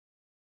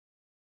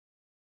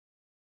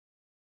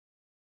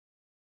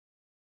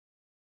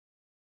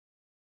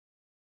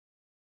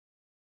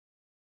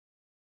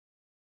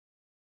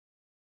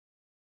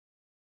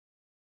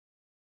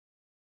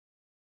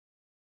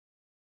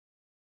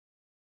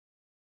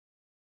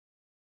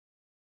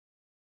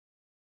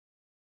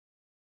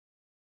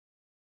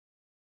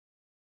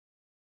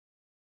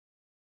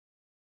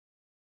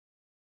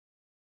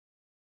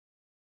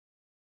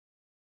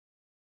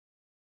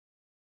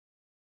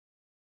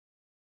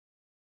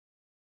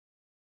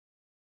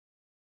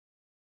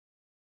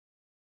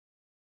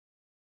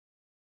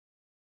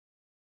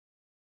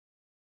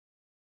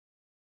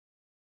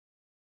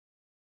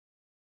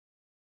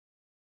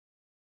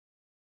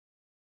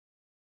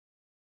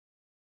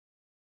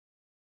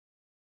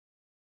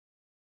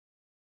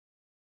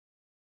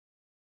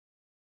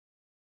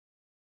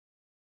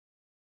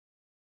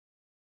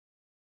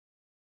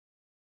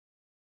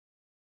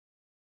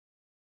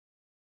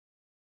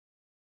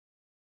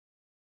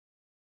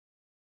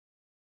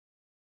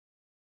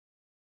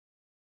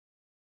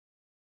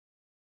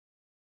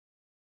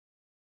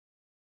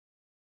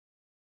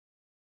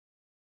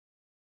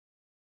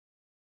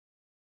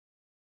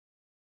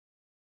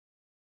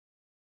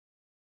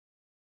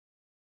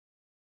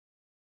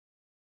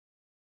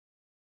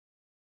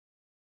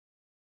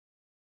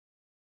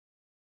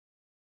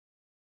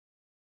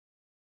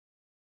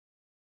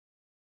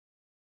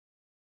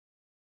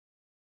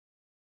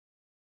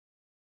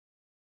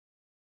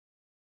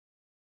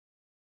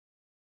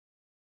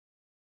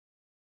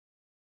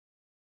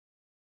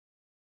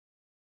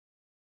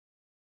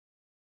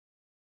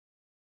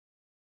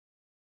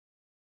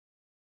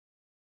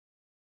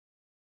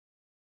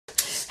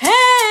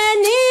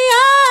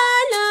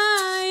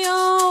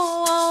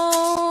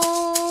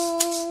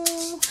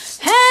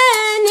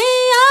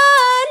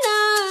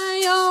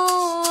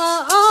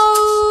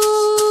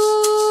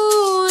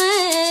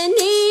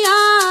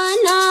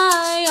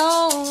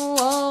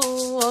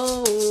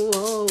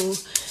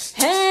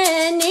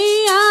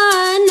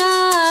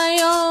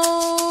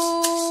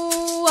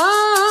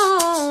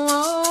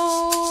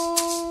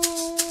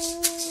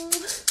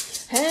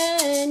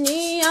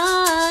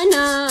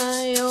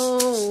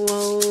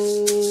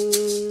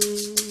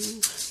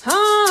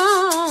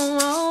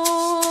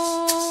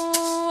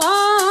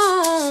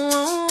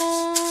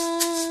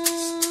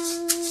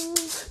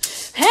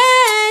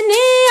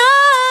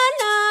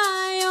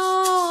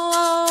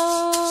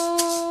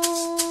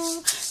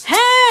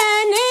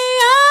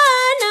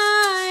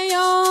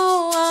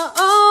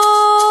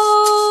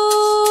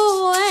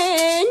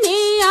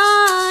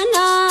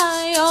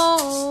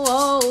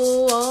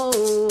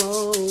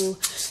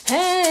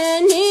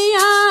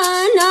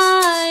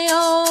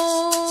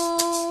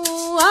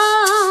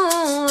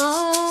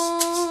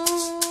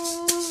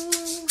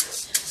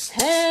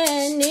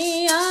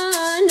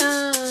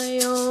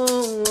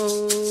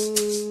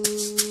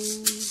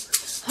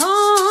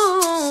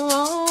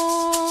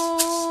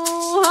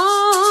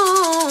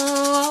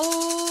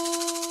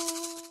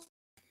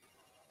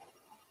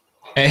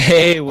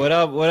Hey, what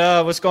up? What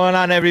up? What's going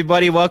on,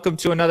 everybody? Welcome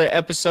to another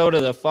episode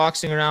of the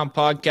Foxing Around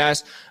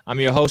podcast. I'm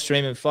your host,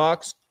 Raymond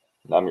Fox.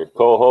 And I'm your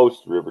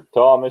co-host, River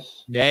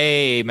Thomas.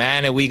 Hey,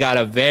 man, and we got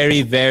a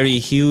very, very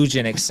huge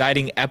and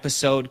exciting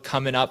episode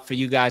coming up for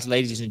you guys,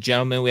 ladies and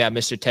gentlemen. We have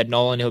Mr. Ted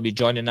Nolan. He'll be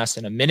joining us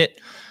in a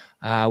minute.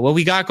 What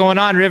we got going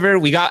on, River?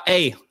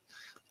 Let's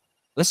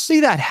see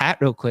that hat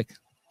real quick.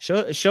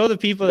 Show the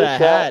people that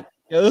hat.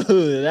 Oh,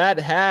 that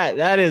hat.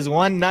 That is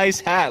one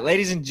nice hat.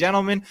 Ladies and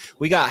gentlemen,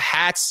 we got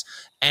hats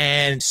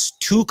and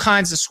two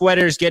kinds of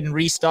sweaters getting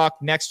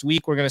restocked next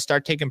week. We're going to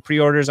start taking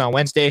pre-orders on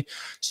Wednesday,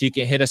 so you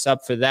can hit us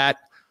up for that.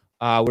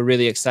 We're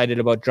really excited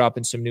about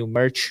dropping some new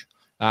merch.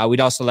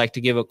 We'd also like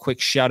to give a quick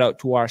shout out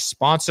to our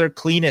sponsor,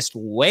 Cleanest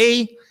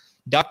Way,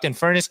 Duct and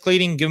Furnace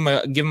Cleaning. Give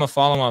them a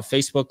follow on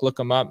Facebook. Look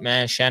them up,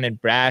 man. Shannon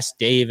Brass,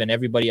 Dave, and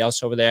everybody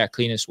else over there at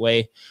Cleanest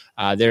Way.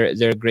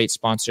 They're a great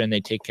sponsor, and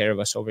they take care of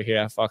us over here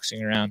at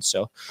Foxing Around.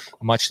 So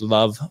much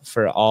love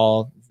for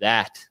all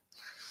that.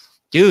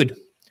 Dude,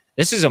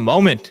 this is a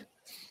moment.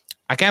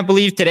 I can't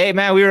believe today,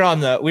 man, we were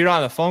on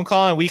the phone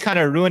call and we kind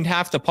of ruined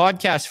half the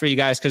podcast for you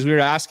guys because we were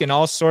asking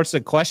all sorts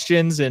of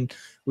questions, and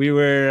we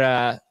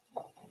were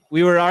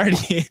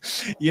already,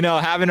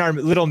 having our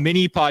little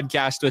mini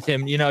podcast with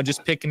him,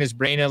 just picking his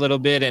brain a little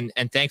bit.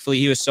 And thankfully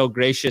he was so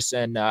gracious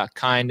and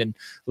kind and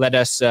let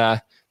us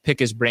pick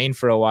his brain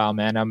for a while,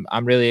 man.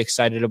 I'm really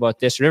excited about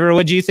this. River,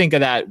 what do you think of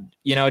that?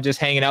 Just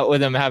hanging out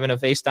with him, having a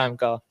FaceTime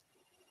call.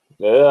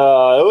 Yeah,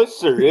 it was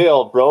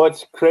surreal, bro.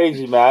 It's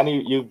crazy, man.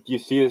 You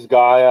see this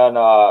guy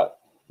on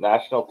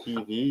national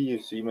TV.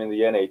 You see him in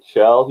the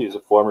NHL. He's a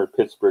former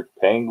Pittsburgh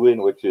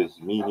Penguin, which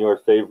is me and your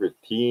favorite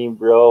team,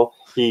 bro.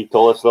 He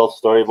told us a little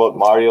story about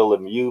Mario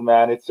Lemieux,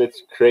 man. It's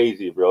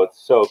crazy, bro.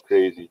 It's so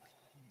crazy.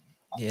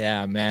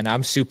 Yeah, man.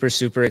 I'm super,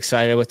 super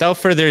excited. Without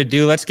further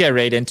ado, let's get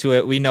right into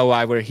it. We know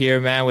why we're here,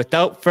 man.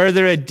 Without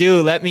further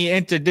ado, let me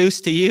introduce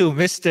to you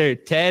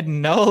Mr. Ted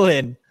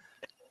Nolan.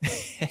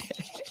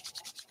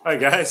 Hi,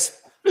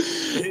 guys.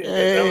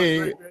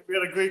 Hey. We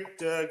had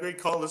a great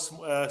call this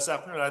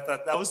afternoon. I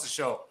thought that was the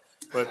show,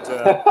 but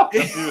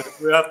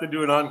we have to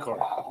do an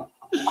encore.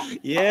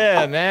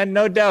 Yeah, man,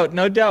 no doubt.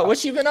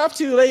 What you been up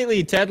to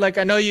lately, Ted? Like,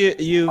 I know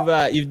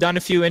you've done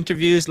a few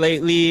interviews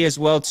lately as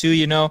well too.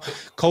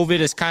 COVID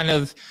has kind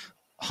of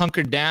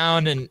hunkered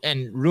down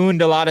and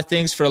ruined a lot of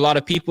things for a lot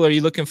of people. Are you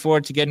looking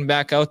forward to getting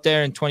back out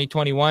there in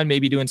 2021?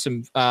 Maybe doing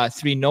some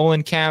 3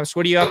 Nolan camps.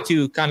 What are you up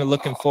to? Kind of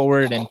looking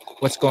forward, and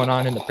what's going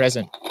on in the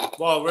present?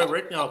 Well,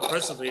 right now,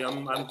 presently,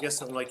 I'm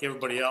guessing like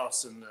everybody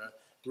else, and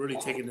really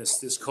taking this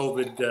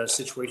COVID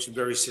situation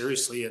very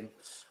seriously, and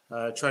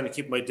trying to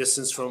keep my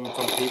distance from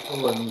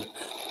people, and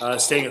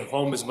staying at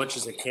home as much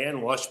as I can.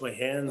 Wash my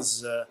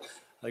hands.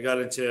 I got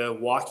into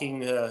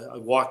walking. I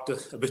walked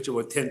a bit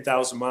to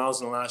 10,000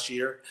 miles in the last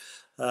year.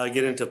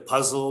 Get into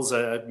puzzles.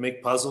 I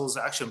make puzzles.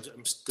 Actually,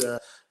 I'm just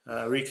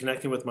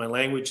reconnecting with my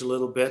language a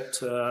little bit.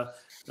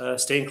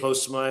 Staying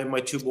close to my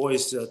 2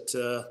 boys,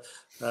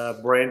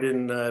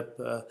 Brandon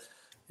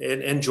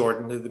and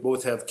Jordan. They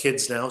both have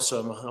kids now,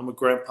 so I'm a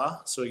grandpa.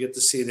 So I get to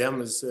see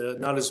them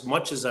not as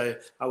much as I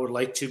would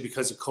like to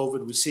because of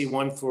COVID. We see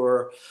one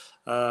for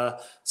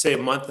say a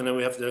month, and then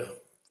we have to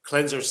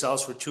cleanse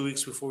ourselves for 2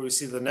 weeks before we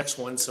see the next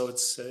one. So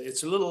it's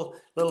a little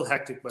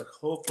hectic, but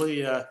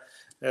hopefully,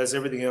 as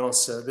everything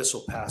else, this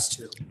will pass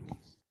too.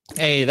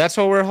 Hey, that's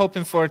what we're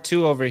hoping for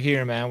too over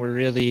here, man. We're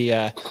really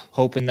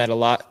hoping that a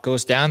lot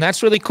goes down.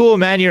 That's really cool,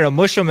 man. You're a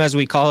mushum, as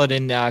we call it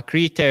in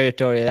Cree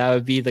territory. That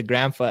would be the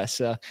grandpa.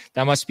 So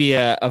that must be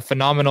a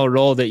phenomenal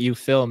role that you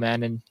fill,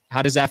 man. And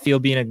how does that feel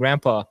being a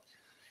grandpa?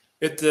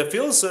 It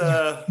feels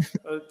a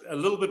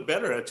little bit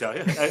better, I tell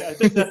you. I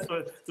think that's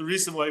the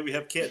reason why we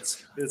have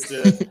kids is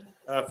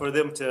for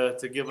them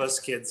to give us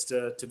kids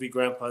to be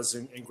grandpas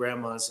and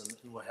grandmas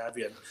and what have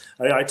you.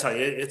 And I tell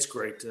you, it's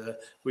great.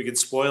 We can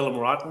spoil them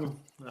rotten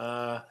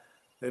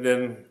and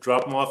then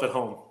drop them off at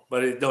home.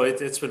 But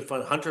it's been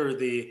fun. Hunter,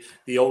 the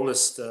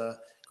oldest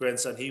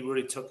grandson, he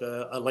really took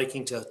a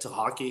liking to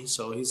hockey,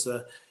 so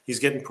he's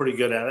getting pretty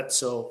good at it.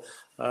 So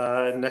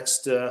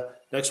next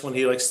one,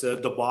 he likes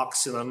the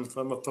box, and I'm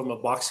from a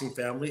boxing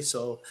family.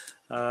 So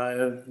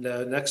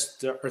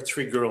next are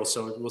 3 girls,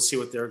 so we'll see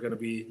what they're going to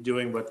be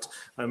doing. But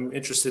I'm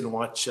interested in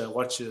watch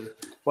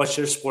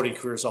their sporting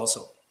careers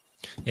also.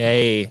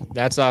 Hey,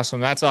 that's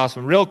awesome. That's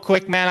awesome. Real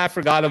quick, man, I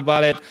forgot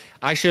about it.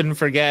 I shouldn't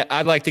forget.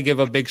 I'd like to give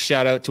a big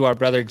shout out to our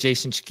brother,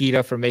 Jason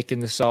Chiquita, for making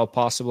this all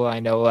possible. I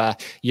know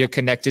you're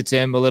connected to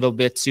him a little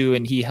bit too,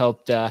 and he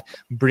helped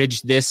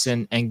bridge this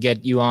and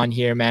get you on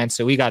here, man.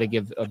 So we got to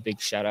give a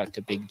big shout out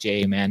to Big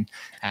J, man.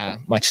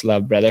 Much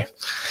love, brother.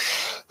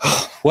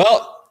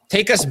 Well,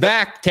 take us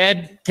back,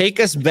 Ted. Take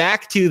us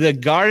back to the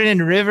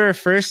Garden River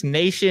First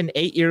Nation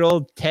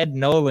 8-year-old Ted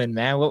Nolan,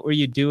 man. What were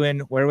you doing?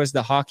 Where was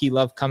the hockey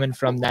love coming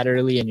from that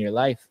early in your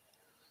life?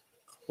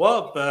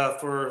 Well,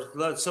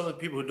 for some of the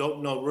people who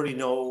don't really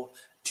know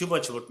too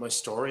much about my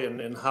story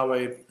and how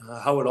it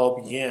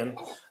all began,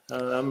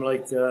 I'm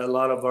like a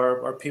lot of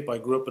our people. I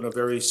grew up in a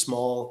very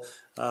small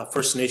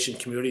First Nation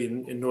community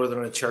in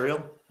Northern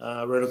Ontario,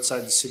 right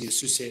outside the city of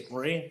Sault Ste.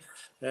 Marie.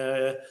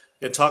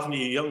 talking to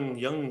you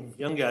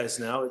young guys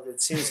now,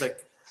 it seems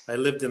like I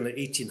lived in the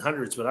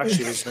 1800s, but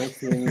actually it was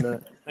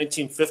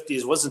 1950s.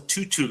 It wasn't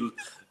too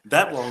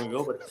that long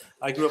ago, but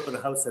I grew up in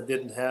a house that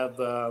didn't have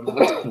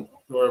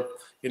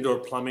indoor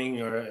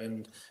plumbing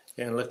and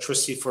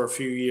electricity for a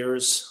few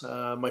years.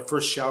 My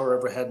first shower I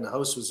ever had in the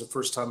house was the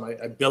first time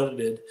I built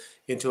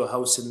into a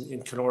house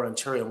in Kenora,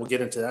 Ontario. And we'll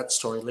get into that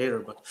story later.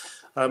 But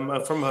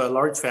I'm from a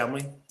large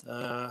family.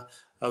 I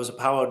was a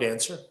powwow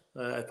dancer.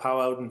 I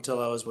powwowed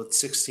until I was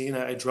 16.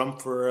 I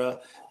drummed for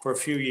a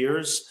few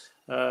years.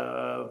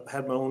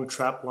 Had my own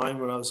trap line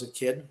when I was a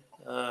kid.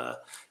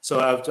 So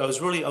I was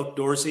really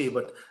outdoorsy,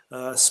 but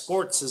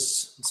sports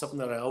is something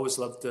that I always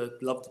loved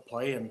to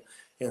play,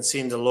 and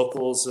seeing the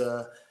locals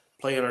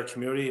play in our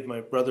community.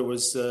 My brother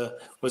was a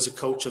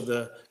coach of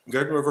the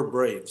Garden River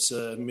Braves,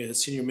 a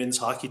senior men's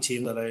hockey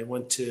team that I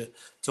went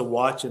to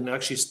watch and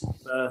actually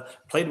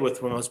played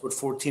with when I was about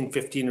 14,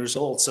 15 years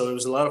old. So it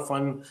was a lot of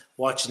fun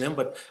watching them.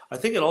 But I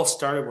think it all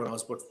started when I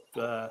was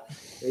about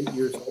 8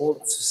 years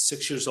old,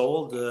 6 years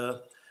old.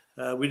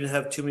 We didn't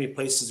have too many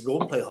places to go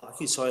and play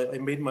hockey, so I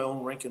made my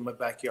own rink in my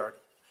backyard,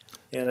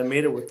 and I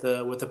made it with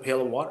a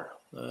pail of water.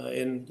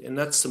 And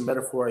that's the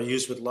metaphor I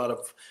use with a lot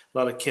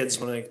of kids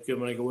when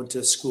I go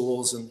into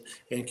schools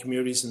and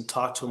communities and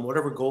talk to them.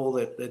 Whatever goal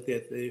that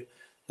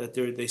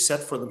they set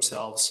for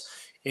themselves,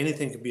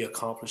 anything can be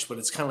accomplished. But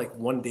it's kind of like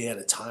one day at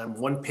a time,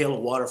 one pail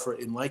of water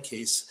in my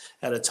case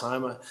at a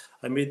time.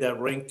 I made that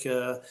rink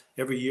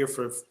every year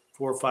for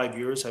 4 or 5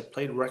 years. I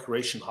played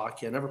recreation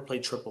hockey. I never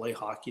played AAA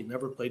hockey.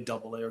 Never played AA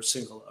or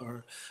single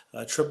or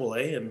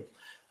AAA, and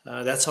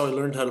that's how I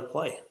learned how to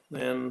play.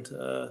 And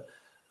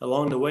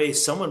along the way,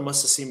 someone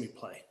must have seen me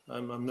play.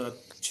 I'm not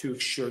too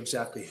sure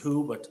exactly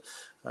who, but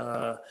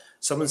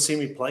someone seen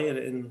me play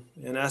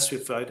and asked me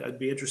if I'd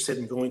be interested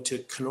in going to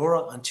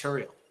Kenora,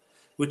 Ontario,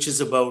 which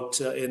is about,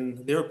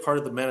 they were part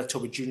of the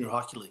Manitoba Junior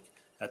Hockey League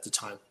at the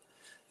time.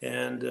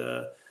 And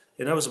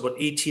I was about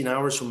 18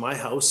 hours from my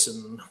house.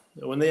 And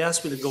when they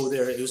asked me to go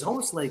there, it was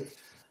almost like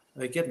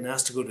getting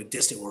asked to go to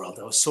Disney World.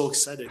 I was so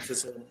excited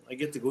because I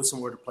get to go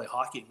somewhere to play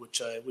hockey,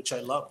 which I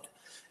loved,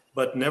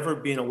 but never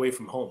being away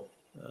from home.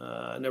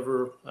 I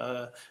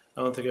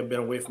don't think I've been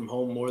away from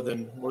home more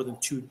than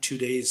two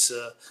days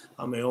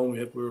on my own.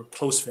 We were a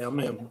close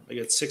family. I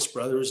got 6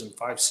 brothers and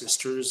 5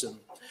 sisters,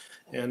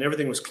 and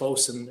everything was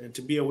close. And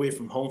to be away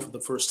from home for the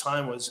first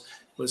time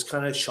was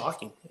kind of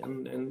shocking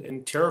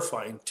and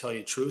terrifying, to tell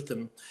you the truth.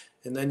 And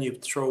then you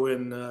throw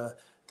in the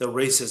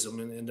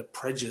racism and the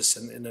prejudice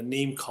and the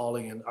name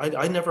calling. And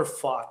I never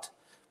fought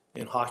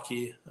in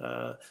hockey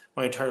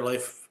my entire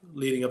life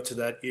leading up to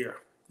that year.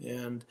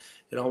 And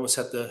it almost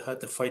had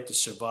to fight to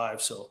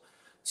survive. So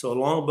a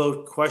long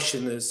about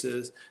question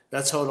is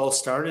that's how it all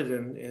started.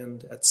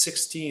 And at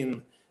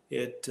 16,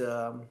 it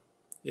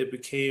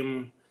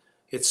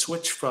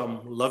switched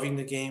from loving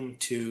the game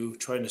to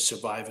trying to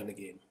survive in the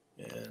game.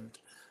 And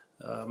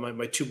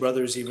my 2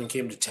 brothers even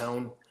came to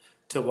town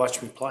to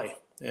watch me play.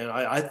 And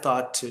I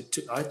thought to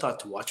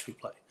watch me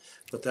play,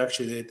 but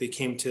actually they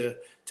came to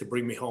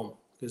bring me home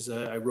because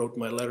I wrote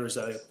my letters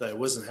that I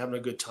wasn't having a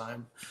good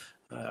time.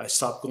 I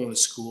stopped going to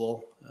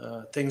school.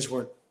 Things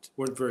weren't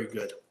very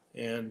good,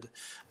 and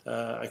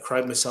I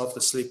cried myself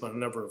to sleep on a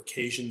number of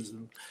occasions.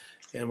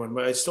 And when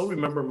I still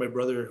remember my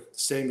brother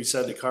standing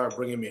beside the car,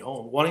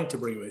 wanting to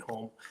bring me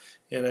home,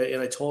 and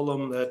I told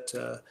him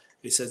that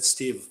he said,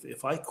 "Steve,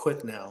 if I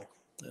quit now,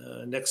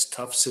 next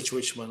tough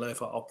situation in my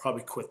life, I'll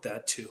probably quit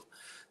that too."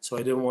 So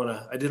I didn't want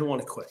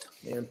to quit,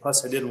 and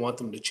plus I didn't want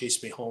them to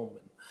chase me home.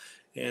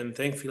 And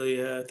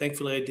thankfully I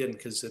didn't,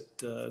 because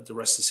the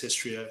rest is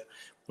history.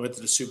 I went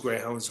to the Sioux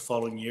Greyhounds the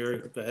following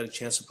year. I had a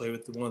chance to play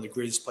with one of the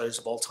greatest players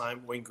of all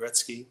time, Wayne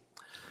Gretzky.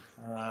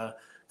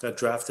 Got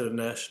drafted in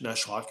the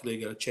National Hockey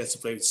League. Got a chance to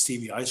play with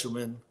Stevie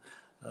Yzerman.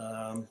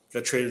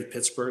 Got traded to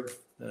Pittsburgh.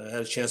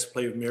 Had a chance to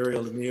play with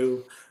Mario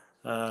Lemieux.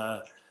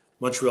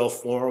 Montreal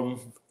Forum,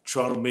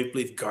 Toronto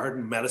Maple Leaf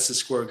Garden, Madison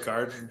Square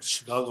Garden,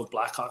 Chicago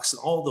Blackhawks, and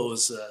all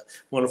those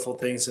wonderful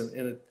things.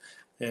 And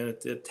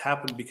it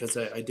happened because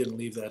I didn't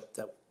leave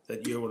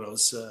that year when I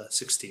was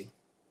 16.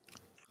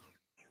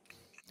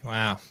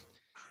 Wow,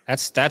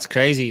 that's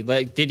crazy.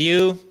 Like, did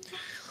you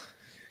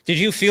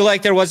feel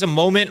like there was a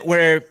moment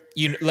where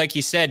you, like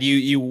you said,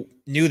 you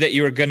knew that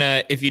you were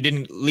gonna, if you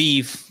didn't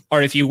leave,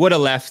 or if you would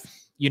have left,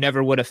 you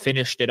never would have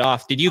finished it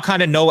off? Did you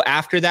kind of know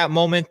after that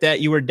moment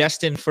that you were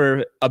destined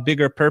for a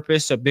bigger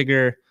purpose, a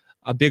bigger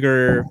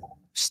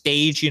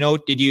stage?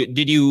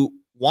 Did you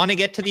want to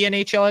get to the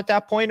NHL at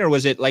that point, or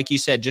was it, like you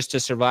said, just to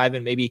survive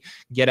and maybe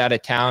get out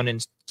of town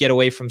and get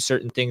away from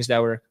certain things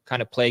that were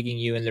kind of plaguing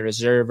you in the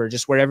reserve or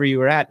just wherever you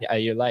were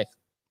at your life?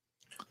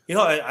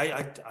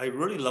 I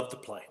really love to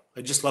play.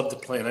 I just love to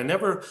play, and I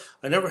never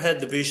had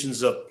the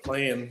visions of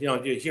playing.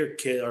 You hear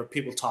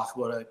people talk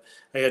about it.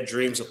 I had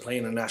dreams of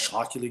playing in the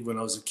National Hockey League when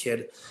I was a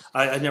kid.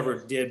 I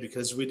never did,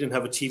 because we didn't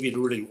have a TV to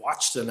really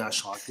watch the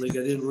National Hockey League.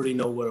 I didn't really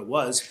know what it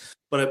was,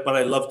 but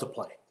I loved to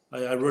play.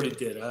 I really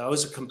did. I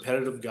was a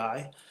competitive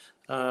guy.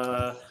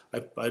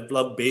 I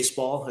loved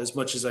baseball as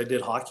much as I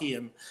did hockey,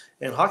 and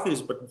hockey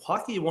is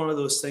one of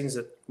those things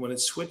that when it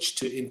switched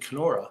to in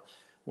Kenora,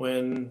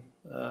 when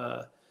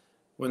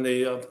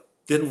they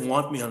didn't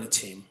want me on the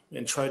team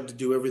and tried to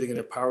do everything in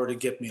their power to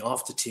get me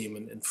off the team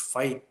and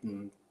fight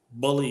and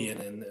bully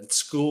and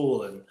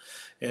school and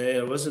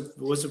it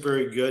wasn't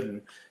very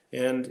good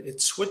and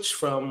it switched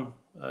from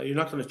you're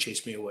not going to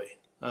chase me away.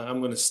 I'm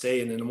going to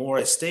stay, and then the more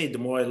I stayed, the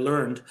more I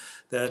learned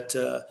that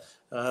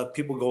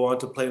people go on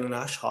to play in the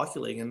National Hockey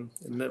League, and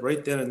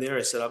right then and there,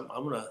 I said, I'm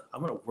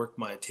gonna work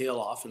my tail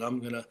off, and I'm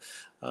gonna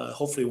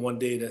hopefully one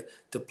day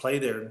to play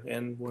there.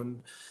 And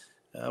when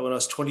I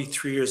was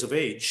 23 years of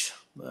age,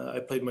 I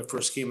played my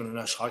first game in the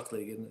National Hockey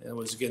League, and it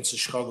was against the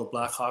Chicago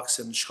Blackhawks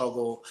in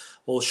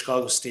old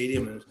Chicago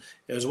Stadium, and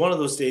it was one of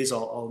those days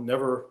I'll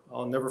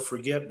never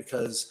forget,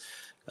 because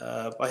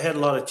I had a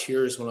lot of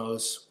tears when I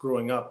was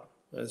growing up,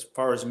 as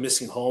far as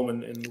missing home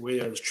and the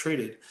way I was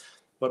treated.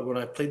 But when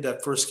I played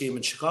that first game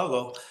in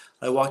Chicago,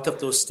 I walked up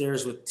those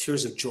stairs with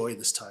tears of joy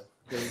this time.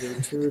 There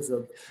were tears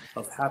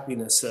of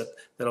happiness that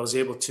I was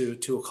able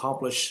to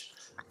accomplish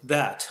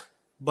that.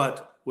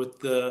 But with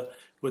the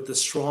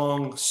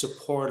strong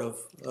support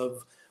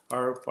of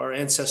our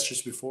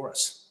ancestors before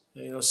us.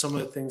 Some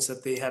of the things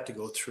that they had to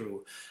go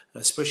through,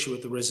 especially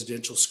with the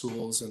residential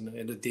schools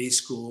and the day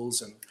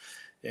schools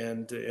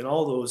and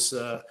all those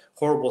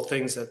horrible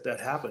things that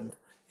happened.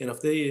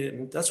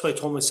 And that's why I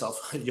told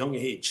myself at a young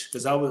age,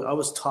 because I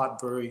was taught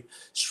very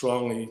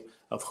strongly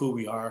of who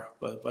we are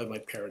by my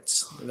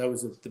parents. And that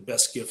was the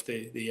best gift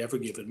they ever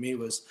given me,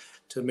 was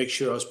to make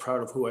sure I was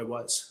proud of who I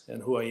was and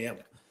who I am.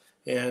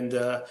 And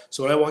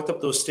so when I walked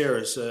up those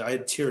stairs, I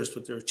had tears,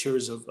 but there were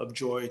tears of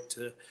joy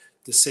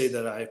to say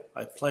that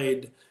I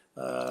played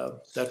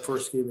that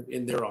first game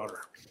in their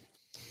honor.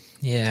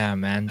 Yeah,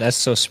 man, that's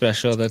so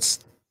special.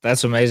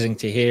 That's amazing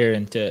to hear,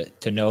 and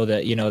to know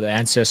that, the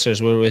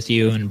ancestors were with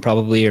you, and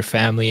probably your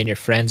family and your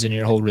friends and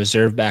your whole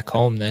reserve back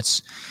home.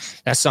 That's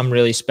something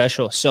really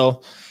special.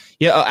 So,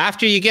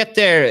 after you get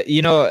there,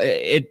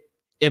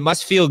 it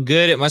must feel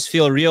good. It must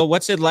feel real.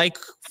 What's it like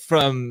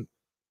from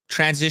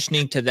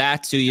transitioning to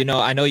that to,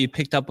 I know you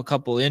picked up a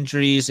couple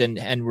injuries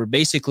and were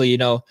basically,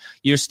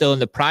 you're still in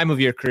the prime of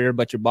your career,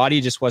 but your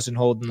body just wasn't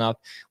holding up.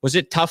 Was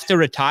it tough to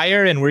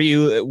retire? And were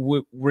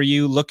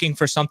you looking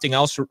for something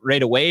else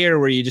right away, or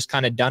were you just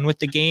kind of done with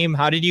the game?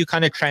 How did you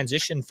kind of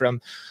transition from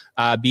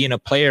being a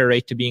player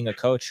right to being a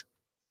coach?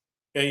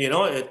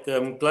 Yeah,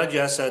 I'm glad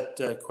you asked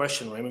that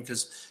question, Raymond,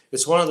 because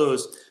it's one of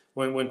those,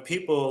 when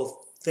people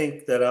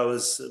think that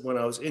when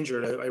I was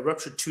injured, I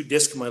ruptured 2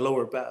 discs in my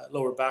lower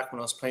back when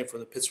I was playing for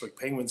the Pittsburgh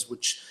Penguins,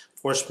 which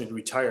forced me to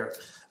retire.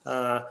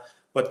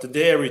 But the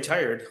day I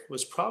retired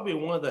was probably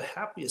one of the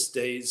happiest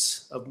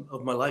days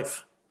of my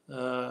life.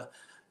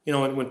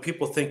 When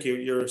people think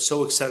you're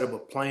so excited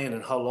about playing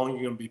and how long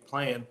you're going to be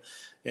playing,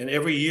 and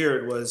every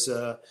year it was,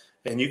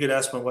 and you could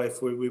ask my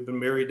wife, we've been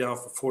married now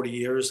for 40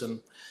 years, and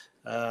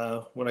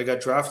when I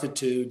got drafted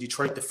to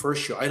Detroit the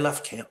first year, I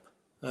left camp.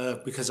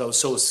 Because I was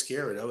so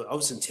scared. I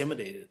was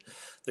intimidated.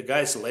 The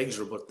guys' legs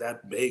were about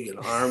that big, and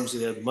arms,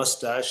 and they had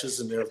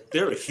mustaches, and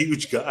they're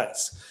huge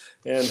guys.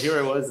 And here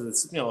I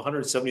was,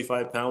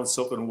 175 pounds,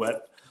 soaking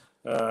wet.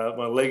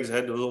 My legs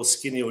had the little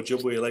skinny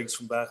Ojibwe legs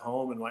from back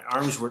home, and my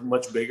arms were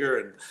much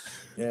bigger.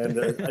 And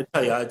I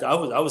tell you,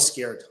 I was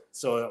scared.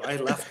 So I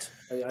left.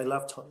 I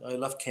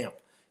left camp,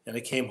 and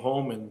I came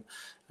home.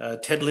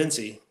 And Ted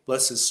Lindsay,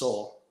 bless his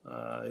soul,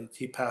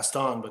 he passed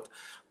on. But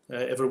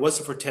if it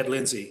wasn't for Ted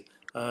Lindsay,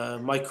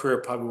 my career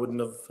probably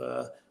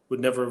would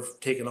never have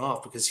taken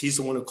off, because he's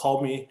the one who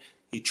called me.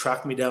 He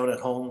tracked me down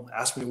at home,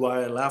 asked me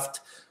why I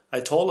left.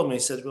 I told him, he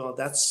said, well,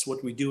 that's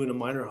what we do in a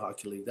minor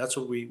hockey league. That's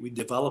what we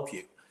develop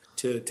you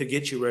to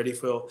get you ready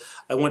for.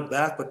 I went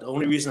back, but the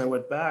only reason I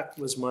went back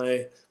was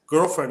my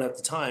girlfriend at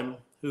the time,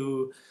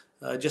 who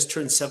just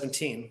turned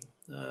 17.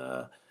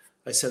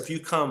 I said, if you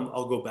come,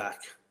 I'll go back.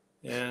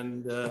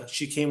 And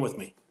she came with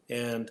me.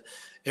 And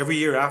every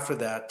year after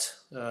that,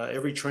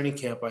 every training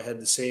camp, I had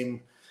the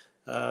same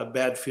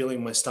bad feeling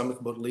in my stomach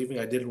about leaving.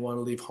 I didn't want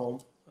to leave home.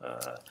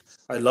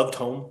 I loved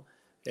home,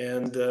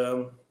 and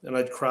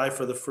I'd cry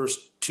for the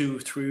first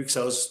 2-3 weeks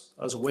I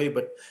was away.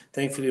 But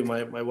thankfully,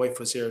 my wife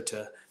was there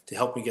to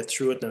help me get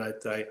through it, and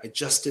I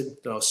adjusted.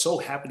 And I was so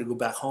happy to go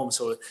back home.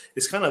 So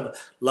it's kind of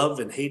love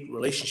and hate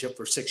relationship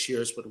for 6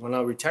 years. But when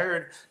I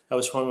retired, that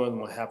was one of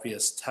my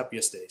happiest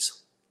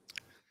days.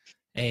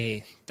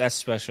 Hey, that's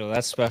special.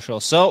 That's special.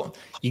 So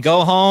you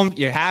go home,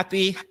 you're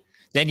happy,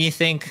 then you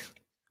think,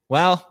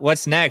 well,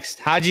 what's next?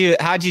 How'd you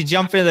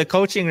jump into the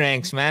coaching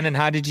ranks, man? And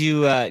how did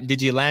you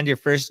land your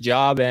first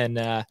job?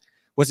 And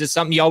was it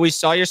something you always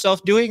saw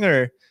yourself doing,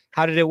 or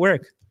how did it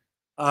work?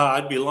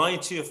 I'd be lying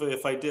to you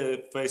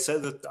if I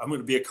said that I'm going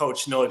to be a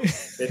coach. No,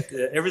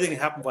 everything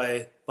happened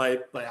by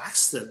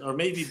accident, or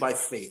maybe by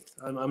faith.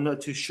 I'm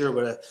not too sure,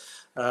 but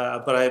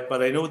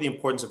I know the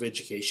importance of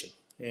education,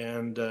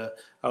 and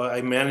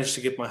I managed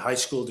to get my high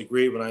school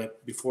degree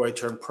before I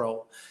turned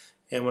pro.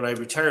 And when I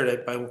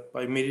retired,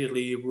 I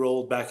immediately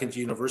rolled back into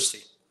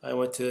university. I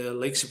went to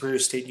Lake Superior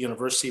State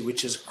University,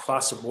 which is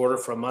across the border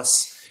from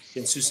us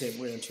in Sault Ste.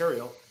 Marie,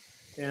 Ontario,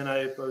 and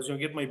I was going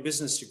to get my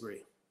business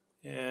degree.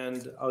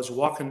 And I was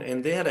walking,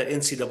 and they had an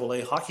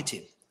NCAA hockey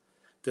team,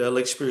 the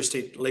Lake Superior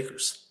State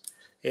Lakers.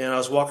 And I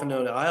was walking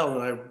down the aisle,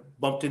 and I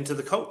bumped into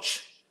the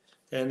coach.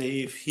 And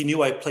he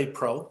knew I played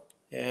pro.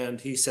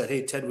 And he said,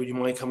 "Hey, Ted, would you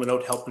mind coming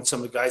out helping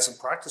some of the guys in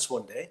practice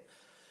one day?"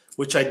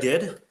 Which I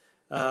did.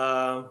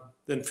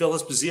 Then Phil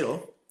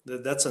Esposito,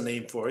 that's a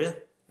name for you.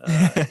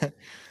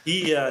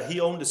 He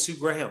owned the Soo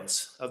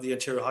Greyhounds of the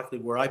Ontario Hockey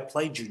League, where I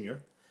played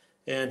junior.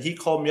 And he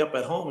called me up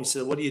at home. He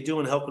said, "What are you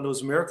doing helping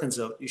those Americans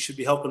out? You should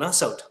be helping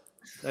us out."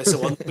 I said,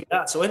 "Well,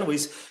 yeah." So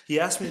anyways, he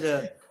asked me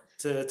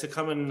to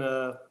come and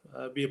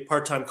be a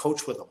part-time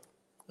coach with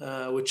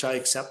him, which I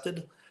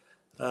accepted.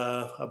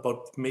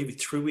 About maybe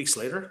 3 weeks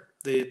later,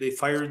 they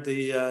fired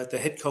the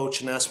head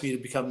coach and asked me to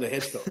become the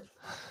head coach.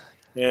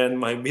 And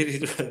my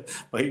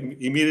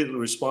immediate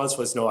response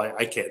was, "No,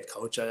 I can't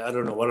coach. I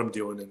don't know what I'm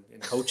doing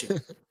in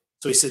coaching."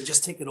 So he said,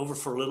 "Just take it over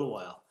for a little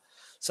while."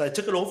 So I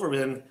took it over,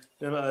 and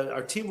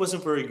our team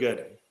wasn't very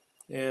good.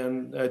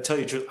 And I tell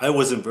you the truth, I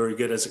wasn't very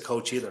good as a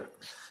coach either.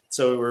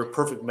 So we were a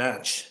perfect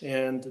match.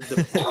 And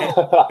the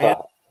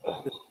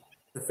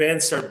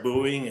fans start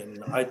booing,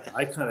 and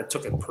I kind of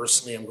took it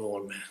personally. I'm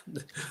going,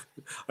 "Man,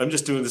 I'm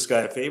just doing this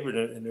guy a favor,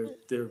 and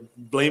they're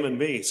blaming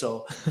me."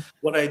 So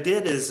what I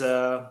did is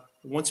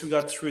once we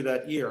got through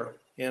that year,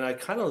 and I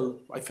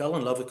fell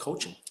in love with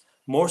coaching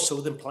more so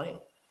than playing.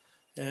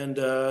 And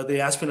they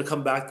asked me to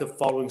come back the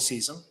following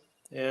season.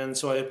 And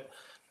so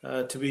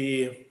to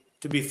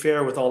be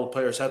fair with all the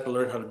players, I had to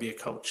learn how to be a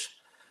coach.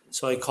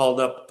 So I called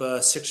up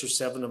 6 or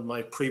 7 of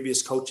my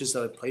previous coaches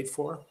that I played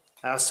for,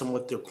 asked them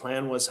what their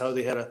plan was, how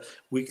they had a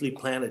weekly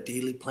plan, a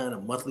daily plan,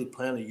 a monthly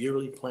plan, a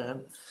yearly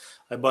plan.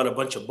 I bought a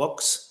bunch of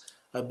books.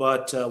 I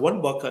bought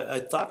one book I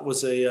thought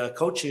was a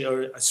coaching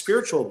or a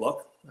spiritual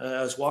book.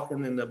 I was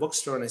walking in the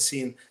bookstore and I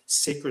seen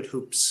Sacred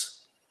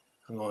Hoops.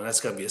 I'm going,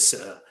 that's got to be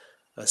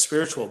a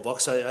spiritual book.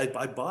 So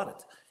I bought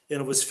it.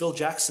 And it was Phil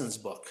Jackson's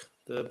book,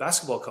 the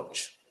basketball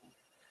coach.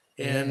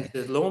 And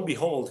lo and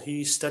behold,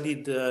 he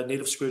studied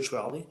native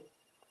spirituality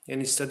and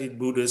he studied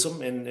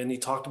Buddhism and he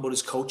talked about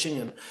his coaching.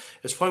 And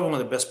it's probably one of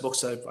the best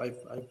books I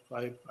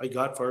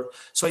got for.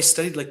 So I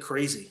studied like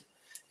crazy.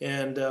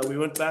 And we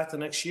went back the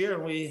next year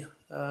and we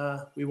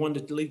won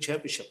the league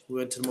championship. We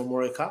went to the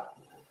Memorial Cup.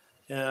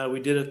 We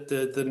did it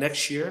the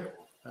next year.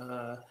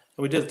 And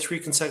we did it 3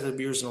 consecutive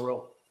years in a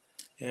row.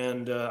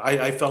 And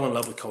I fell in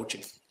love with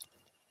coaching.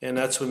 And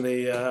that's when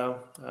they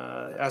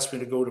asked me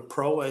to go to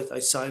pro. I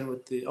signed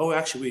with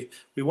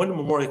we won the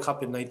Memorial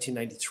Cup in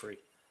 1993.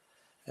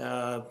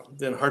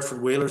 Then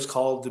Hartford Whalers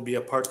called to be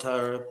a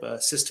part-time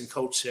assistant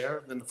coach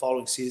there. Then the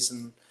following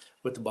season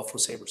with the Buffalo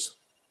Sabres.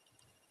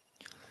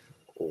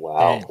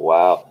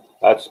 Wow.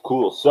 That's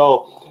cool.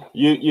 So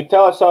you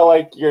tell us how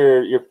like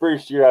your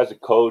first year as a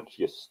coach,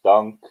 you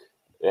stunk,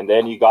 and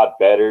then you got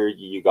better.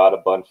 You got a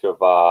bunch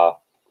of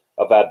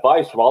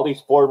advice from all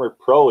these former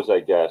pros,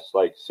 I guess,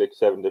 like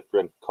 6-7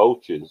 different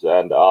coaches.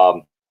 And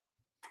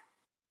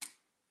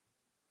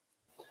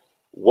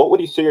what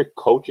would you say your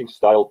coaching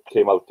style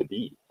came out to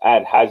be?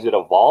 And has it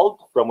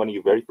evolved from when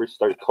you very first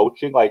started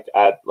coaching? Like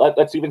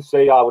let's even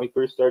say when you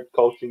first started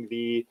coaching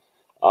the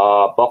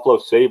Buffalo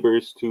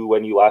Sabres to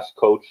when you last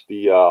coached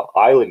the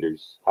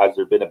Islanders. Has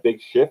there been a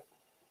big shift?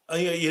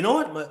 You know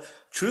what?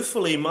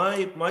 Truthfully,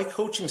 my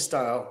coaching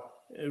style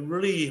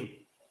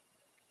really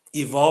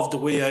evolved the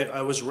way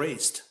I was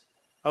raised.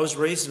 I was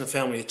raised in a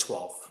family of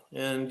 12,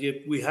 and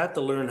we had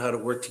to learn how to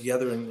work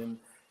together and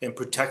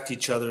protect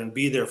each other and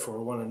be there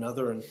for one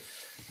another. And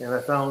I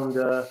found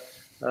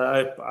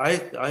I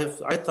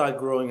thought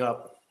growing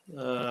up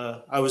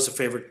I was a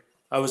favorite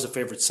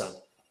son,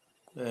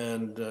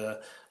 and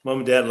mom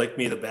and dad liked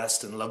me the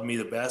best and loved me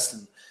the best.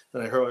 And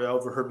then I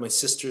overheard my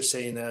sister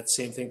saying that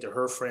same thing to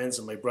her friends,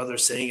 and my brother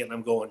saying it, and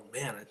I'm going,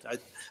 man,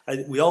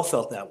 we all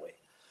felt that way.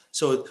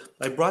 So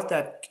I brought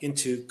that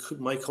into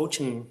my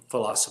coaching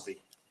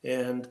philosophy,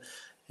 and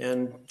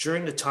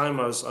during the time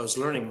I was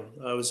learning,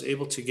 I was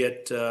able to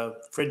get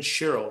Fred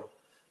Shiro,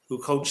 who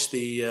coached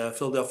the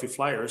Philadelphia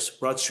Flyers,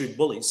 Broad Street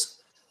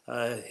Bullies,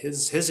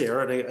 his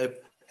era, and I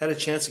had a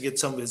chance to get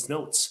some of his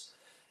notes.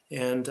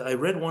 And I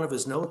read one of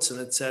his notes, and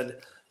it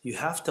said, "You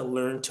have to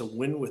learn to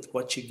win with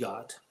what you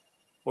got,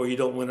 or you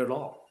don't win at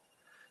all."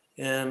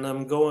 And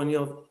I'm going,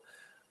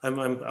 I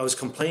was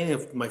complaining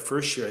of my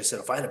first year. I said,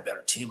 if I had a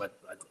better team,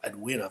 I'd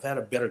win. If I had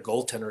a better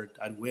goaltender,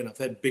 I'd win. If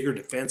I had bigger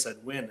defense,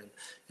 I'd win.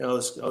 And I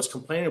was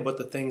complaining about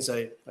the things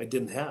I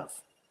didn't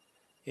have.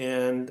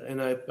 And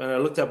I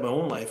looked at my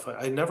own life.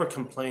 I never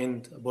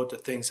complained about the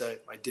things I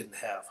didn't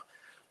have.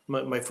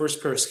 My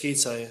first pair of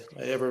skates I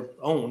ever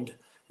owned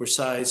were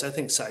size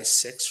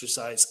 6 or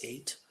size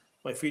 8.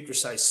 My feet were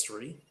size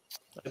 3.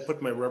 I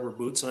put my rubber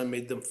boots and I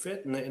made them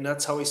fit, and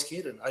that's how I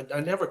skated. I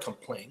never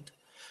complained,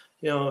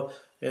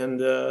 And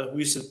we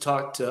used to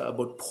talk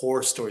about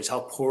poor stories,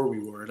 how poor we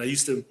were. And I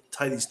used to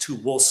tie these 2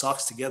 wool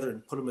socks together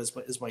and put them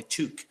as my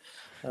toque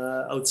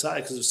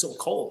outside because it was so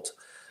cold.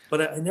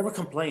 but I never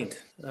complained.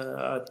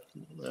 I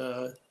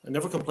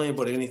never complained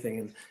about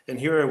anything. And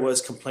here I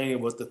was complaining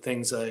about the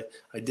things I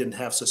didn't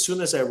have. So as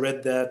soon as I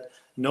read that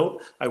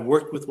note, I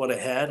worked with what I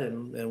had,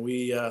 and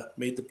we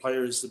made the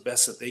players the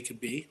best that they could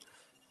be.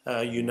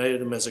 United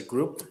them as a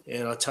group,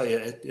 and I'll tell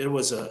you, it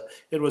was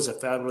a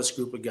fabulous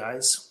group of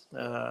guys,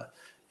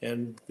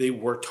 and they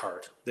worked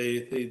hard.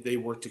 They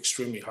worked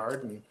extremely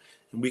hard, and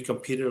we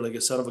competed like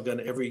a son of a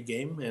gun every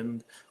game,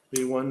 and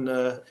we won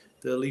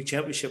the league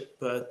championship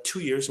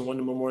 2 years and won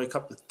the Memorial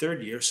Cup the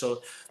third year.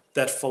 So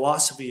that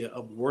philosophy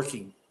of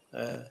working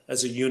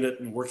as a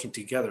unit and working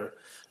together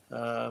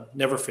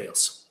never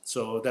fails.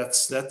 So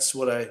that's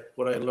what I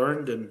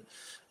learned,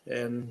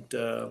 and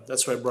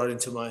that's what I brought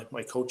into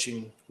my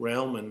coaching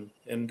realm.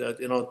 And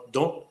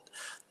don't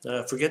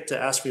forget to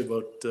ask me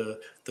about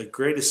the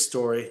greatest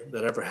story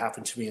that ever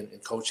happened to me in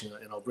coaching,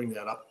 and I'll bring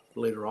that up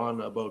later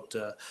on. About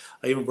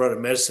I even brought a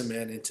medicine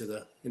man into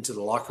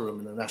the locker room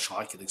in the National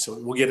Hockey League. So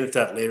we'll get into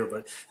that later.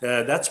 But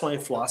that's my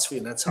philosophy,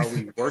 and that's how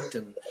we worked,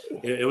 and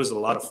it was a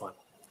lot of fun.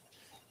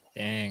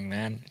 Dang,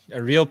 man.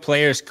 A real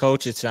player's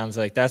coach, it sounds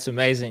like. That's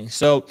amazing.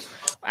 So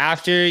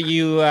after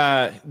you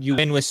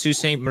win with Sault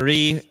Ste.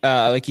 Marie,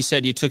 like you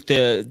said, you took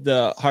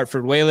the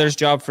Hartford Whalers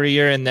job for a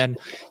year, and then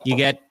you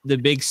get the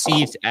big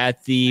seat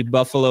at the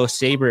Buffalo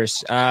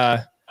Sabres.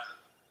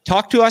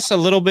 Talk to us a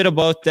little bit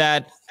about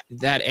that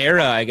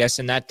era, I guess,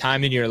 and that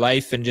time in your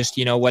life, and just,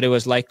 what it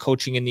was like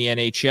coaching in the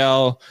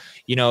NHL.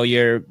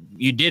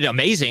 You did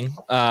amazing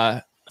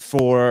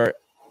for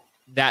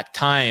that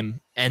time,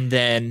 and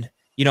then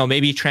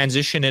maybe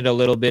transition it a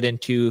little bit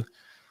into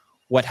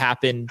what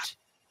happened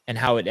and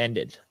how it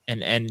ended,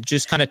 and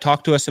just kind of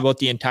talk to us about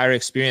the entire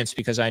experience,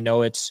 because I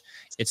know it's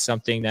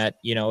something that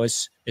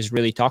is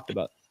really talked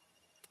about.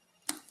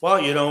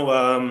 Well,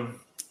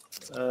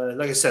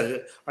 like I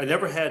said, I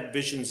never had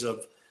visions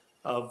of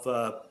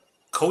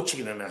coaching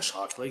in the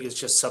National Hockey League. It's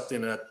just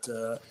something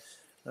that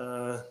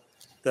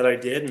I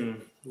did,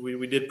 and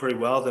we did pretty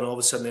well. Then all of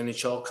a sudden, the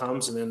NHL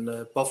comes, and then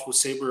the Buffalo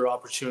Sabre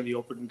opportunity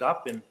opened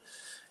up, and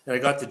I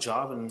got the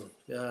job. And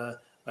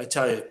I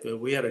tell you,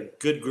 we had a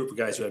good group of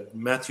guys. We had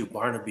Matthew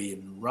Barnaby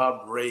and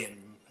Rob Ray and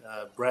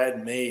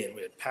Brad May, and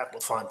we had Pat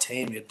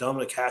LaFontaine. We had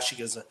Dominic Hasek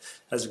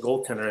as a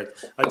goaltender.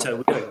 I tell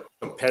you, we had a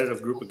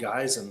competitive group of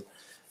guys, and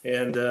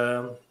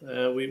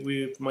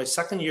we my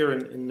second year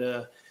in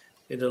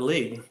the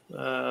league,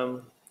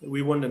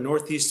 we won the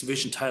Northeast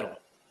Division title,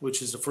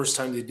 which is the first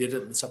time they did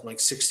it in something like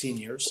 16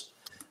 years.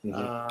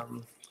 Mm-hmm.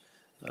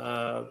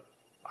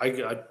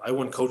 I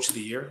won Coach of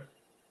the Year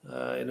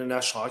in the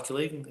National Hockey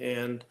League,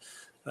 and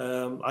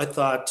I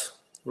thought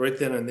right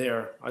then and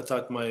there, I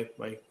thought my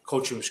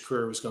coaching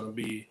career was going to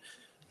be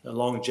a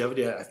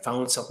longevity. I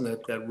found something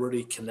that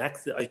really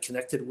I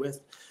connected with.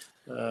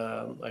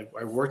 I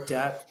worked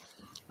at.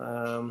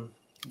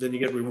 Then you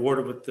get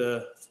rewarded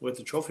with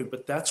the trophy,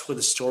 but that's where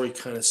the story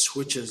kind of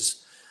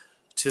switches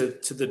to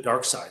the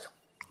dark side.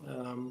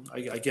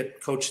 I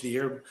get Coach of the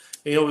Year.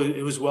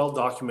 It was well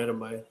documented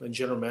by my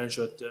general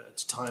manager at the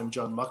time,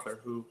 John Muckler,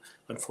 who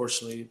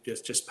unfortunately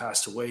just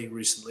passed away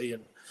recently.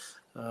 And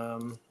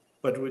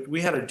but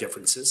we had our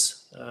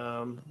differences.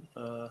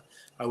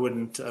 I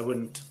wouldn't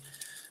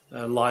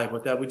lie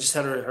about that. We just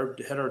had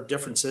our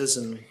differences,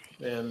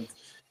 and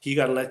he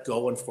got let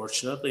go,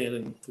 unfortunately,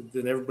 and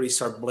then everybody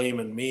started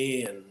blaming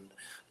me, and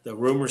the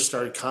rumors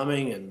started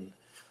coming,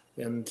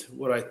 and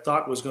what I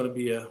thought was going to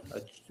be a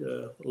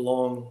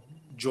long,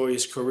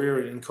 joyous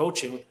career in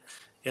coaching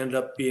ended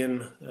up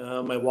being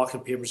my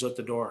walking papers out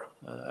the door.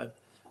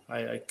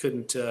 I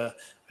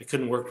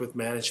couldn't work with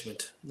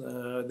management.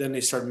 Then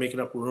they started making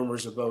up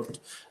rumors about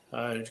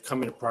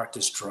coming to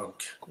practice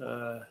drunk,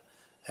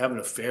 having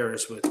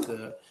affairs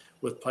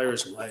with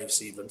players'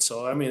 wives, even.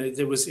 So I mean,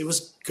 it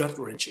was gut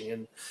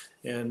wrenching,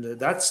 and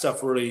that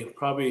stuff really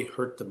probably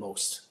hurt the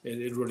most.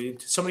 It really,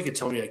 somebody could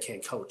tell me I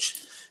can't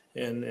coach,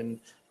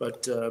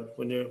 but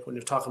when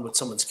you're talking about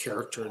someone's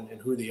character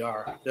and who they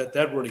are,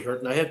 that really hurt.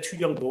 And I had two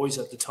young boys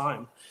at the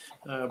time,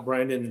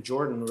 Brandon and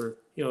Jordan, were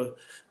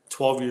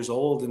 12 years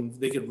old, and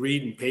they could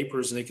read in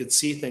papers and they could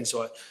see things.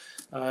 So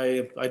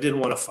I didn't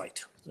want to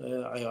fight.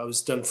 I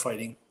was done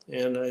fighting,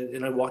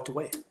 and I walked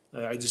away.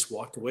 I just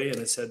walked away, and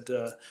I said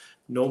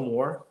no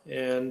more.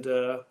 And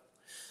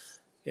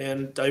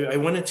I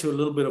went into a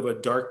little bit of a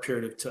dark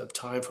period of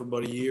time for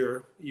about a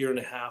year and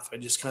a half. I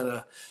just kind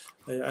of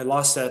I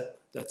lost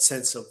that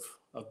sense of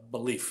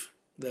belief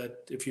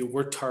that if you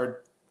worked hard,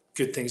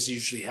 good things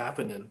usually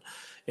happen,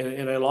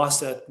 and I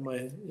lost that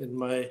in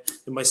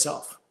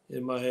myself.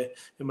 In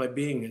my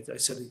being, I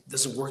said it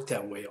doesn't work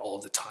that way all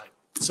the time.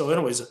 So,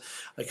 anyways,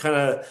 I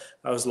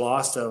was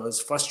lost. I was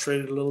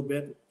frustrated a little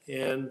bit,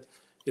 and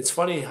it's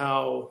funny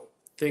how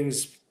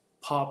things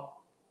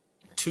pop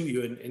to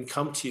you and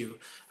come to you.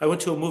 I went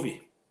to a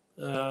movie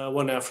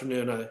one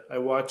afternoon. I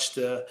watched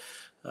a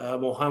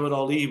Muhammad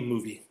Ali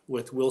movie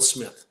with Will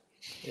Smith,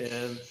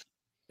 and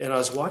I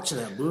was watching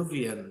that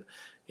movie and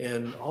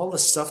all the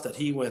stuff that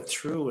he went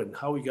through and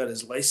how he got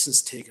his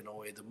license taken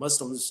away. The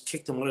Muslims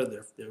kicked him out of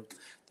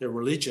their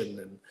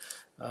religion,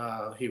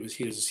 He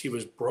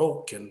was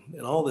broke and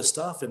all this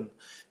stuff. And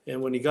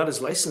when he got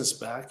his license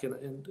back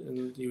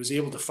and he was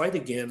able to fight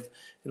again,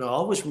 I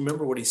always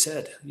remember what he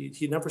said.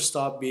 He never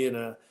stopped being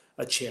a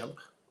champ.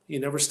 He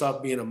never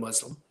stopped being a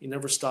Muslim. He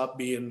never stopped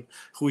being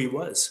who he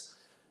was.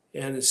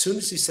 And as soon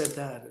as he said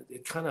that,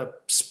 it kind of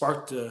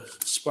sparked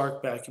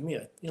back in me.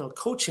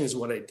 Coaching is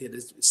what I did.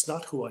 It's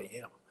not who I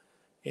am.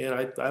 And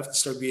I have to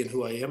start being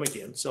who I am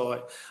again.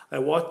 So I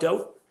walked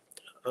out.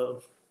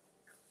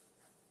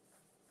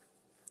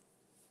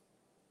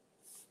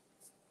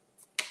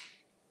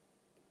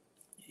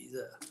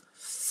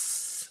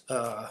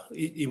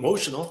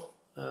 Emotional,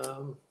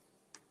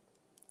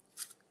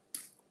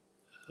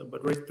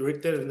 but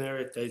right then and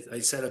there, I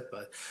said it.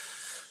 But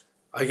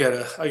I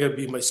gotta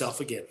be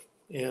myself again,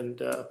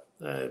 and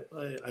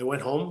I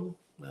went home.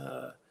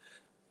 I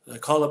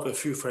called up a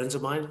few friends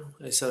of mine.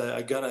 I said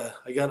I got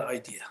an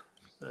idea.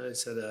 I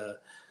said,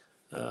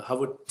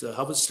 how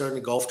about starting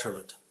a golf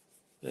tournament,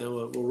 and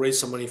we'll raise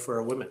some money for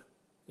our women,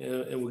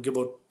 and we'll give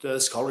out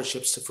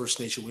scholarships to First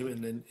Nation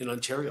women in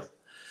Ontario.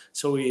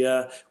 So we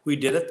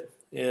did it.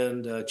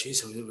 And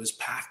geez, it was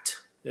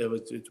packed.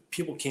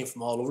 People came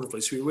from all over the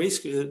place. We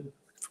raised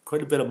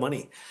quite a bit of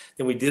money.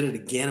 Then we did it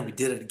again, and we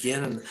did it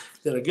again. And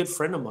then a good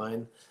friend of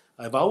mine,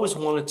 I've always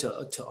wanted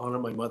to honor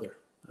my mother.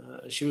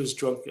 She was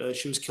drunk.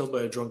 She was killed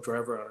by a drunk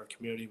driver in our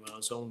community when I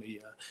was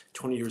only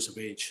 20 years of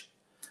age.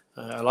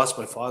 I lost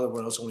my father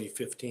when I was only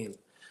 15,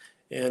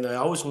 and I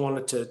always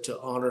wanted to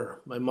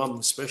honor my mom,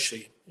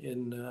 especially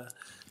in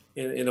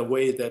a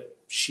way that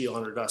she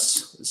honored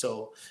us.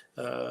 So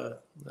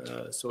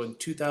in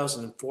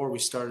 2004, we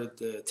started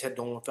the Ted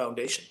Nolan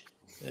Foundation,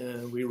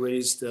 and we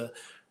raised.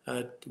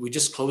 We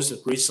just closed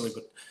it recently,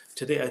 but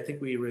today I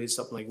think we raised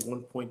something like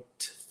 $1.5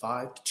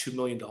 to $2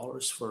 million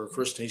for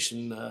First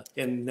Nation,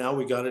 and now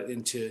we got it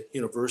into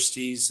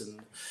universities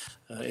and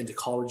into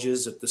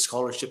colleges. The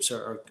scholarships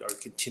are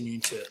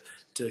continuing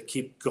to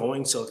keep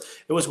going. So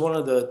it was one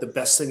of the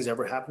best things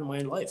ever happened in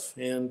my life.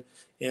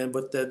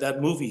 But that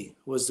movie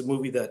was the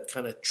movie that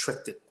kind of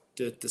tricked it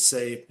to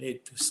say, hey,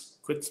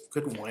 just quit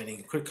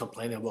whining, quit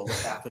complaining about what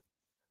happened.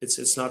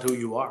 It's not who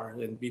you are,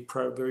 and be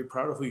very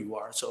proud of who you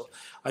are. So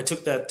I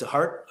took that to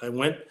heart. I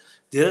went,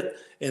 did it,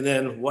 and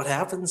then what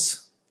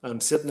happens? I'm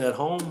sitting at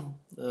home.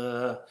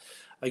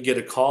 I get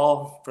a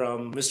call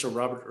from Mr.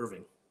 Robert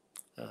Irving.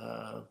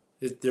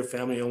 Their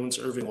family owns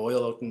Irving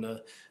Oil out in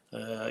the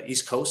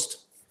East Coast.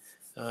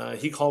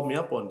 He called me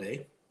up one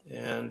day,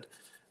 and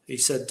he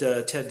said,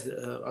 Ted,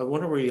 I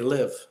wonder where you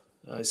live.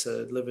 I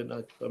said,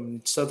 I'm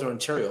in Southern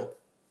Ontario.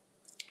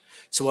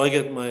 So when I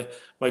get my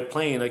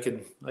plane, I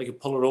can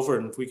pull it over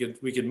and we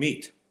could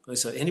meet. I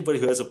said, anybody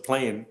who has a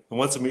plane and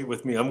wants to meet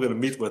with me, I'm going to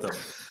meet with them.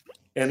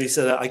 And he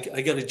said,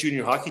 I got a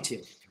junior hockey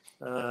team,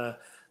 the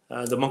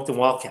Moncton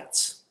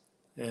Wildcats.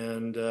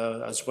 And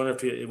I was wondering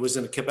if it was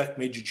in the Quebec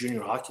Major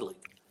Junior Hockey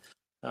League.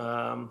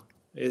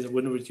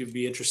 Would you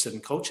be interested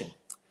in coaching?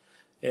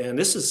 And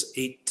this is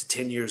 8 to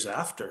 10 years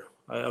after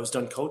I was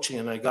done coaching,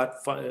 and I got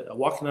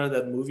walking out of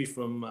that movie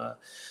from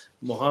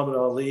Muhammad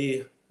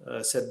Ali.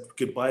 Said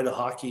goodbye to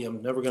hockey.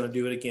 I'm never going to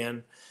do it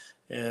again.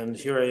 And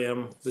here I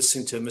am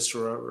listening to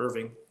Mr.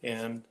 Irving.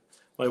 And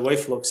my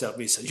wife looks at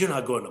me and said, you're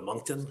not going to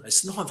Moncton? I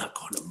said, no, I'm not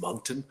going to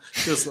Moncton.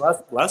 It was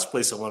the last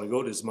place I want to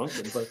go to is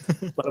Moncton.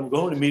 But I'm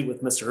going to meet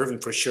with Mr. Irving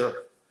for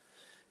sure.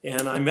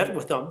 And I met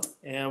with him,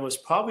 and was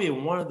probably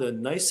one of the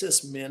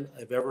nicest men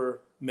I've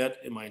ever met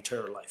in my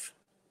entire life.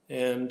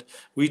 And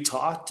we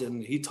talked,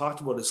 and he talked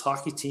about his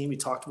hockey team. He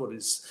talked about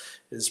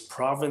his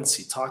province.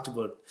 He talked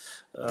about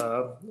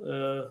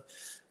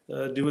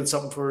doing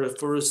something for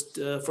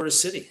his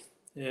city.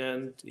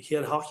 And he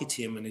had a hockey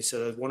team, and he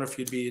said, I wonder if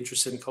you'd be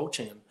interested in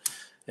coaching.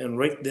 And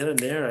right then and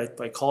there,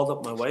 I called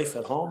up my wife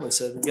at home and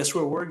said, guess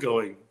where we're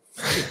going?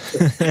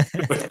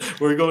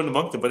 We're going to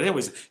Moncton. But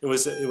anyways, it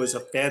was a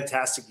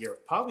fantastic year.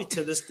 Probably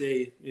to this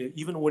day,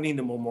 even winning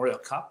the Memorial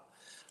Cup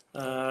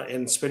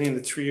and spending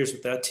the 3 years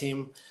with that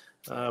team,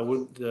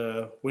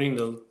 winning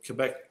the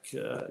Quebec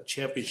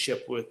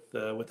championship with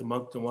the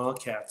Moncton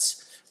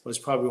Wildcats was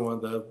probably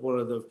one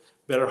of the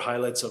better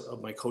highlights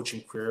of my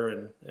coaching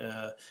career,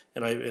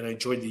 and I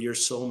enjoyed the year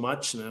so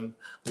much. And then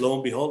lo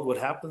and behold, what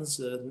happens?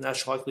 The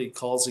National Hockey League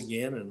calls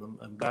again, and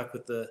I'm back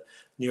with the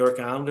New York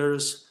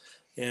Islanders,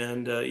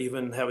 and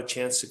even have a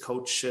chance to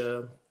coach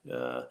Team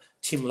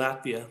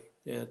Latvia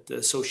at the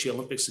Sochi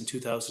Olympics in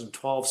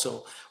 2012.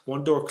 So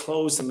one door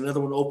closed and another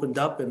one opened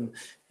up, and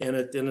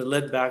it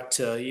led back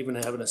to even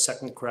having a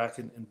second crack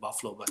in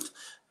Buffalo. But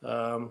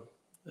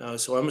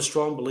so I'm a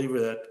strong believer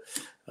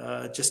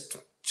that just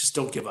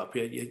don't give up.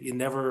 You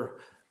never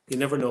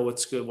know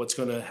what's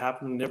going to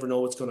happen. You never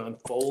know what's going to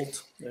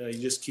unfold. You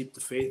just keep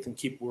the faith and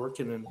keep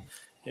working,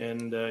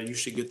 and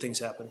usually good things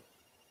happen.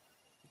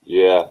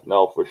 Yeah,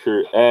 no, for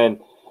sure. And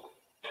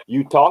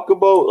you talk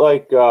about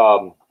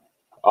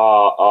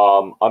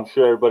I'm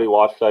sure everybody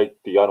watched like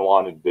The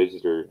Unwanted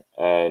Visitor,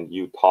 and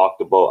you talked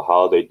about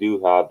how they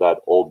do have that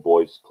old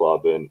boys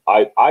club, and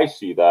I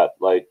see that,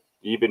 like,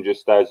 even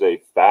just as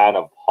a fan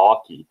of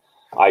hockey,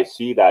 I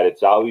see that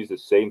it's always the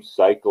same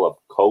cycle of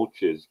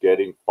coaches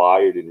getting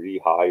fired and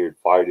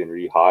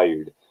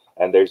rehired,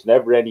 and there's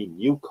never any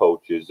new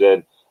coaches.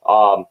 And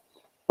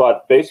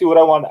but basically, what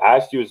I want to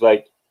ask you is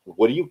like,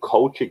 would you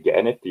coach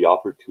again if the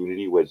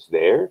opportunity was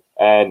there?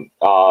 And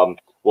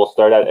we'll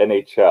start at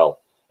NHL.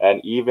 And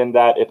even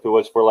that, if it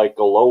was for like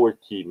a lower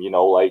team, you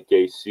know, like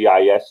a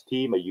CIS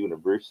team, a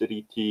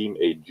university team,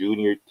 a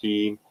junior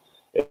team,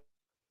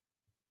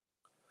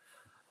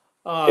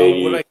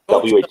 When a I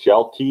coached,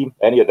 WHL team,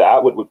 any of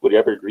that, would you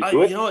ever agree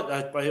to it? you know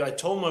what, I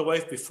told my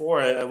wife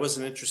before I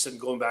wasn't interested in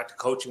going back to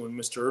coaching when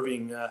Mr.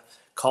 Irving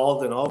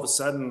called, and all of a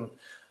sudden,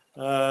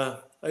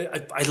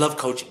 I love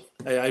coaching.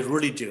 I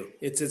really do.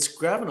 It's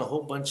grabbing a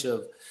whole bunch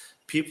of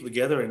people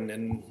together,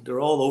 and they're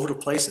all over the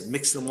place, and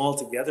mixing them all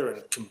together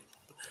and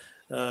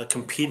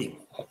competing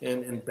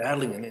and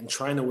battling and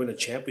trying to win a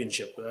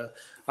championship.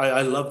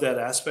 I love that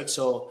aspect.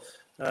 So,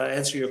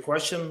 answer your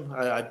question,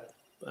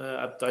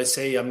 I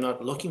say I'm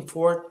not looking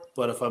for it,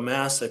 but if I'm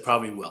asked, I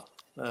probably will.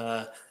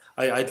 I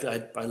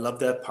love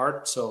that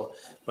part. So,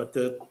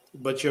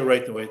 but you're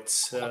right. The way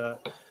it's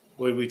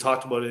we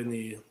talked about it in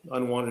the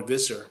unwanted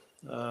visitor.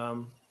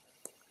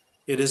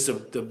 It is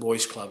the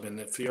boys club, and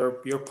if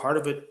you're part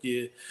of it,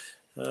 you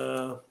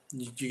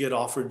get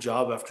offered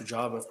job after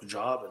job after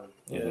job, and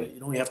you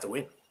don't have to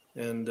win.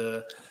 And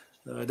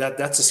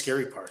that's a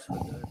scary part. I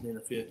mean,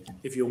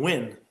 if you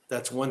win,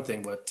 that's one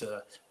thing, but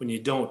when you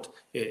don't,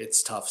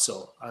 it's tough.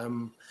 So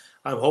I'm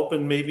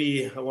hoping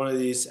maybe one of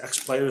these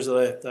ex-players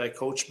that I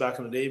coached back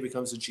in the day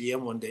becomes a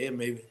GM one day, and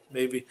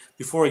maybe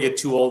before I get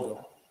too old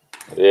though.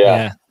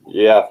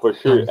 Yeah, for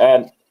sure.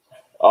 And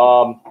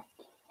how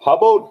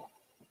about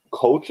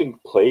coaching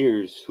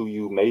players who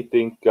you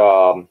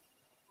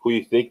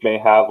think may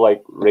have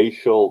like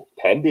racial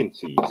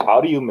tendencies?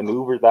 How do you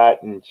maneuver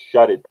that and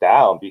shut it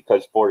down?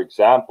 Because, for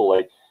example,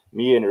 like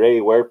me and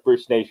Ray, we're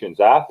First Nations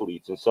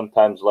athletes, and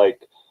sometimes,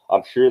 like,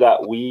 I'm sure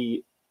that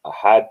we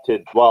had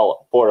to,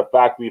 well, for a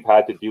fact, we've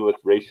had to deal with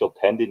racial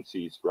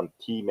tendencies from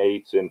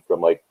teammates and from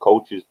like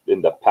coaches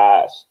in the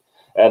past.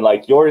 And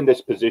like, you're in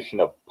this position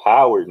of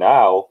power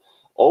now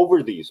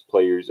over these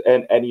players,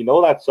 and you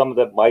know that some of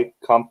them might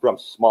come from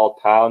small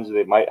towns,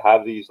 they might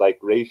have these like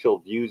racial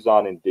views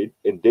on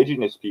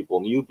indigenous people,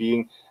 and you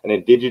being an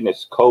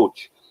indigenous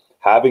coach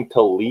having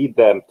to lead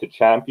them to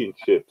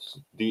championships,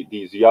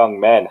 these young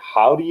men,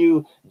 how do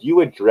you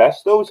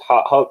address those?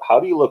 How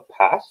do you look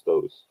past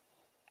those?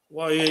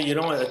 Well, you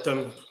know what,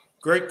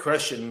 great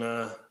question.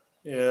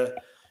 Yeah,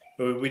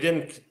 we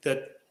didn't,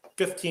 that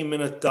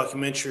 15-minute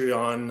documentary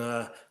on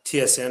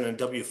TSN and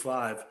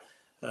W5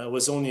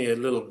 was only a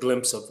little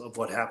glimpse of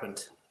what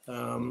happened.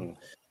 When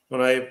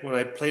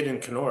I played in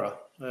Kenora,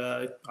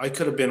 I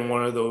could have been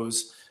one of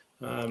those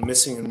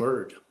missing and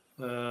murdered.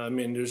 I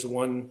mean, there's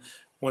one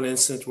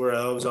incident where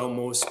I was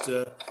almost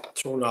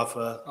thrown off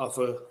a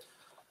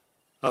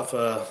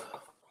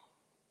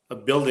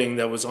building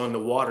that was on the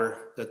water,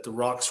 that the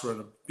rocks were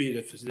on a beat.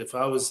 If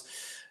I was,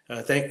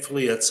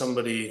 thankfully that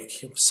somebody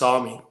saw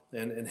me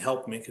and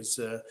helped me, because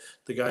the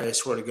guy, I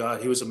swear to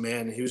God, he was a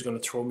man, and he was going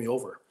to throw me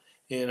over.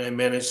 And I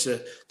managed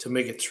to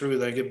make it through.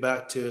 Then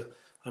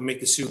I make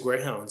the Sioux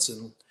Greyhounds,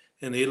 and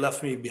they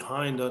left me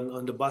behind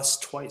on the bus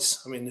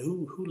twice. I mean,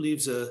 who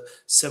leaves a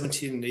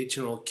 17 and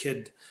 18-year-old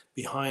kid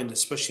behind,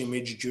 especially a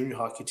major junior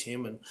hockey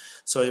team? And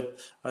so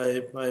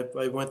I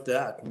went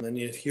that. And then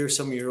you hear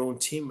some of your own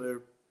team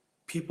or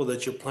people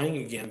that you're playing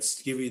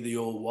against give you the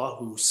old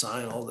Wahoo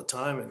sign all the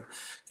time, and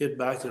get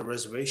back to the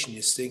reservation,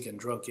 you stinking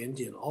drunk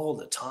Indian all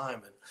the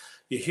time. And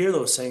you hear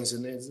those things,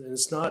 and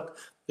it's not,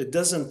 it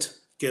doesn't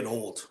get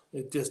old.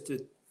 It just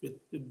it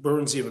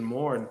burns even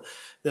more. And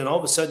then all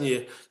of a sudden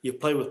you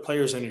play with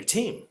players on your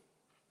team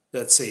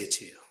that say it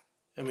to you.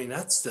 I mean,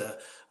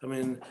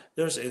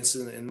 there's an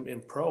incident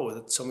in pro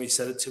that somebody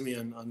said it to me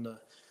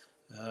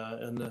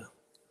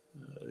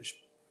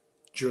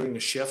during the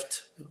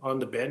shift on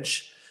the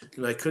bench,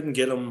 and I couldn't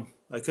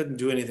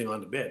do anything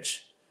on the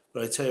bench.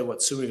 But I tell you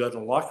what, soon we got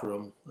in the locker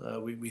room,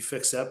 we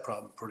fixed that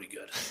problem pretty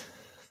good.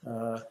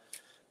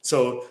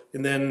 So,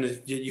 and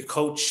then you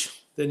coach.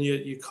 Then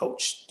you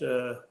coached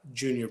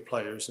junior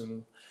players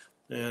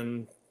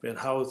and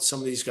how some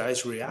of these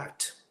guys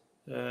react.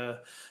 And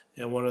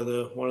one of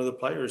the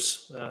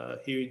players,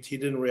 he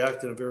didn't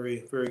react in a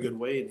very, very good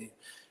way,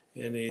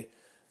 and he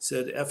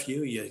said, "F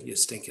you, you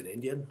stinking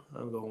Indian."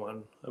 I'm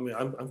going. I mean,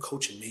 I'm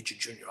coaching major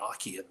junior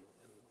hockey, and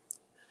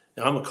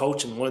I'm a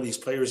coach, and one of these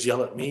players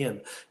yell at me,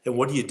 and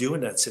what do you do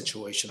in that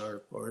situation?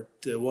 Or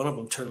one of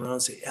them turn around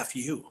and say, "F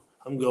you."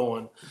 I'm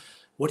going,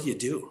 what do you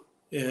do?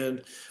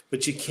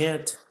 But you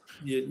can't.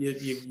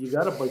 You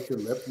got to bite your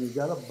lip, and you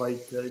got to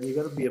bite, and you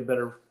got to be a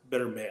better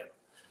man.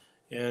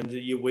 And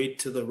you wait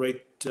to the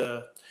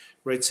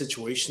right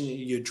situation.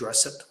 You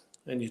address it,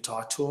 and you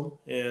talk to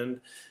them,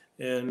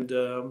 and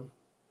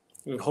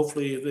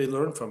hopefully they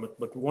learn from it.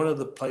 But one of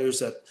the players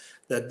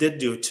that did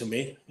do it to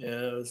me,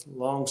 it was a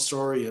long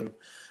story, and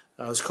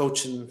I was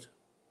coaching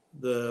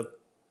the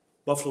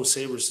Buffalo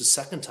Sabres the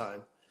second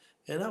time,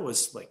 and that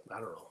was like, I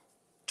don't know,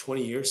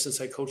 20 years since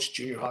I coached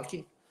junior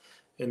hockey,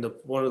 and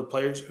one of the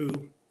players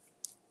who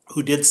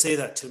who did say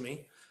that to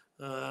me,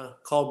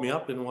 called me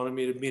up and wanted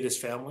me to meet his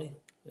family,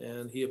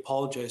 and he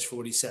apologized for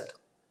what he said.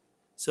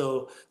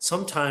 So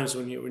sometimes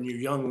when you're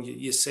young,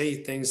 you say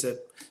things that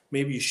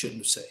maybe you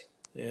shouldn't say,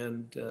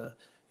 and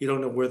you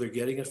don't know where they're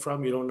getting it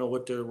from. You don't know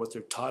what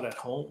they're taught at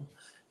home.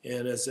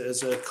 And as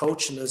a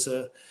coach and as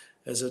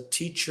a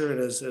teacher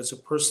and as a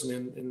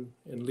person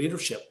in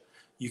leadership,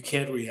 you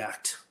can't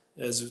react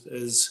as a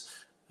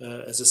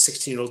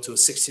 16-year-old to a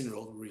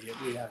 16-year-old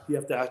react. You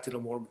have to act in a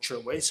more mature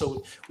way.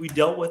 So we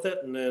dealt with it,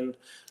 and then,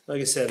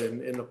 like I said,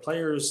 and the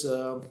players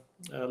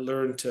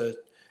learn to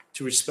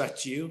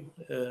respect you,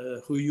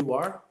 who you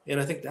are, and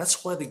I think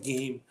that's why the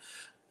game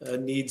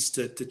needs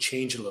to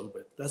change a little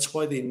bit. That's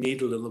why they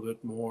need a little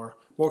bit more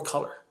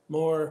color,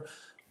 more.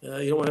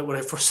 When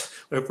I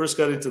first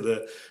got into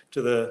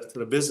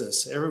the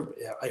business,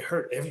 I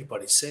heard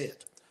everybody say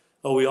it.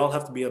 Oh, we all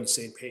have to be on the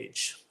same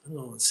page.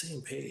 Oh, on the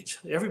same page.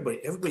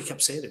 Everybody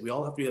kept saying it. We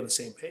all have to be on the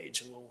same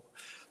page. And well,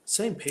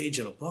 same page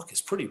in a book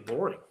is pretty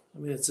boring. I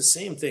mean, it's the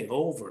same thing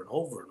over and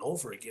over and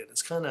over again.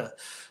 It's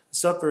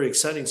not very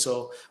exciting.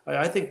 So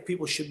I think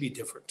people should be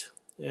different,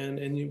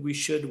 and we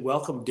should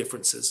welcome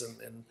differences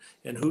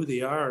and who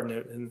they are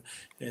and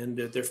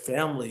their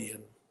family.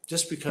 And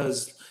just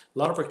because a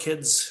lot of our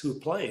kids who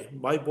play,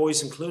 my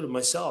boys included,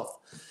 myself,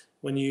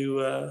 when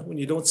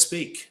you don't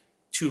speak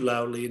too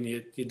loudly and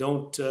you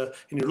don't and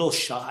you're a little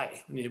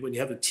shy when you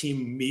have the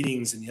team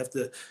meetings and you have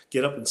to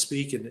get up and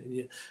speak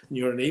and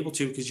you're unable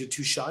to because you're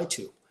too shy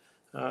to.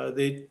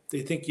 They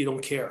think you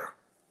don't care,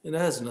 and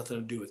that has nothing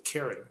to do with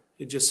caring.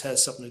 It just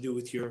has something to do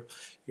with your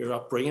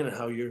upbringing and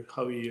how you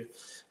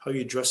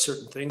address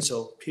certain things.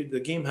 So the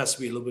game has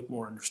to be a little bit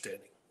more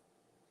understanding.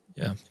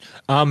 Yeah.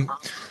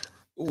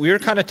 We were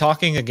kind of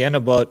talking again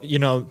about,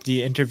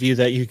 the interview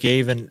that you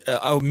gave, and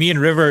me and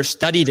River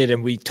studied it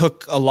and we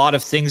took a lot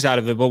of things out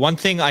of it. But one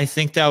thing I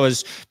think that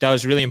was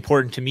really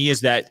important to me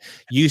is that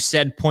you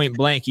said point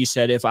blank, you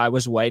said, if I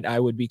was white, I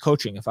would be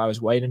coaching. If I was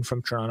white and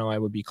from Toronto, I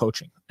would be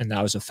coaching. And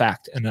that was a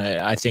fact. And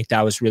I think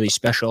that was really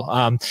special.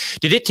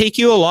 Did it take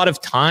you a lot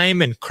of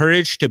time and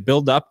courage to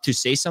build up to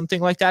say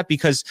something like that?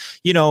 Because,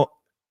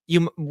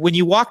 when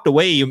you walked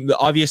away,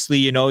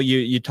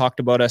 you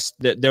talked about us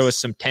that there was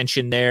some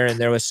tension there and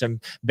there was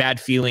some bad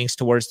feelings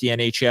towards the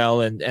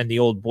NHL and the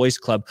old boys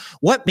club.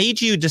 What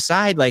made you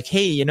decide like,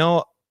 hey,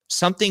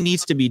 something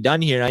needs to be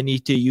done here. I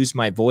need to use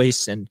my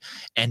voice and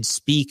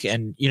speak.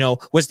 And,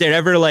 was there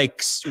ever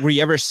were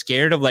you ever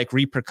scared of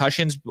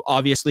repercussions,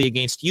 obviously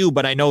against you,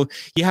 but I know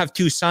you have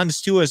two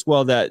sons too, as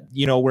well, that,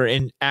 were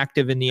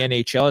active in the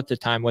NHL at the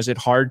time. Was it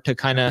hard to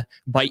kind of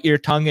bite your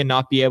tongue and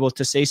not be able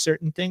to say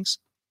certain things?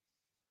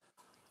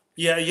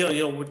 Yeah,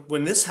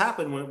 when this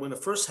happened, when it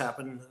first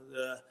happened,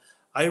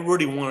 I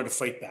really wanted to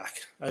fight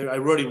back. I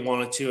really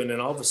wanted to, and then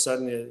all of a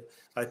sudden,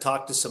 I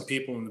talked to some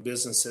people in the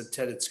business. Said,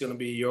 Ted, it's going to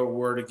be your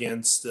word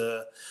against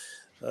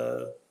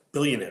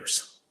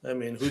billionaires. I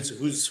mean,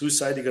 whose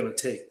side are you going to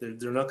take?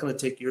 They're not going to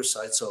take your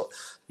side, so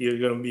you're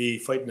going to be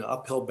fighting an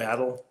uphill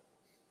battle.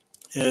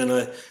 And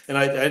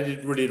I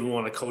really didn't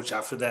want to coach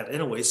after that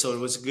anyway, so it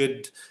was a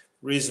good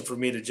reason for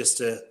me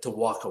to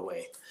walk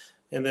away.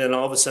 And then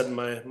all of a sudden,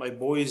 my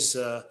boys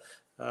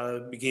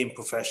became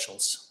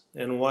professionals,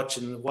 and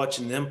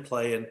watching them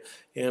play,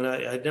 and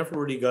I never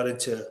really got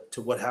into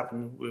what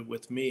happened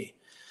with me.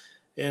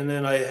 And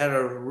then I had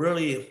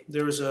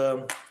there was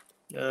a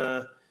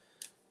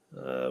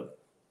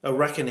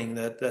reckoning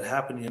that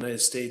happened in the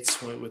United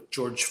States with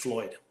George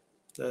Floyd,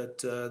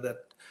 that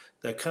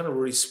kind of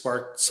really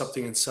sparked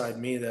something inside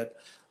me that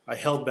I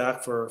held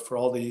back for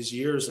all these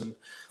years,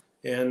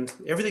 and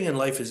everything in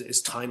life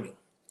is timing.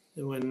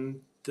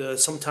 When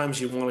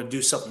sometimes you want to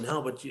do something now,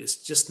 but it's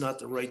just not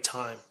the right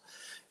time.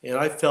 And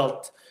I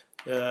felt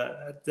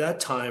at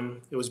that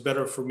time it was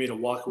better for me to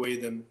walk away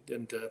than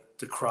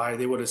to cry.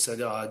 They would have said,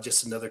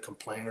 just another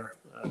complainer.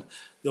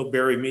 They'll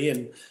bury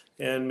me.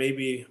 And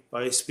maybe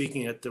by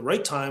speaking at the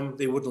right time,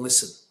 they wouldn't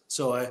listen.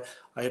 So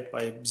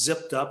I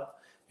zipped up.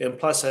 And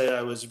plus,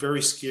 I was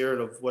very scared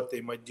of what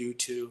they might do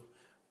to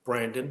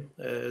Brandon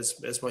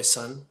as my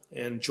son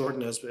and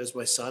Jordan as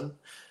my son.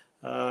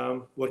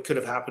 What could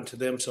have happened to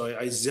them. So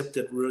I zipped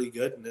it really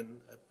good. And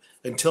then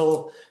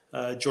until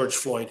George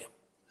Floyd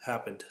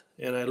happened.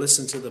 And I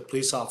listened to the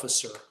police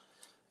officer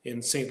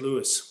in St.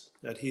 Louis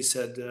that he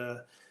said,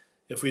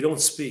 if we don't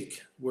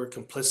speak, we're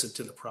complicit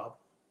to the problem.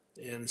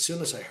 And as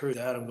soon as I heard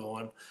that, I'm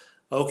going,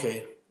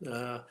 okay,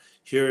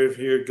 here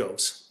it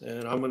goes.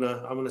 And I'm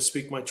gonna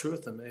speak my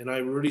truth. And I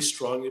really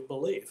strongly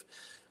believe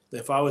that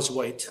if I was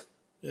white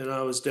and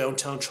I was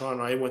downtown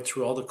Toronto, I went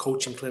through all the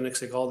coaching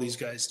clinics like all these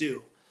guys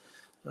do.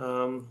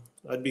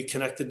 I'd be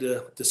connected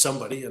to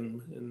somebody,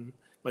 and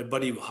my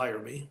buddy will hire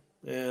me.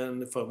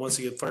 And if once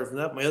I get fired from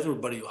that, my other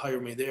buddy will hire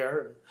me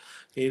there. And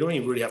you don't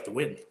even really have to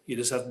win. You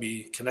just have to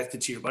be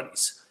connected to your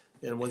buddies.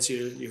 And once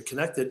you're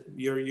connected,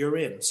 you're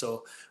in.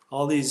 So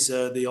all these,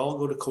 they all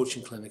go to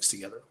coaching clinics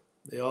together.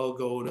 They all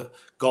go to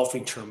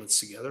golfing tournaments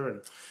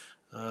together.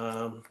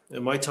 And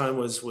my time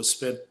was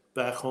spent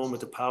back home at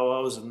the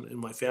powwows and in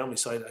my family.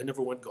 So I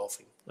never went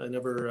golfing. I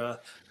never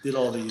did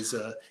all these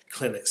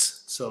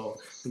clinics. So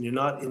when you're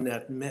not in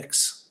that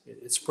mix,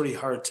 it's pretty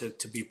hard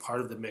to be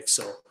part of the mix.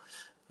 So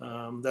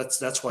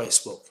that's why I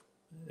spoke.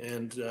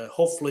 And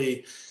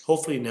hopefully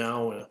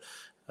now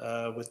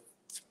with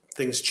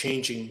things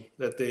changing,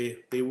 that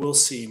they will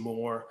see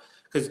more.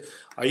 Because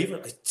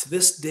to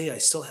this day, I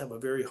still have a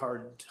very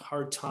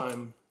hard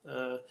time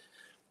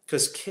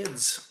because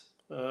kids,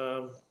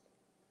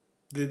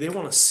 they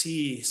want to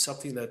see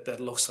something that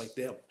looks like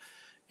them.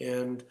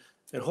 And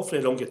hopefully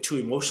I don't get too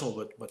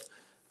emotional, but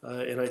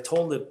and I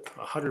told it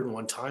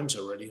 101 times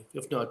already,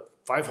 if not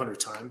 500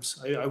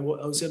 times. I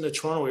was in the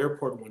Toronto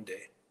airport one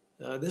day.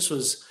 This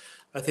was,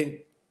 I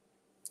think,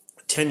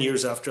 10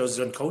 years after I was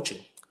done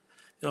coaching.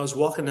 And I was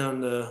walking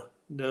down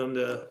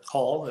the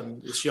hall,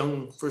 and this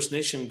young First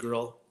Nation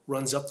girl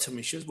runs up to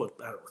me. She was about,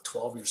 I don't know,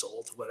 12 years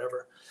old or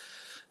whatever.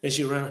 And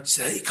she ran up,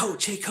 she said, hey,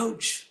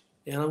 coach.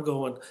 And I'm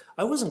going,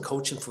 I wasn't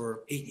coaching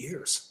for 8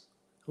 years.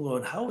 I'm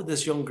going, how would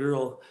this young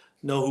girl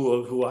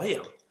know who I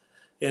am?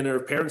 And her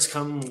parents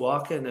come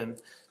walking, and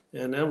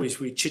then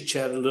we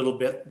chit-chatted a little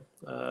bit.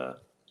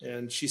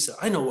 And she said,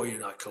 I know why you're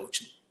not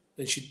coaching.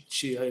 And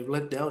I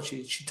let down,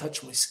 she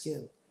touched my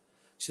skin.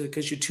 She said,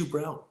 because you're too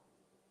brown.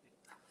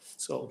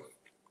 So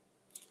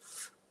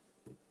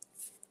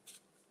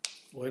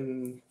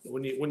when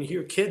you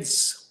hear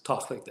kids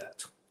talk like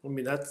that, I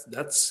mean,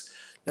 that's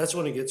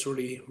when it gets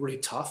really, really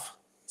tough.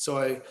 So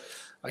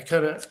I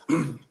kind of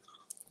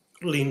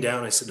leaned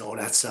down. I said, no,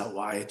 that's not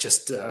why. It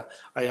just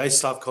I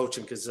stopped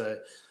coaching because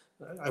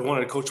I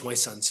wanted to coach my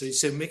son. So he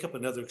said, make up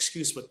another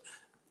excuse. But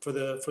for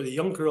the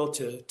young girl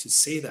to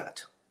say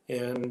that,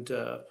 and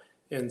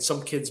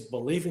some kids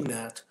believing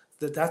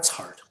that's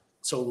hard.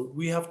 So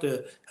we have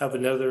to have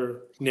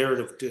another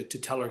narrative to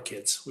tell our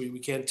kids. We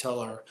can't tell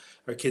our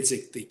kids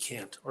they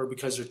can't, or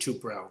because they're too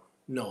brown.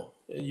 No,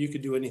 you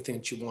could do anything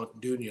that you want to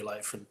do in your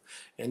life,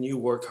 and you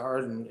work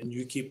hard and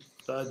you keep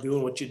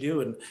doing what you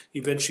do, and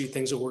eventually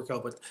things will work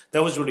out. But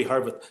that was really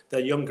hard. But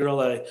that young girl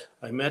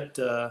I met,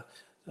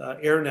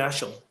 Aaron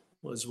Ashel,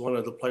 was one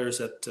of the players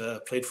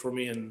that played for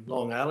me in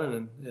Long Island,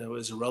 and it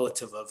was a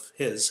relative of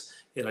his.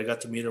 And I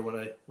got to meet her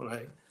when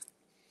I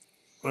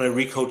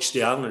recoached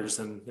the Islanders,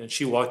 and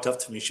she walked up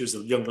to me. She was a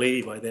young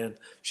lady by then.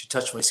 She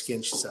touched my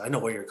skin. She said, I know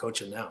why you're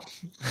coaching now.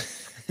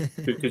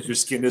 Because your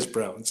skin is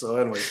brown. So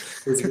anyway,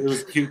 it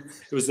was cute.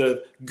 It was a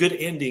good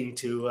ending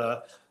to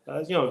a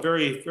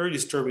very, very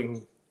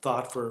disturbing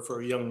thought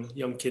for a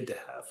young kid to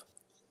have.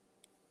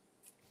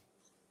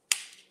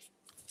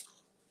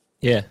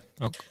 Yeah.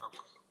 Okay.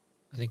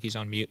 I think he's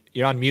on mute.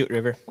 You're on mute,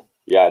 River.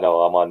 Yeah,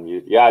 no, I'm on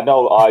mute. Yeah,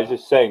 no, I was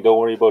just saying, don't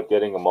worry about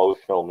getting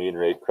emotional. Me and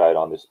Ray cried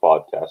on this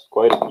podcast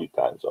quite a few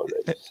times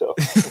already. So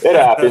it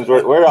happens.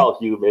 We're all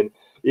human.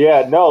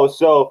 Yeah, no.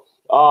 So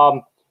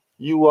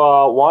you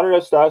wanted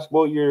us to ask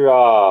about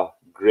your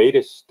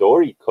greatest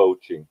story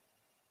coaching.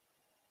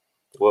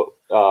 Well,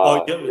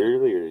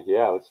 earlier.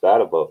 Yeah, what's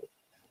that about?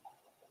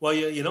 Well,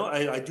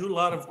 I do a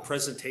lot of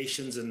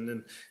presentations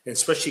and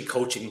especially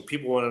coaching.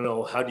 People want to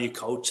know, how do you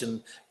coach?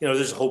 And,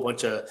 there's a whole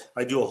bunch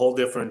I do a whole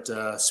different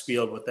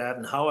spiel with that,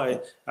 and how I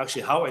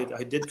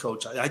did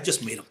coach. I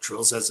just made up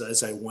drills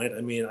as I went.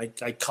 I mean,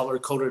 I color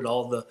coded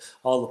all the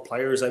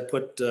players. I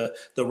put the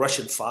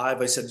Russian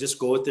 5. I said, just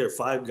go out there,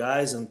 5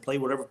 guys, and play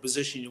whatever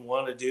position you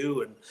want to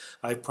do. And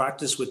I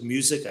practiced with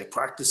music. I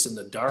practiced in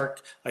the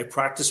dark. I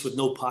practiced with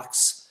no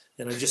pucks.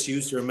 And I just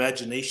used their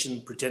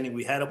imagination, pretending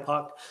we had a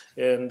puck.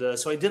 And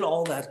so I did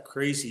all that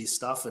crazy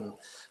stuff. And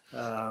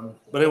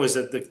but it was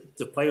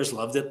the players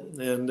loved it,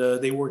 and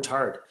they worked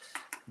hard.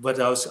 But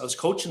I was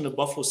coaching the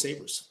Buffalo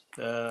Sabres.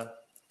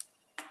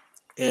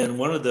 And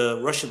one of the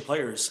Russian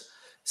players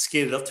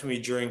skated up to me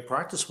during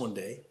practice one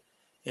day.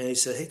 And he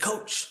said, hey,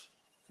 coach,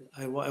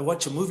 I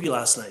watched a movie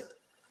last night.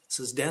 It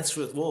says Dance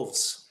with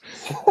Wolves.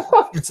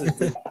 He said,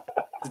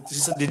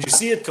 did you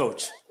see it,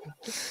 coach?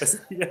 I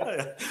said,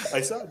 yeah, I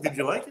saw it. Did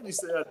you like it? He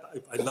said,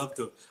 I loved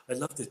it. I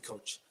loved it,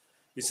 coach.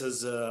 He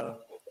says,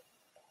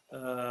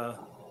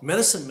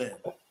 Medicine Man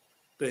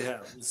they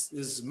have.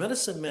 Is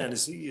Medicine Man,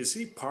 is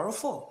he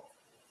powerful?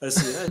 I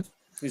said, yeah,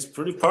 he's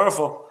pretty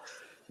powerful.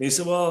 And he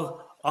said,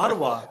 well,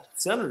 Ottawa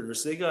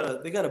Senators, they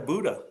got a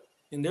Buddha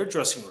in their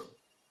dressing room.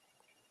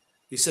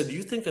 He said, do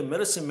you think a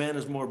medicine man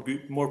is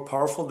more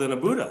powerful than a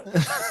Buddha?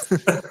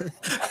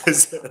 I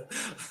said,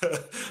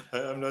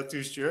 I'm not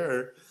too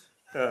sure.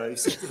 He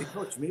said, hey,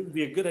 coach, maybe it'd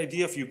be a good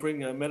idea if you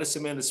bring a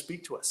medicine man to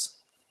speak to us.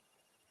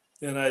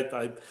 And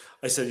I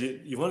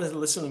said, you want to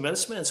listen to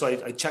medicine man? So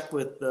I checked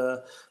with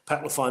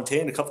Pat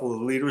LaFontaine, a couple of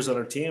the leaders on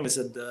our team. I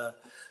said,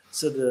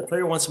 the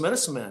player wants a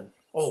medicine man.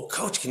 Oh,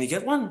 coach, can you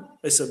get one?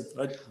 I said,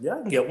 yeah,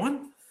 I can get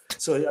one.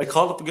 So I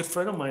called up a good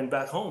friend of mine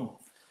back home.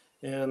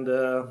 And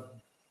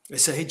I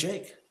said, hey,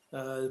 Jake,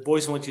 the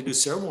boys want you to do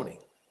ceremony.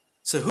 I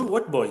said, who?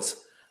 What boys?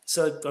 I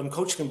said, I'm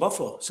coaching in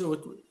Buffalo. So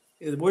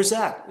where's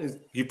that?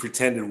 He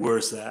pretended,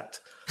 where's that?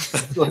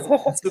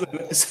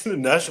 It's in the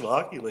National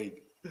Hockey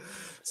League.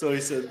 So I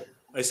said,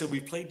 we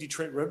play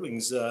Detroit Red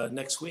Wings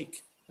next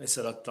week. I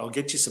said, I'll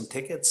get you some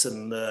tickets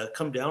and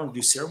come down and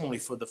do ceremony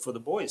for the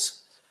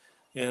boys.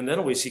 And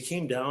anyways, he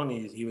came down.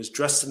 He was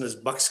dressed in his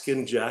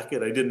buckskin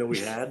jacket I didn't know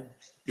he had.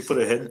 He put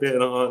a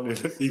headband on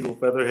and an eagle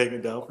feather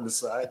hanging down from the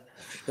side,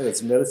 and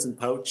his medicine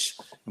pouch,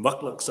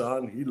 mucklucks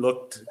on. He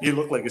looked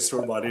like a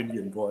store-bought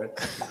Indian boy.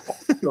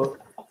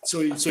 So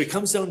he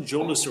comes down to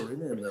Jolius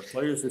Arena, and the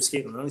players were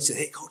skating around. He said,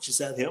 "Hey, coach, is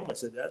that him?" I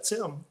said, "That's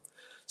him."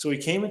 So he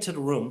came into the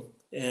room,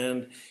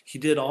 and he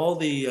did all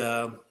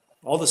the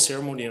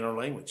ceremony in our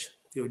language,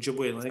 the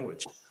Ojibwe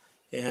language,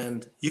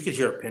 and you could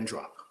hear a pin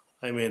drop.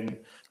 I mean,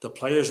 the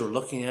players were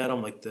looking at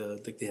him like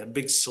they had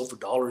big silver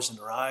dollars in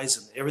their eyes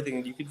and everything,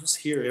 and you could just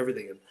hear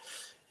everything.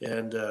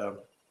 And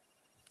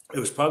it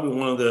was probably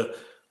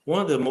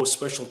one of the most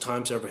special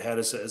times I ever had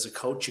as a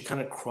coach. You kind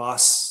of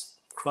cross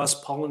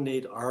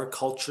pollinate our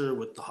culture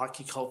with the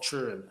hockey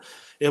culture, and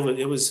it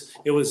was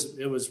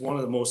one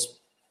of the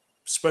most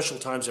special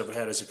times I ever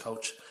had as a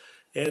coach.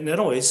 And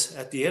anyways,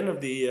 at the end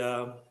of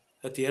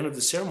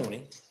the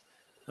ceremony,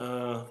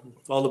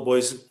 all the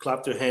boys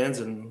clapped their hands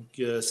and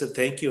said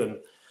thank you. And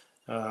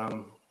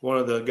one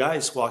of the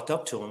guys walked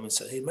up to him and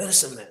said, "Hey,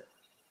 medicine man,"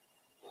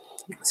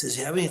 he says,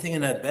 "You have anything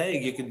in that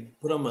bag you can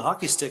put on my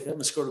hockey stick? I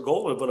haven't scored a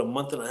goal in about a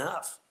month and a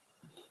half."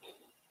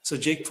 So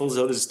Jake pulls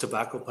out his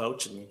tobacco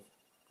pouch and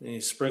he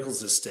sprinkles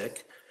the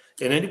stick.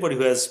 And anybody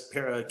who has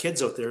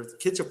kids out there,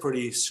 kids are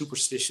pretty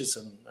superstitious,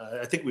 and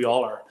I think we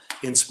all are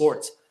in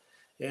sports.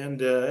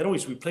 And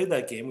anyways, we played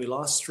that game. We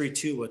lost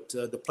 3-2, but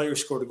the player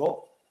scored a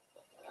goal.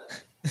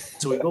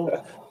 So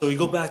we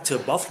go back to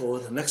Buffalo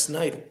the next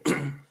night,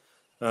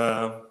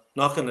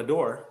 knock on the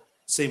door,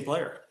 same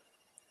player.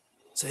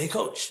 Say, "Hey,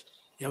 coach,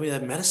 you have any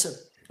of that medicine?"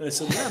 And I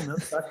said, "Yeah,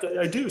 man,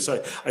 I do."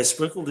 So I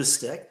sprinkled his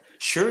stick.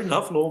 Sure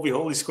enough, lo and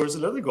behold, he scores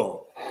another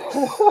goal.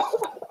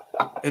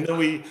 And then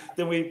we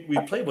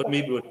played, but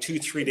maybe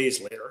 2-3 days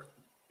later,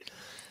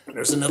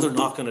 there's another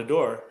knock on the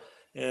door,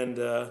 and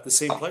the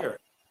same player,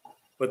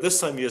 but this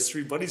time he has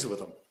 3 buddies with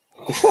him.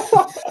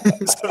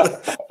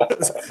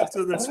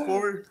 so there's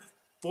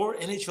four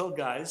NHL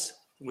guys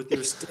with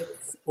their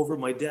sticks over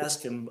my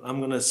desk, and I'm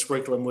going to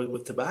sprinkle them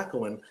with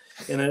tobacco. And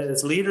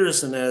as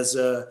leaders and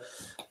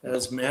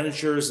as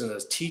managers and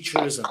as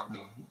teachers and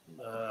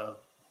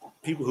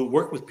people who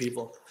work with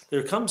people,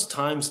 there comes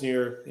times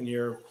in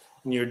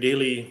your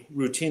daily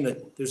routine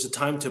that there's a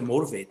time to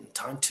motivate and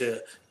time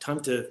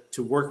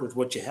to work with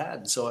what you had.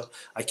 And so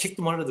I kicked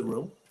them out of the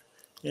room,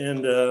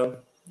 and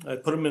I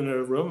put them in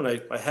a room, and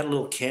I had a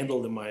little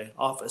candle in my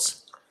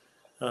office.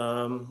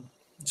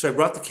 So I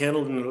brought the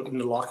candle in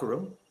the locker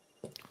room.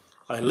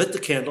 I lit the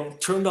candle,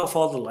 turned off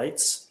all the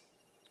lights.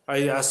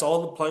 I asked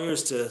all the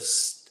players to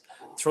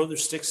throw their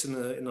sticks in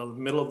the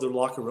middle of the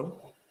locker room.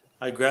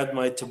 I grabbed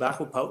my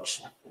tobacco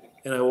pouch,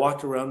 and I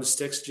walked around the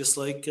sticks just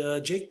like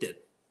Jake did.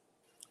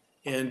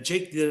 And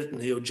Jake did it in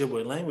the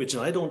Ojibwe language,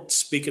 and I don't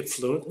speak it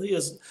fluently,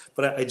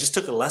 but I just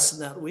took a lesson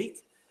that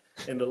week.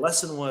 And the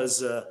lesson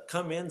was,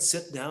 come in,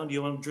 sit down. Do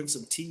you want to drink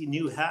some tea?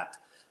 New hat,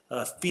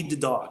 feed the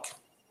dog.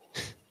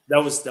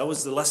 That was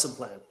the lesson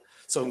plan.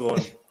 So I'm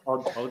going,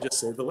 I'll just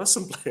say the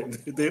lesson plan.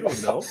 They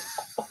don't know.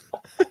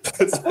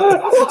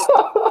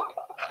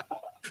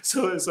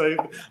 So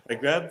I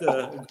grabbed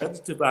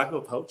the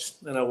tobacco pouch,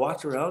 and I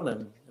walked around,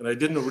 and I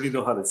didn't really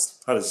know how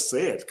to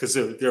say it, because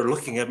they're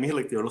looking at me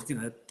like they're looking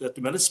at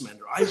the medicine man.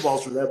 Their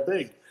eyeballs were that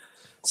big.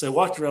 So I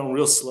walked around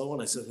real slow,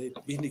 and I said, "Hey,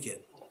 being again,"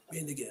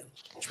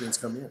 which means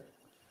come in.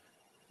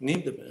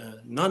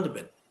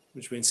 Nandabin,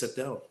 which means sit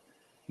down.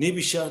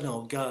 Nibisha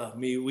no ga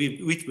mi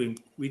weekwan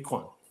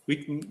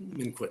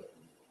minquin.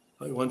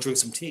 I want to drink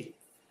some tea.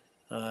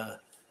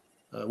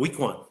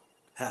 Weekwan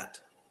hat.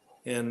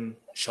 And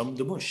shum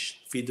the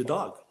mush, feed the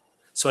dog.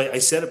 So I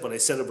said it, but I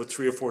said it with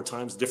 3 or 4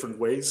 times different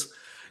ways.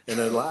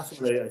 And I laughed,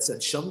 and I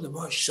said, shum the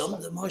mush.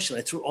 And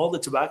I threw all the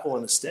tobacco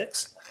on the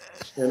sticks.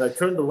 And I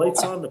turned the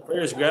lights on. The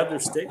players grabbed their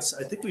sticks.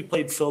 I think we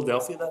played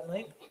Philadelphia that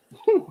night.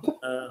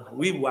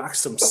 We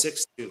waxed them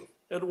 6-2.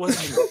 It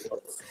wasn't even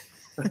close.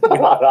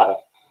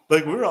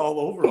 Like, we were all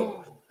over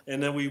them.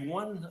 And then we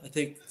won, I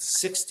think,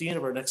 16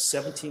 of our next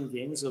 17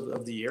 games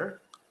of the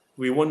year.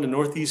 We won the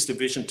Northeast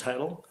Division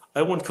title.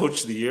 I won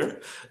Coach of the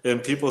Year,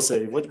 and people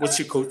say, "What's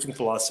your coaching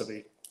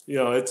philosophy?" You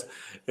know,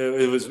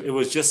 it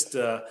was just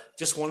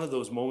one of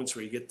those moments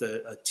where you get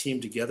a team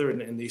together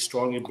and they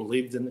strongly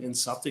believed in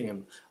something.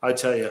 And I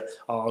tell you,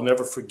 I'll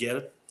never forget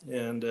it.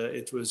 And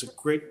it was a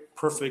great,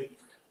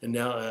 perfect, and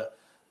now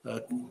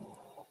a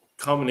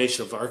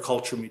combination of our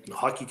culture meeting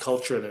hockey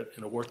culture,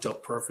 and it worked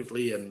out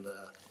perfectly. And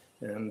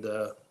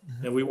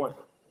we won.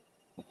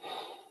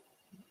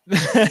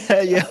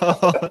 Yo,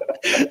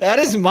 that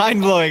is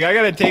mind blowing. I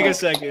gotta take a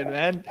second,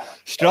 man.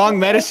 Strong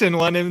Medicine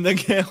won him the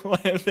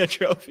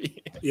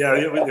trophy. Yeah,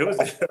 it was.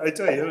 I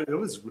tell you,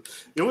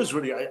 it was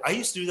really. I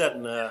used to do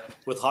that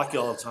with hockey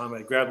all the time.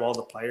 I grab all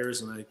the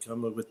players and I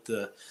come up with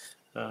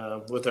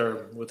with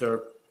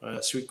our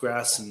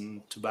sweetgrass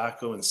and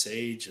tobacco and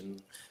sage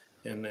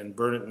and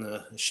burn it in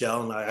a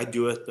shell, and I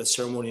do a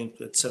ceremony at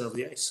the center of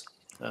the ice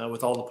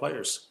with all the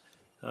players.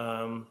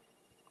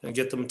 And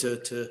get them to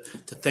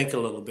think a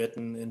little bit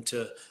and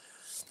to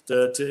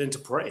to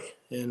pray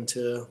and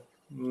to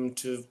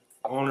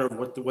honor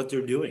what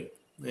they're doing.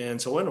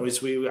 And so,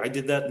 anyways, I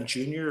did that in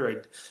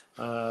junior.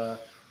 I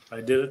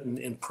did it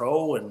in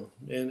pro, and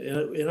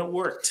it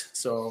worked.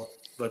 So,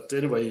 but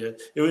anyway,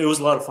 it was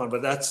a lot of fun.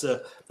 But that's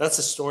a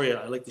story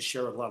I like to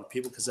share with a lot of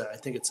people because I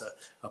think it's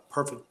a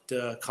perfect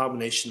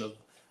combination of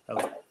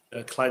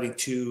colliding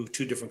two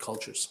different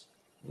cultures.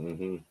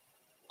 Mm-hmm.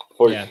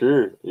 For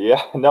sure.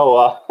 Yeah.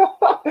 No.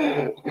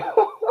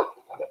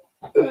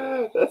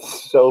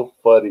 That's so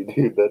funny,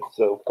 dude. That's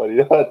so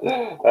funny.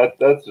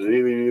 That's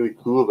really, really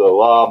cool,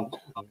 though.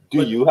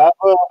 Do you have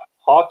a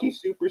hockey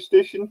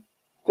superstition,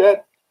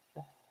 Ted?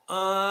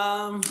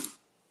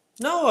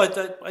 No,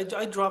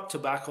 I dropped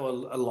tobacco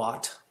a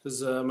lot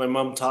because my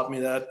mom taught me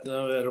that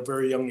at a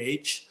very young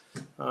age.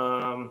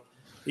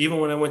 Even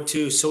when I went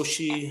to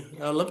Sochi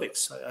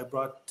Olympics, I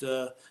brought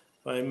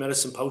my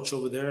medicine pouch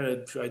over there,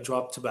 and I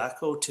dropped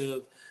tobacco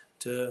to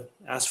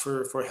ask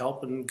for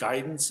help and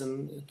guidance,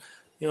 and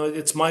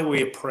it's my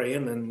way of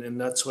praying, and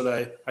that's what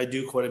I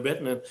do quite a bit,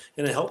 and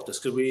it helped us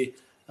because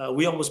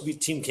we almost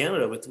beat Team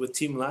Canada with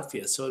Team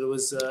Latvia, so it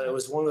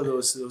was one of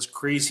those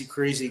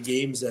crazy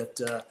games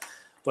that.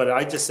 But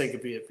I just think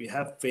if you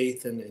have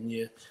faith and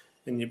you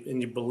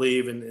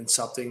believe in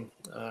something,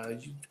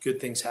 good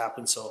things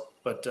happen. So,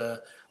 but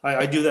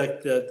I do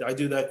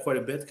that quite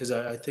a bit because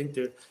I think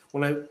that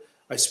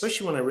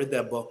especially when I read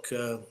that book,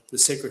 The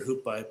Sacred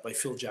Hoop by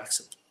Phil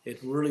Jackson, it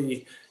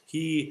really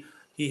he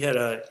had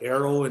an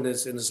arrow in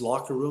his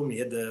locker room. He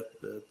had the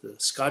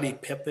Scottie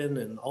Pippen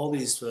and all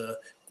these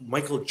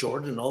Michael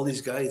Jordan and all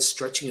these guys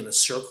stretching in a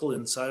circle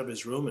inside of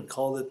his room and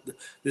called it,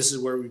 this is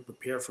where we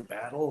prepare for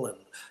battle. And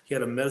he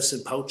had a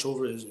medicine pouch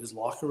over his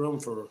locker room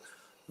for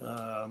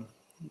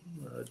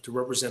to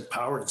represent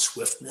power and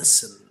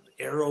swiftness and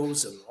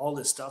arrows and all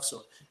this stuff.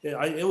 So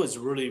it was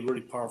really,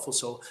 really powerful.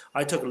 So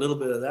I took a little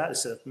bit of that. I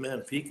said,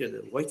 man, if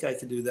a white guy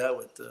could do that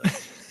with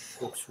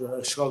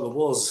Chicago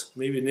Bulls,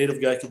 maybe a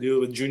native guy could do it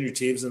with junior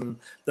teams. And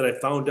then I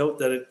found out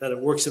that it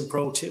works in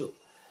pro too.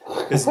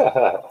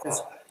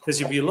 Because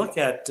if you look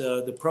at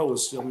the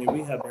pros, I mean,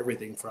 we have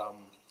everything from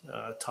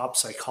top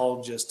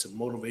psychologists to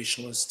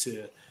motivationalists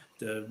to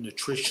the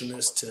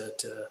nutritionists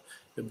to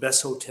the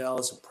best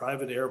hotels and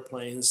private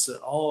airplanes,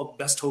 all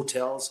best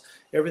hotels,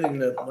 everything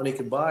that money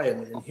can buy.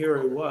 And here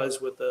it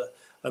was with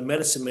a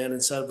medicine man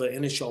inside of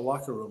an NHL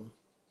locker room.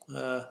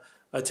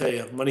 I tell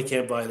you, money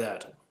can't buy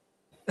that.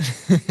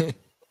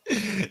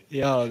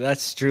 Yo,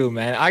 that's true,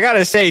 man. I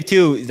gotta say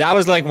too, that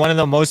was like one of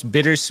the most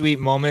bittersweet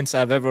moments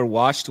I've ever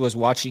watched, was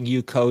watching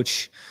you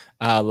coach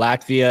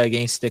Latvia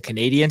against the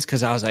Canadians,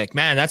 because I was like,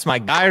 man, that's my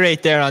guy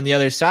right there on the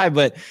other side,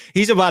 but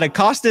he's about to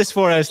cost this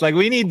for us. Like,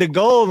 we need the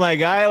goal, my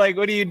guy. Like,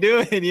 what are you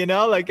doing?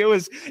 Like it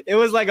was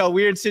like a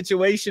weird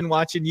situation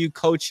watching you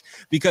coach,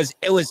 because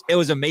it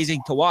was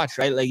amazing to watch,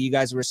 right? Like, you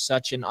guys were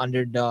such an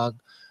underdog.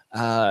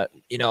 A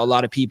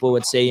lot of people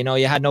would say,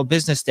 you had no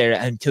business there,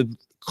 and to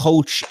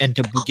coach and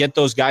to get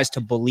those guys to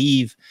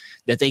believe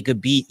that they could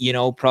beat,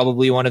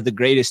 probably one of the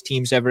greatest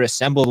teams ever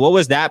assembled. What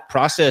was that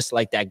process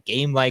like, that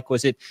game like?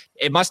 Was it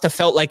must have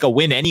felt like a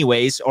win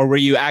anyways, or were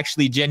you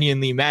actually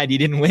genuinely mad you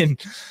didn't win?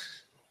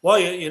 Well,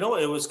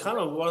 it was kind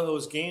of one of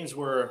those games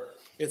where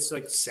it's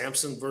like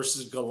Samson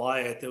versus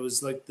Goliath. It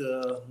was like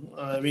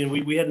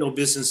we had no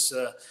business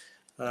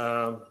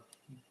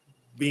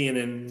being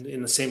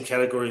in the same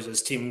categories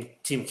as Team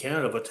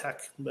Canada, but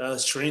heck,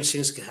 strange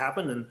things can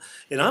happen,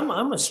 and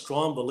I'm a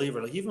strong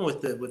believer. Like, even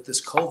with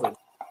this COVID,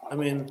 I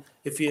mean,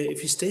 if you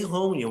stay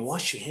home and you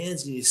wash your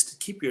hands and you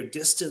keep your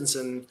distance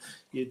and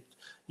you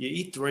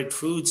eat the right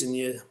foods, and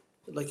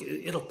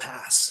it'll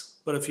pass.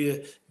 But if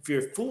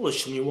you're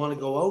foolish and you want to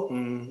go out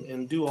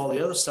and do all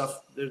the other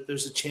stuff,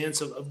 there's a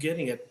chance of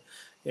getting it.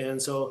 And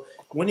so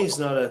winning's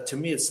to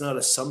me, it's not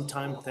a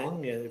sometime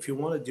thing. If you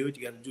want to do it,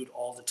 you got to do it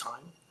all the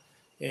time.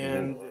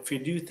 And if you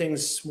do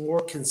things more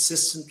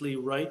consistently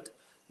right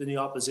than the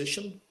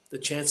opposition, the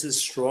chances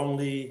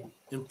strongly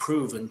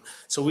improve. And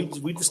so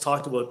we just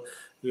talked about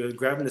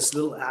grabbing this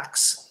little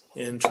axe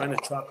and trying to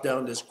chop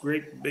down this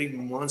great big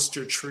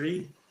monster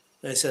tree.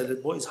 And I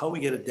said, boys, how we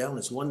get it down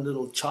is one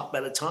little chop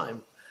at a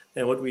time.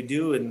 And what we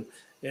do,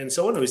 and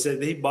so on, we said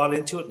they bought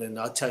into it, and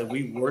I'll tell you,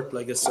 we worked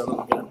like a son of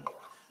a gun.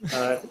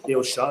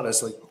 They shot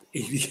us like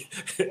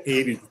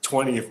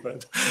 80-20,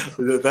 but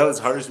that was as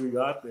hard as we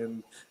got.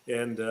 And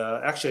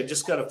actually, I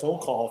just got a phone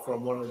call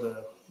from one of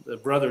the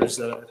brothers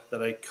that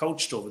I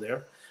coached over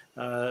there.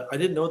 I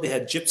didn't know they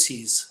had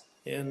gypsies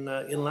in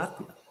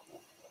Latvia,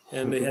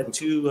 and they had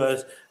two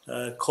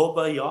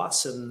Koba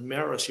Yas and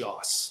Maris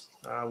Yas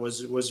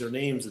was their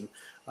names. And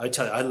I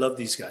tell you, I love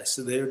these guys.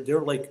 So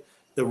they're like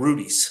the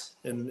Rudies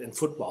in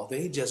football.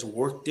 They just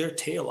worked their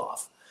tail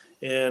off,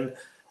 and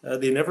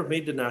they never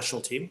made the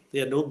national team. They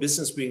had no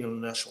business being on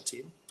the national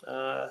team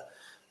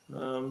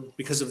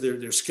because of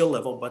their skill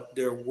level, but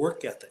their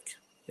work ethic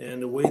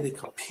and the way they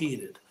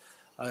competed.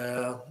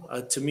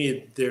 To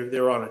me,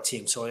 they're on a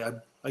team.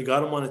 So I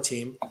got them on a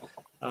team.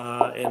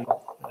 And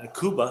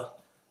Kuba,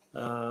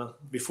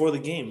 before the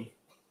game,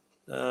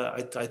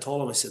 I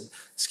told him, I said,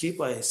 Skip,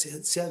 I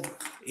said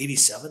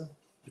 87.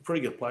 a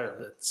pretty good player,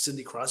 that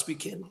Sidney Crosby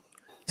kid.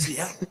 I said,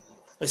 yeah.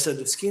 I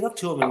said, skate up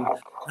to him and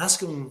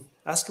ask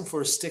him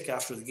for a stick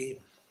after the game.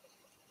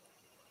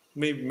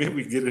 Maybe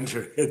we get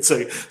into it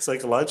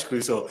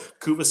psychologically. So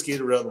Kuba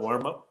skated around the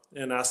warm-up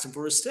and asked him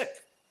for a stick.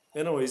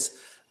 Anyways,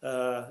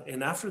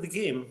 and after the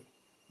game,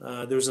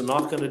 there was a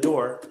knock on the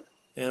door,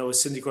 and it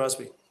was Sidney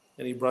Crosby.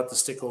 And he brought the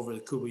stick over to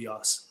Kuba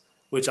Yas,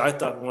 which I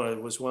thought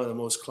was one of the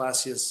most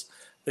classiest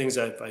things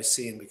I've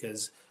seen,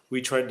 because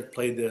we tried to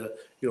play the,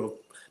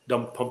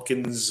 dumb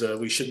pumpkins.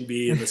 We shouldn't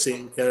be in the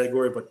same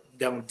category, but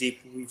down deep,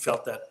 we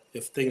felt that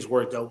if things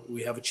worked out,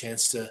 we have a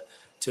chance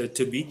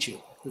to beat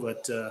you.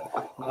 But a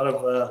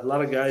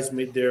lot of guys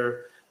made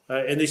their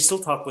and they still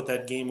talk about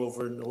that game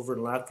over in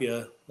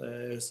Latvia.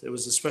 It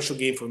was a special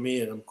game for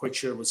me, and I'm quite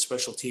sure it was a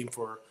special team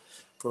for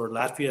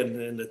Latvia.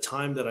 And the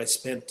time that I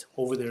spent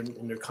over there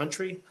in their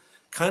country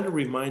kind of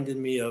reminded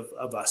me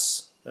of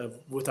us,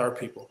 with our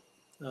people.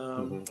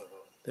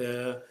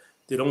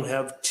 They don't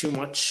have too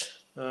much,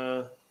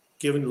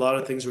 given a lot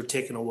of things were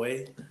taken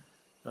away.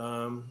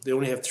 They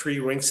only have 3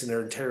 rinks in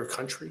their entire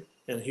country.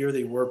 And here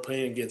they were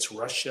playing against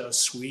Russia,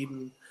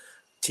 Sweden,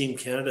 Team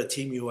Canada,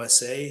 Team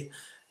USA.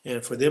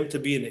 And for them to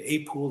be in the A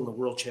pool in the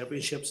World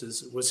Championships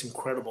was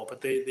incredible. But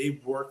they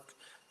work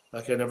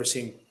like I've never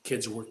seen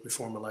kids work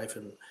before in my life.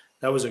 And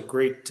that was a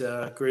great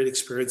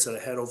experience that I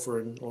had over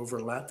in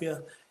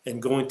Latvia.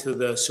 And going to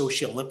the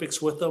Sochi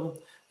Olympics with them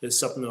is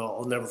something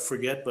I'll never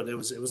forget. But it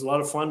was a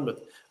lot of fun.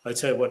 But I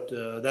tell you what,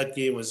 that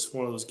game was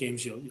one of those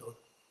games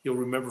you'll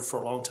remember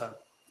for a long time.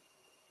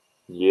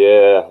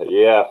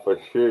 Yeah, for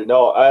sure.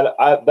 No,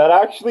 I that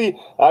actually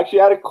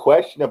had a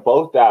question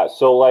about that.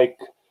 So, like,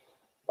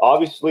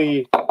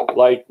 obviously,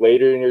 like,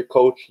 later in your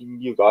coaching,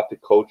 you got to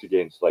coach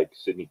against, like,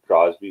 Sidney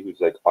Crosby,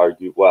 who's, like,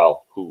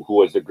 who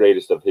was the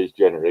greatest of his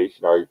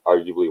generation,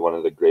 arguably one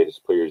of the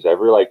greatest players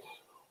ever. Like,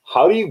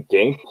 how do you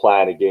game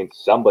plan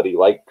against somebody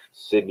like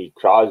Sidney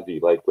Crosby,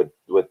 like,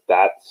 with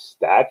that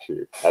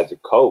stature as a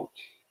coach?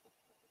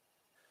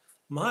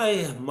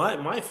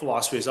 My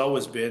philosophy has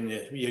always been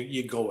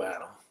you go at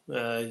them.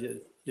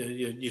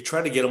 You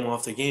try to get them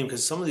off the game,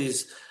 because some of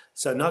these,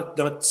 so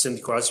not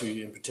Sidney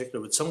Crosby in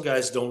particular, but some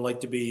guys don't like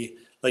to be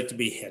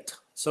hit.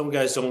 Some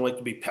guys don't like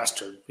to be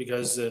pestered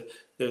because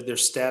their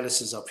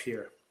status is up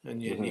here,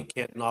 and you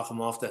can't knock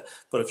them off that.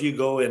 But if you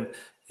go in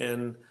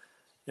and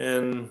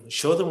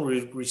show them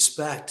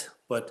respect,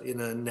 but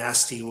in a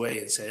nasty way,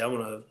 and say, I'm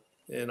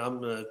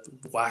gonna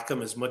whack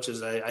them as much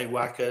as I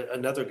whack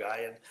another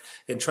guy,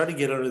 and try to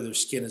get under their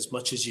skin as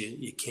much as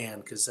you can,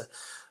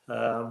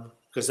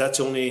 because that's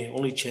the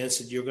only chance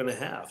that you're going to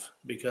have,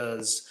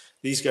 because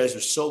these guys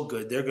are so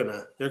good. They're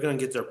gonna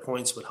get their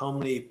points, but how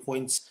many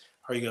points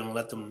are you going to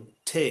let them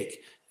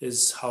take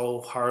is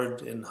how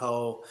hard and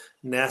how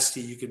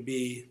nasty you could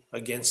be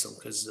against them,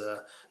 because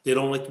they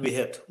don't like to be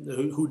hit.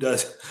 Who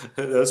does?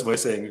 That's my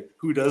saying.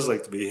 Who does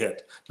like to be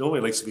hit?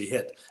 Nobody likes to be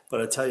hit.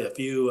 But I tell you,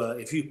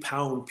 if you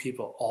pound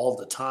people all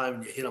the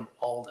time, you hit them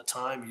all the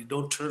time, you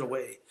don't turn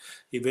away,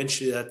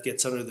 eventually that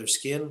gets under their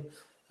skin.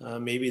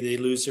 Maybe they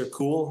lose their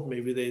cool.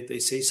 Maybe they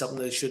say something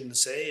they shouldn't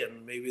say,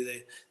 and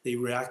maybe they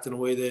react in a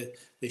way that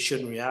they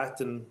shouldn't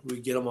react, and we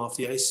get them off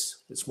the ice.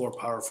 It's more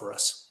power for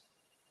us.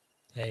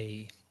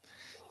 Hey,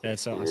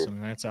 that's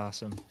awesome. That's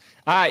awesome.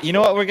 You know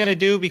what we're going to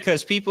do,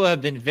 because people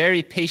have been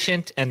very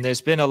patient and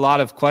there's been a lot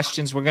of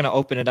questions. We're going to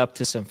open it up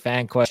to some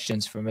fan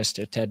questions for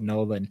Mr. Ted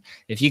Nolan.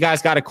 If you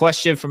guys got a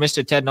question for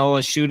Mr. Ted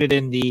Nolan, shoot it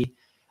in the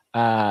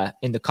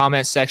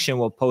comment section.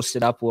 We'll post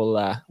it up.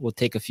 We'll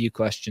take a few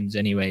questions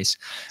anyways.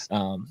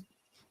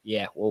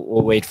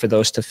 We'll wait for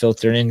those to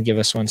filter in. Give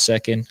us 1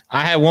 second.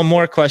 I have one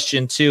more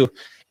question too.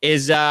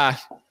 Is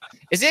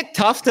it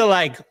tough to,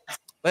 like,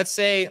 let's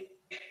say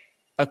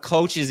a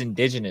coach is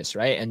Indigenous,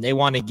 right? And they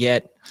want to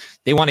get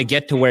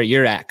to where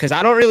you're at. Cause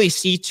I don't really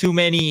see too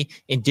many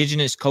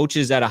Indigenous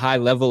coaches at a high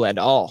level at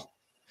all.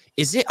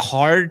 Is it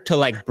hard to,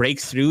 like,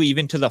 break through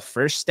even to the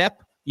first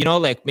step?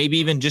 Like maybe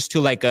even just to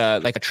like a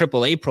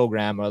AAA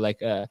program or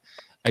like a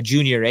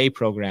junior A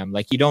program.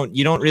 Like you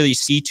don't really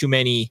see too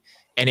many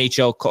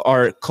NHL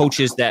or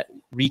coaches that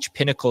reach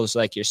pinnacles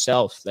like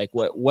yourself. Like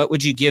what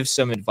would you give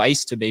some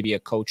advice to maybe a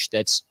coach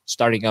that's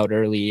starting out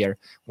early or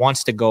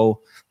wants to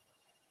go,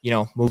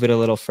 move it a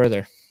little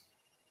further?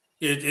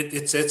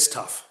 It's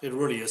tough. It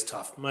really is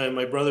tough.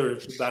 My brother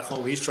back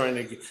home, he's trying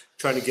to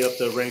get up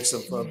the ranks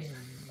of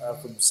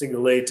from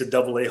single A to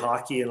double A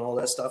hockey and all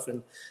that stuff.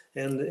 And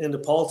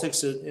the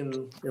politics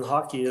in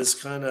hockey is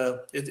kind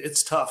of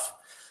it's tough.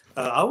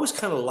 I was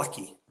kind of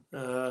lucky.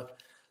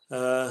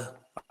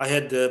 I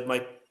had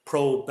my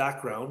pro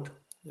background,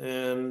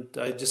 and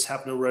I just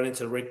happened to run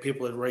into the right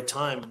people at the right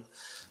time.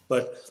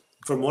 But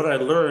from what I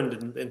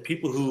learned, and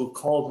people who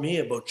called me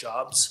about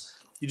jobs,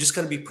 you just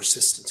got to be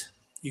persistent.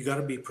 You got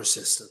to be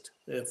persistent.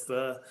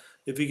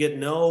 If you get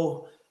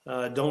no,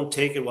 don't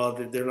take it. Well,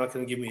 they're not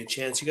going to give me a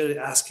chance. You got to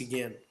ask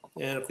again.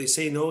 And if they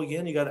say no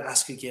again, you got to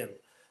ask again.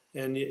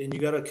 And you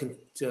got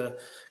to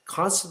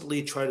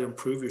constantly try to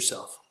improve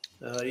yourself.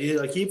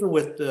 Like even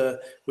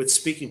with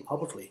speaking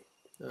publicly.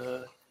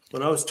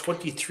 When I was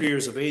 23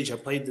 years of age, I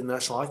played the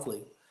National Hockey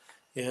League,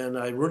 And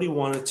I really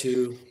wanted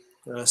to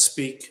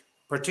speak,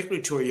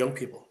 particularly to our young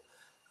people,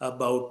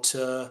 about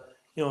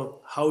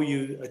how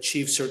you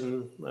achieve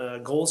certain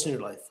goals in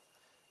your life.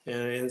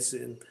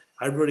 And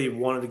I really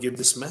wanted to give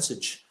this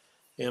message.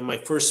 And my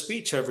first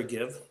speech I ever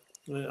give,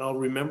 I'll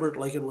remember it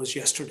like it was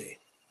yesterday.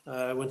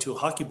 I went to a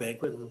hockey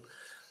banquet and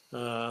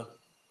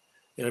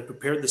I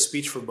prepared the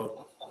speech for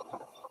about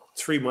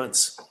 3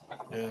 months.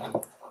 And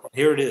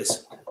here it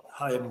is.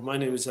 Hi, my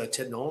name is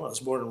Ted Nolan. I was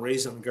born and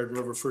raised on the Garden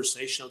River First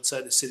Nation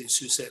outside the city of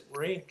Sault Ste.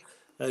 Marie.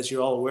 As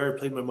you're all aware, I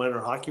played my minor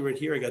hockey right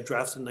here. I got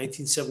drafted in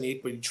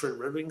 1978 by Detroit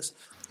Red Wings.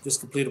 Just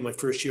completed my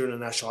first year in the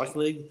National Hockey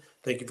League.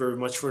 Thank you very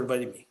much for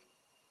inviting me.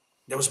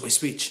 That was my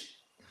speech.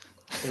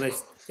 And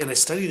I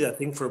studied that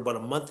thing for about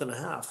a month and a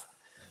half.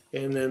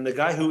 And then the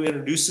guy who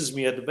introduces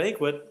me at the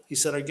banquet, he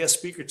said, our guest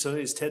speaker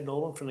tonight is Ted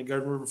Nolan from the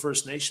Garden River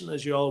First Nation,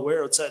 as you're all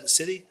aware, outside the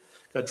city.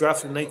 Got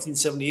drafted in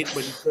 1978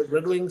 by Detroit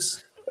Red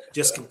Wings.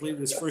 Just completed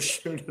his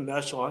first year in the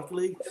National Hockey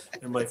League,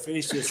 and my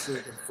face just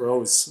freaking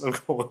froze. I'm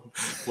going,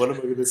 what am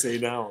I going to say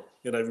now?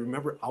 And I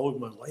remember out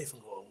with my wife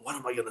and going, what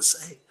am I going to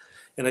say?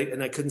 And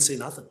I couldn't say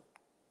nothing.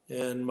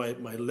 And my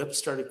lips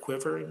started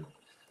quivering.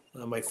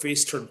 My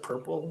face turned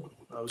purple.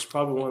 It was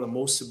probably one of the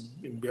most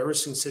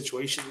embarrassing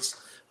situations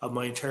of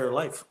my entire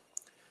life.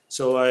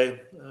 So I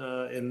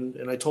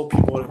told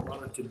people what I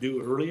wanted to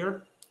do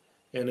earlier.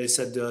 And they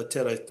said,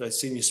 Ted, I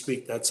seen you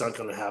speak. That's not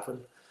going to happen.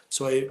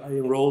 So I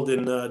enrolled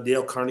in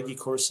Dale Carnegie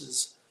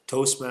courses,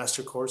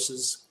 Toastmaster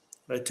courses.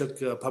 I took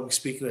public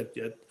speaking at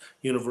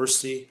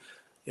university,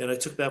 and I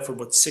took that for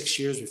about 6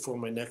 years before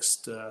my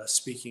next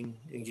speaking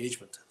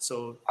engagement.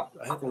 So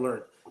I had to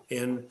learn.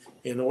 And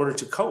in order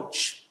to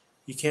coach,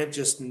 you can't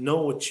just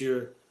know what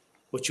you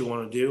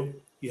want to do.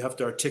 You have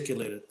to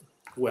articulate it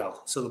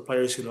well so the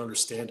players can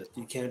understand it.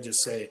 You can't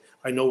just say,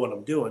 I know what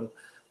I'm doing.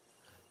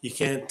 You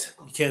can't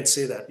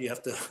say that. You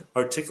have to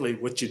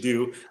articulate what you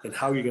do and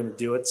how you're going to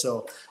do it.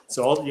 So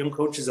all the young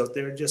coaches out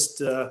there, just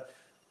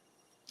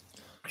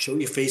show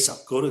your face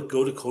up. Go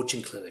to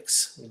coaching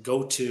clinics.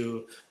 Go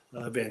to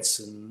events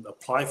and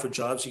apply for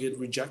jobs. You get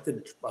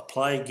rejected,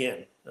 apply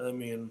again. I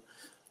mean,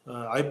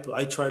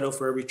 I tried out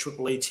for every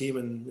AAA team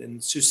in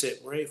Sault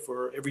Ste. Marie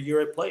for every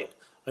year I played.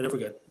 I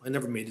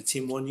never made a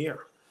team 1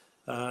 year.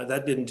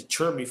 That didn't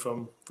deter me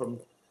from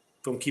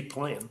keep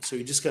playing. So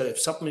you just got, if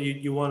something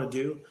you want to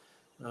do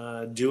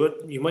it.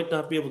 You might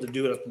not be able to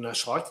do it at the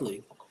National Hockey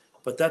League,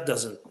 but that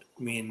doesn't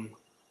mean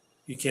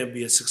you can't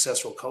be a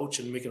successful coach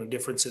and making a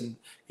difference in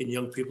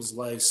young people's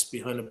lives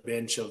behind a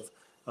bench of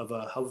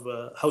a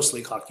house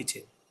league hockey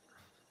team.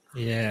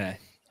 Yeah.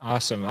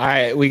 Awesome. All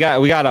right. We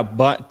got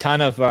a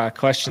ton of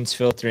questions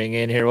filtering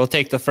in here. We'll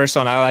take the first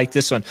one. I like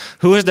this one.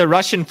 Who is the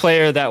Russian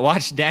player that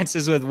watched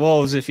Dances with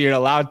Wolves, if you're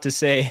allowed to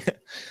say?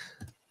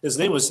 His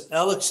name was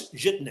Alex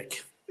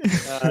Zhitnik.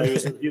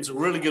 He was a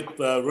really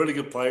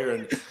good player,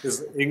 and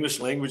his English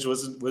language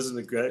wasn't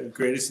the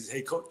greatest. He said,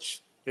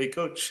 hey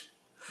coach.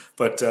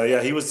 But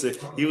he was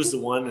the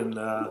one, and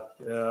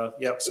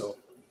So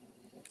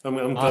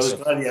I'm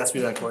Awesome. glad he asked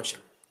me that question.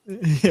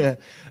 Yeah.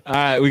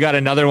 We got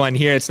another one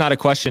here. It's not a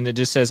question. It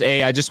just says,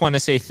 hey, I just want to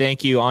say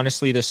thank you.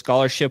 Honestly, the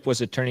scholarship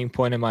was a turning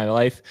point in my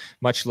life.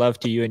 Much love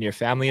to you and your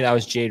family. That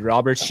was Jade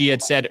Roberts. She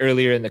had said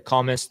earlier in the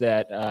comments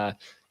that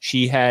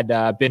she had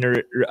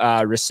been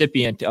a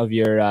recipient of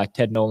your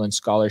Ted Nolan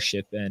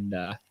scholarship. And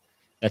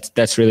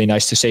that's really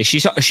nice to say.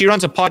 She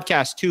runs a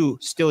podcast too,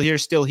 Still Here,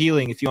 Still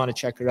Healing. If you want to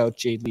check her out,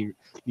 Jade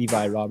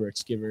Levi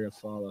Roberts, give her a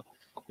follow.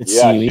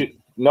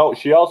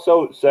 She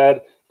also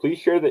said, please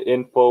share the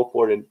info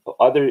for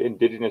other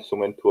Indigenous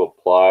women to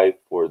apply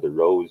for the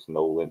Rose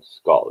Nolan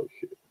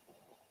Scholarship.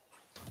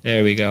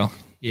 There we go.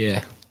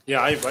 Yeah.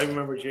 Yeah, I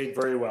remember Jade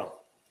very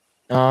well.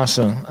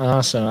 Awesome.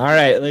 All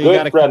right.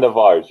 Good friend of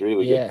ours.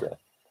 Really good friend.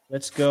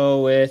 Let's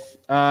go with,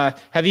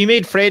 have you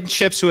made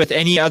friendships with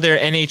any other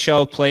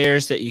NHL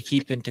players that you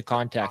keep into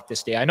contact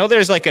this day? I know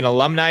there's like an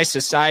alumni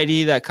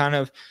society, that kind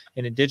of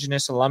an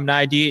Indigenous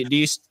alumni. Do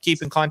you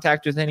keep in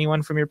contact with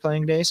anyone from your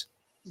playing days?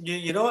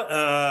 You know what?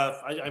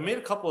 I made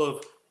a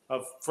couple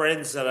of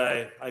friends that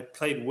I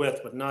played with,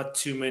 but not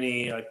too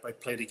many I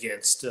played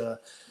against.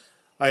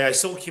 I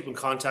still keep in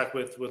contact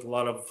with a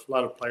lot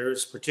of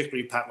players,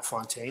 particularly Pat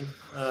LaFontaine.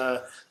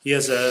 He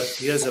has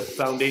a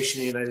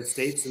foundation in the United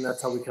States, and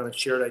that's how we kind of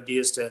shared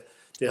ideas to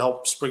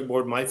help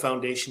springboard my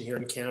foundation here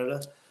in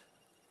Canada.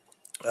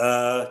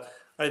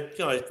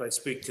 I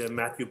speak to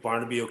Matthew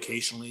Barnaby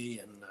occasionally,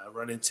 and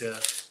run into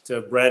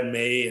Brad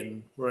May,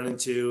 and run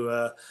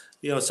into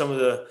some of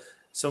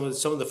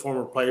the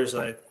former players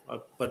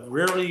but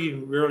rarely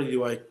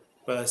do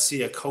I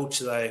see a coach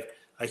that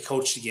I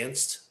coached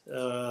against.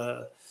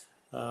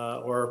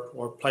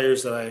 Or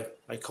players that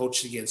I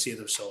coached against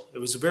either. So it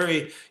was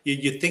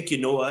you think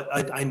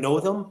I know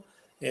them,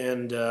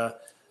 and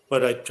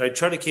but I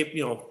try to keep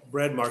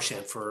Brad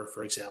Marchand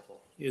for example.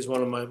 He is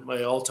one of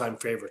my all-time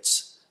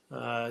favorites.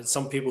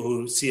 Some people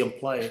who see him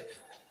play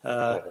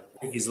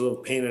think he's a little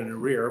pain in the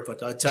rear,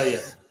 but I tell you,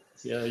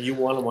 you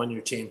want him on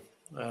your team.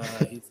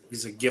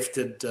 He's a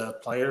gifted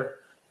player.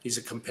 He's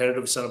a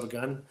competitive son of a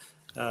gun.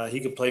 he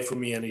could play for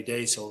me any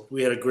day. So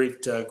we had a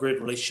great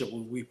relationship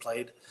when we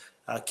played.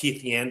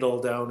 Keith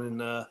Yandel down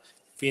in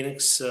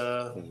Phoenix,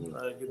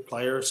 a good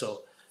player.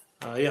 So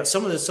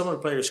some of the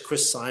players,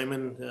 Chris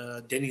Simon,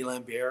 Denny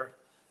Lambert.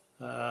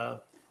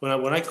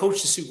 When I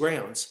coached the Sioux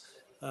Greyhounds,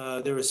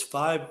 there was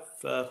I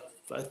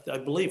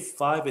believe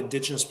five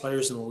Indigenous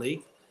players in the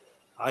league.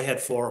 I had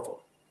four of them.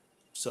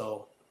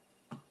 So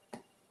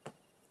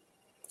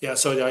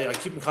so I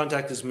keep in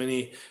contact as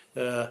many,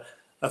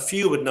 a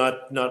few, but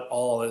not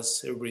all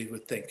as everybody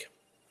would think.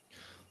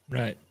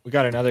 Right. We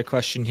got another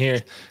question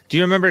here. Do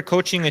you remember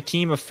coaching a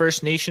team of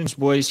First Nations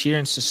boys here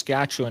in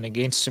Saskatchewan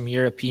against some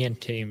European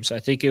teams?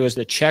 I think it was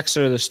the Czechs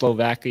or the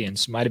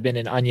Slovakians. Might have been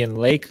in Onion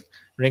Lake.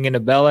 Ringing a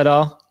bell at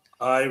all?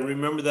 I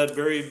remember that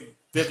very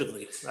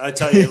vividly. I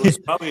tell you, it was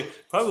probably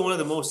one of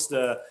the most.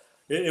 That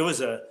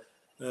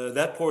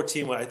poor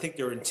team. I think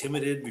they were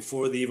intimidated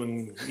before the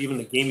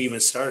game even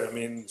started. I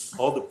mean,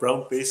 all the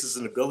brown faces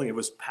in the building. It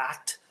was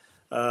packed.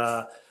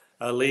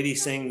 A lady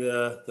sang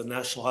the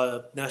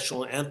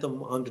national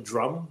anthem on the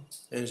drum,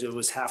 and it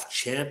was half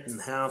chant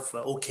and half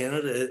 "Oh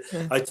Canada."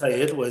 I tell you,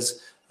 it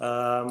was.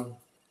 I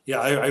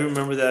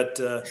remember that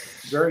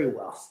very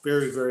well,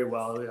 very very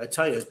well. I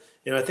tell you,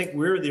 and I think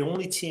we're the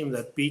only team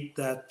that beat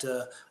that.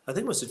 I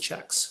think it was the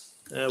Czechs.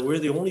 We're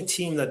the only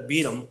team that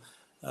beat them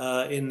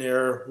in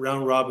their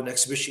round robin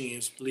exhibition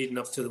games leading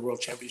up to the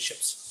World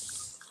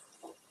Championships.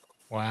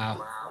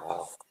 Wow.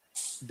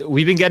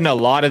 We've been getting a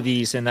lot of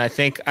these, and I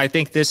think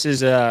this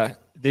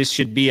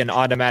should be an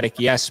automatic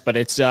yes. But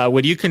it's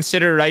would you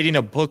consider writing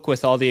a book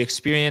with all the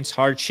experience,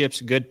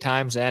 hardships, good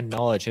times, and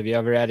knowledge? Have you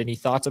ever had any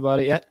thoughts about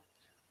it yet?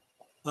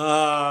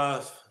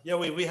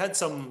 We had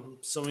some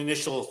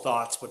initial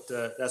thoughts, but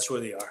that's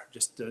where they are.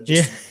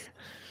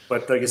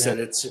 But like I said,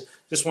 it's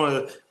just one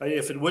of the.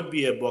 If it would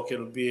be a book, it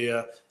would be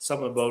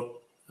something about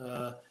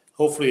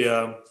hopefully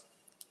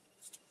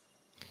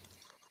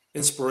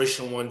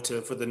inspirational one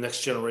for the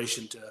next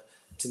generation to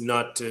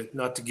not to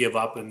give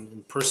up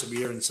and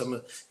persevere, and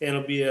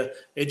it'll be a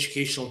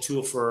educational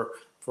tool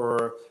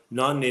for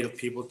non-native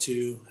people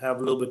to have a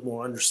little bit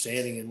more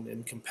understanding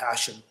and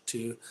compassion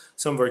to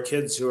some of our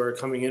kids who are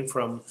coming in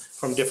from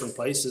different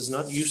places,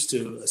 not used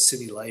to a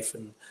city life,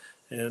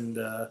 and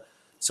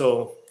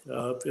so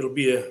it'll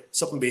be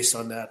something based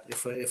on that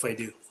if I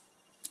do.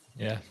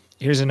 Yeah.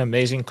 Here's an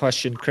amazing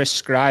question. Chris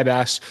Scribe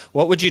asks,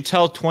 what would you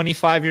tell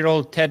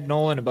 25-year-old Ted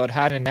Nolan about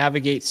how to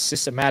navigate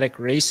systematic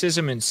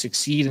racism and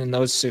succeed in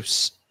those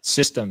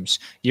systems?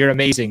 You're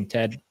amazing,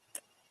 Ted.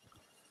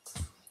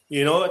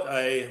 You know what?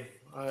 I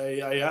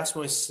asked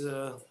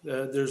myself,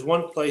 there's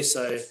one place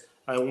I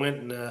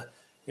went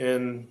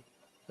and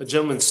a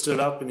gentleman stood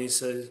up and he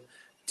said,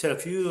 Ted,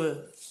 if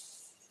you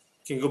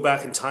can go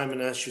back in time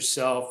and ask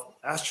yourself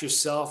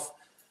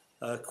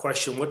a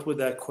question, what would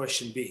that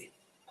question be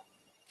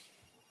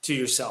to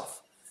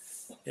yourself?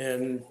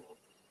 And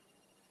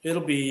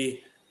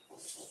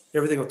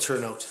everything will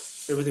turn out.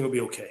 Everything will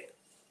be okay.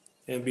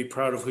 And be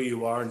proud of who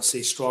you are and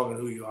stay strong in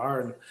who you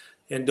are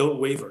and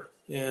don't waver.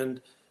 And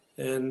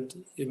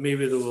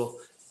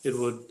it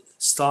would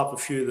stop a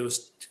few of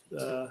those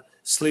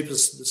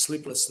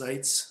sleepless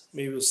nights.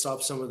 Maybe it'll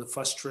stop some of the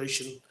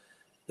frustration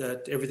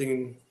that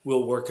everything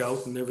will work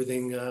out and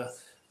everything,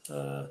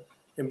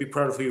 and be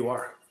proud of who you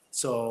are.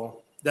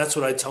 So that's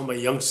what I tell my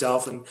young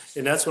self, and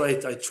that's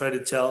what I try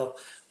to tell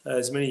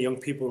as many young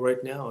people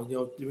right now. You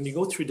know, when you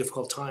go through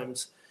difficult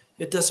times,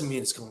 it doesn't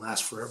mean it's going to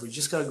last forever. You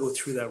just got to go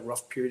through that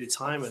rough period of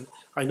time, and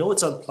I know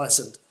it's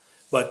unpleasant,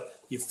 but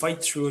you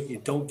fight through it. You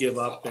don't give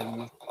up,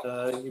 and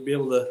you'll be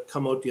able to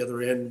come out the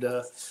other end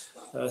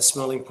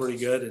smelling pretty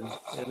good, and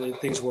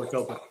things work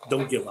out. But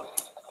don't give up.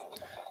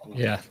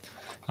 Yeah.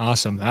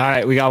 Awesome. All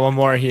right, we got one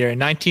more here. In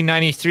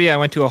 1993, I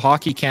went to a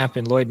hockey camp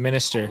in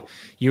Lloydminster.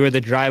 You were the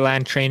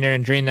dryland trainer,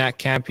 and during that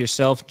camp,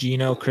 yourself,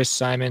 Gino, Chris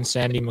Simon,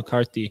 Sandy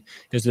McCarthy.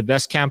 It was the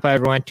best camp I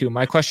ever went to.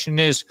 My question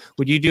is,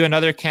 would you do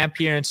another camp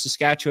here in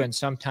Saskatchewan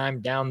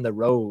sometime down the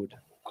road?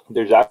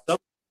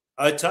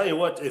 I tell you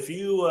what, if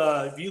you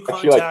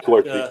contact, actually like 2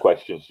 or 3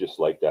 questions just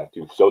like that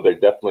too. So there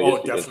definitely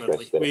is the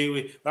interest there.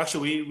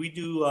 We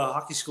do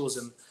hockey schools,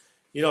 and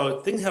you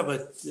know things have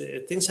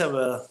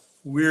a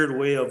weird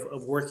way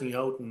of working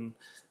out, and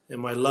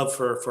my love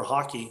for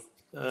hockey,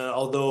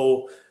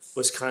 although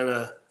was kind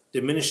of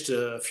diminished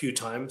a few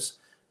times,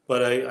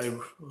 but I'm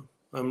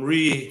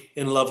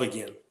in love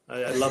again.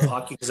 I love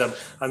hockey because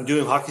I'm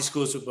doing hockey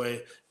schools with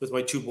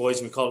my 2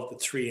 boys, and we call it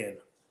the 3N.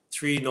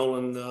 3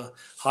 Nolan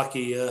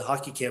hockey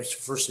camps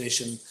for First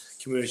Nation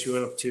communities. We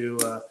went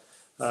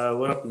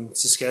up in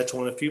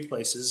Saskatchewan a few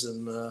places,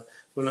 and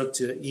went out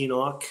to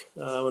Enoch,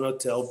 went out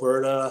to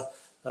Alberta.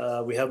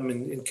 We have them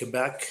in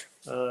Quebec.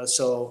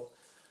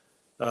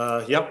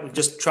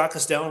 Just track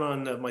us down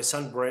on my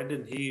son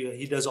Brandon.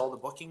 He does all the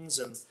bookings,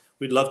 and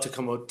we'd love to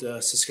come out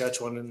to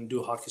Saskatchewan and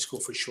do a hockey school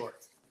for sure.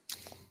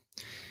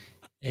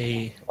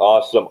 Hey.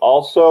 Awesome.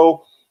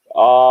 Also,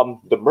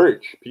 the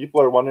merch.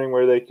 People are wondering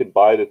where they could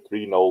buy the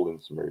 3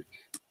 Nolans merch.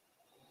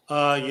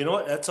 You know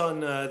what? That's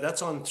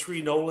on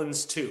 3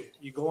 Nolans too.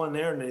 You go on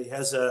there, and it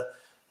has a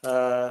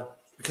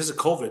because of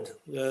COVID,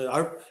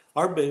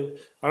 I don't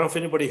know if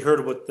anybody heard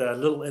about the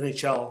little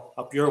NHL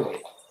up your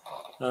way,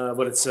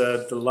 but it's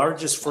the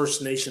largest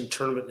First Nation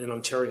tournament in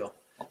Ontario.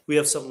 We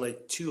have something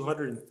like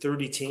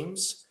 230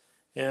 teams,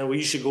 and we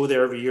used to go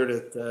there every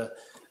year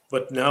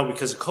but now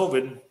because of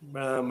COVID,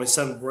 my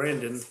son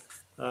Brandon,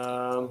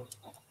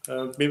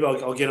 maybe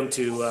I'll get him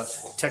to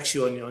text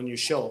you on your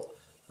show.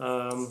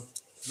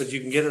 But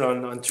you can get it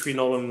on Three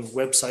Nolan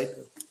website,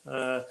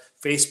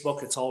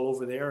 Facebook. It's all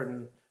over there,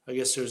 and I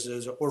guess there's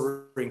an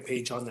ordering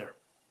page on there.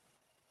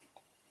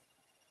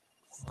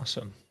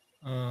 Awesome.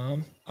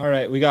 All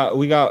right, we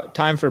got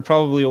time for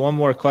probably one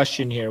more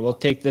question here. We'll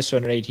take this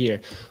one right here.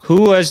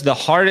 Who was the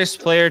hardest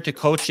player to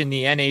coach in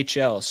the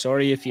NHL?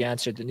 Sorry if you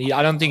answered.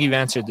 I don't think you've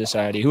answered this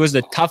already. Who was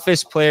the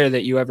toughest player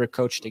that you ever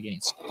coached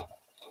against?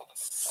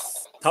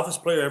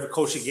 Toughest player I ever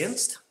coached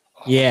against?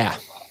 Yeah.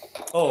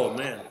 Oh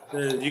man,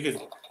 you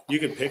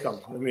could pick them.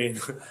 I mean,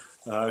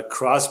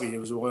 Crosby. It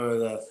was one of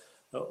the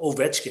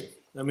Ovechkin.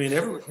 I mean,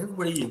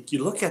 everybody.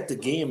 You look at the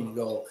game and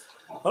go,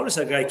 how does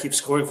that guy keep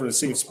scoring from the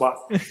same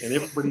spot? And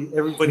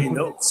everybody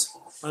knows.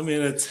 I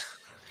mean, it's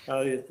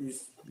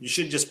you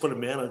should just put a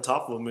man on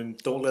top of him and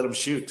don't let him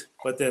shoot.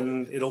 But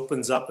then it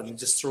opens up and it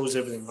just throws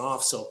everything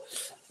off. So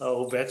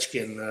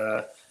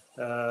Ovechkin.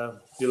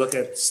 You look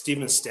at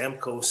Steven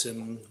Stamkos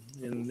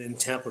in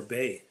Tampa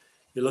Bay.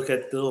 You look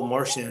at Bill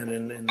Marchand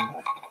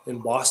in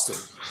Boston.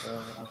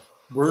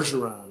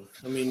 Bergeron.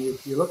 I mean,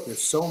 you look.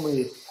 There's so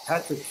many.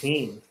 Patrick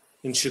Kane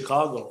in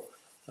Chicago.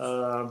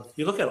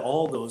 You look at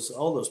all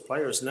those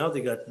players. Now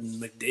they got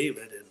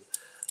McDavid,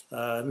 and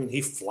I mean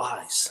he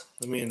flies.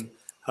 I mean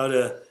how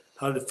to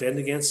defend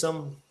against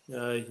them.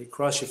 You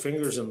cross your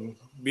fingers and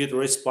be at the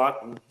right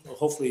spot, and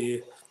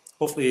hopefully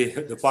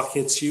the puck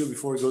hits you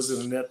before it goes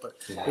in the net. But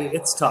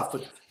it's tough.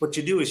 But what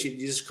you do is you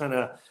just kind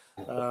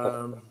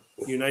of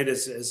unite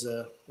as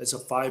a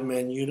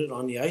 5-man unit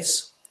on the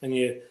ice, and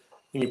you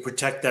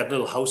protect that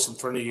little house in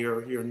front of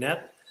your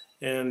net,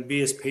 and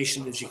be as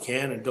patient as you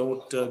can, and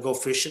don't go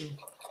fishing.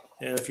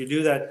 And if you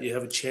do that, you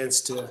have a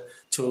chance to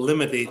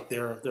eliminate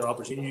their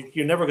opportunity.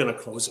 You're never going to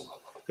close them,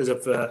 because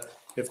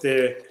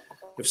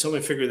if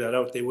somebody figured that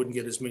out, they wouldn't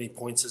get as many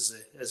points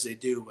as they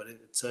do. But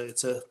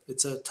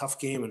it's a tough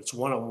game, and it's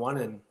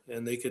 1-on-1,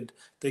 and they could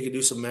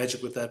do some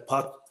magic with that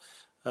puck.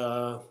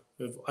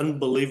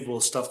 Unbelievable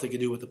stuff they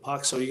could do with the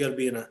puck. So you got to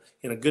be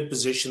in a good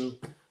position.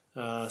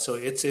 So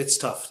it's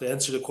tough. To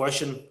answer the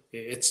question,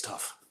 it's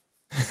tough.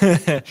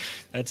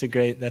 That's a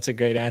great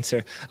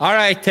answer. All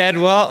right, Ted.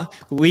 Well,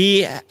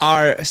 we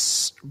are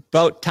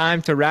about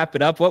time to wrap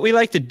it up. What we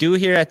like to do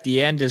here at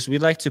the end is we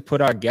like to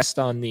put our guest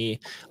on the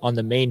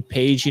main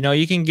page. You know,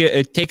 you can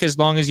take as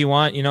long as you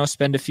want, you know,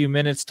 spend a few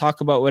minutes, talk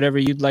about whatever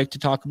you'd like to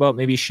talk about,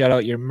 maybe shout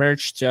out your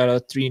merch, shout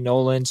out Three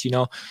Nolans, you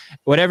know,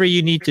 whatever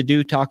you need to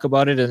do, talk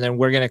about it. And then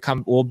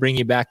we'll bring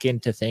you back in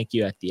to thank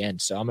you at the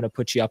end. So I'm going to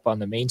put you up on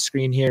the main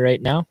screen here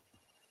right now.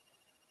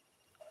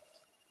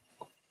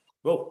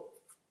 Whoa.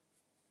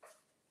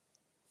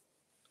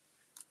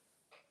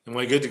 Am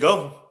I good to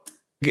go?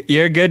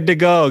 You're good to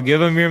go.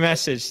 Give them your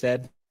message,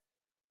 Ted.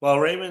 Well,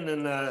 Raymond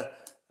and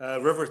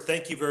River,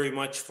 thank you very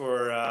much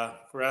for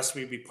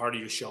asking me to be part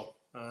of your show.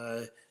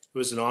 It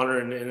was an honor,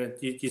 and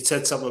you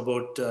said something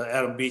about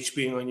Adam Beach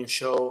being on your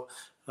show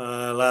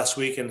last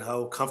week and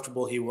how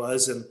comfortable he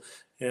was,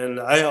 and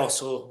I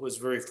also was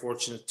very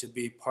fortunate to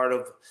be part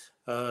of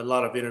a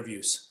lot of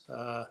interviews.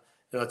 And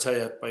I'll tell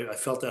you, I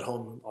felt at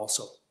home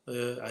also.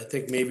 I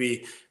think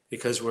maybe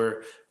because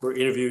we're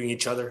interviewing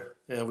each other.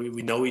 And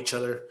we know each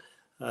other,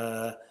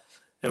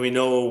 and we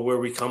know where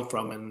we come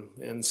from,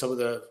 and some of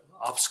the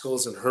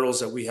obstacles and hurdles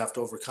that we have to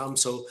overcome.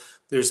 So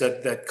there's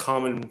that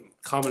common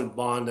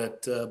bond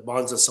that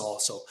bonds us all.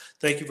 So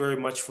thank you very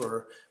much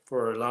for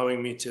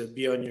allowing me to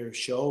be on your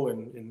show,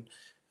 and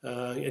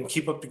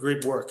keep up the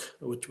great work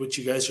which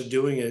you guys are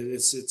doing.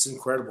 It's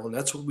incredible, and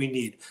that's what we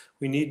need.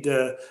 We need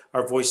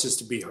our voices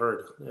to be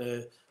heard.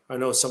 I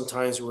know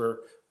sometimes we're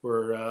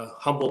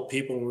humble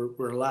people, and we're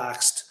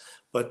relaxed.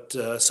 But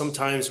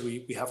sometimes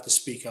we have to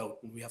speak out,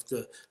 and we have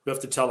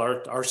to tell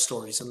our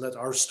stories and let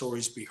our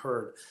stories be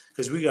heard,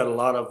 because we got a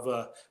lot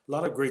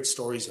of great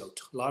stories out,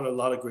 a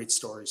lot of great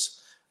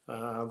stories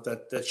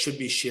that should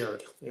be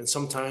shared. And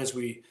sometimes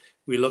we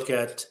look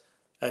at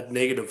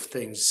negative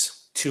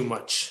things too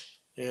much,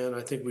 and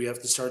I think we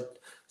have to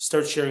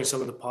start sharing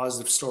some of the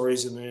positive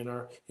stories in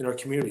our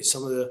community.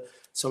 Some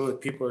of the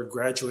people are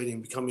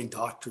graduating, becoming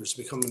doctors,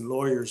 becoming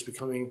lawyers,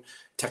 becoming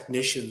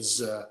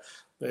technicians.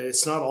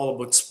 It's not all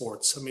about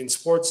sports. I mean,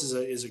 sports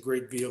is a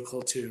great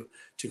vehicle to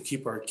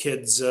keep our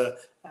kids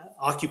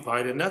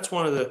occupied, and that's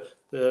one of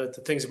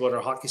the things about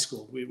our hockey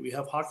school. We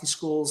have hockey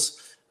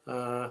schools,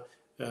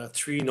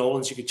 Three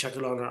Nolans. You can check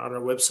it on our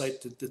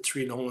website, the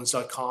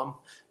 3nolans.com,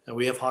 and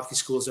we have hockey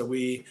schools that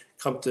we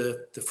come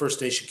to the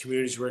First Nation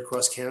communities right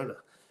across Canada,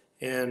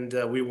 and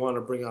we want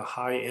to bring a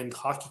high-end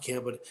hockey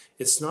camp, but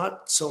it's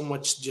not so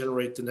much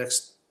generate the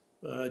next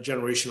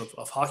generation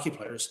of hockey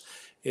players.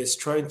 It's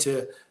trying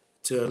to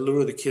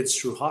lure the kids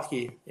through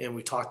hockey, and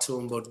we talk to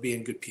them about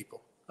being good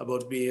people.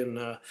 about being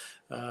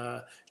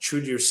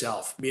true to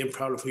yourself, being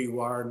proud of who you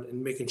are,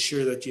 and making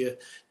sure that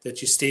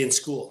you stay in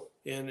school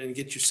and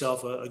get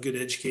yourself a good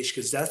education,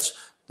 because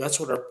that's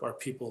what our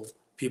people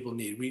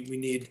need. We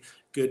need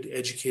good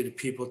educated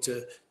people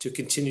to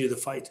continue the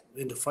fight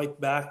and to fight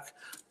back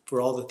for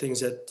all the things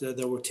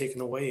that were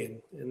taken away,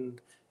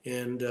 and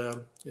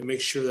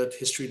make sure that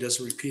history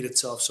doesn't repeat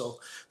itself.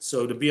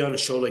 So to be on a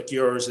show like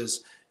yours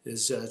is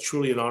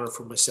truly an honor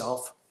for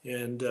myself,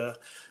 and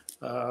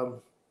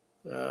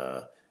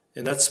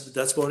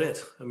that's about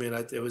it. I mean,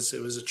 it was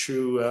a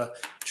true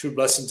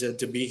blessing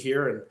to be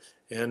here,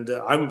 and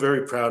I'm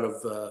very proud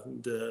of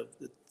the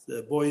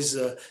boys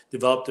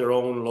developed their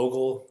own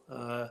logo.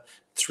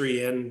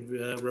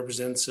 3N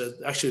represents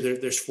actually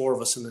there's four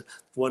of us, and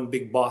one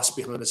big boss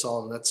behind us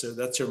all, and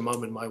that's her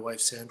mom and my wife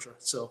Sandra.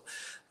 So,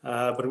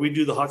 but we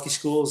do the hockey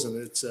schools, and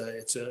it's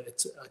I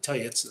tell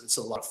you, it's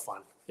a lot of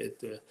fun.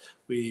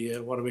 We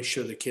want to make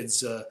sure the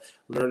kids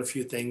learn a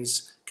few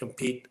things,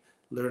 compete,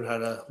 learn how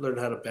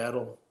to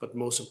battle, but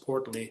most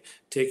importantly,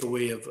 take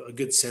away a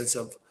good sense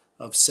of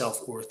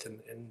self-worth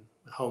and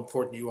how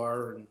important you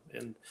are,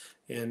 and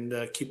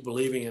keep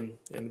believing,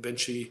 and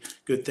eventually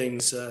good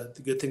things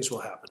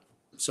will happen.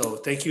 So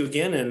thank you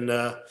again, and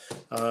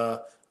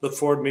look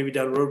forward, maybe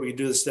down the road we can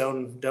do this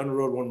down the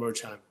road one more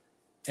time.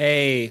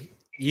 Hey,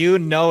 you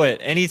know it.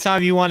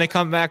 Anytime you want to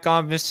come back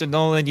on, Mr.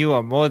 Nolan, you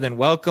are more than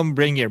welcome.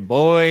 Bring your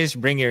boys,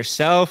 bring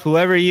yourself,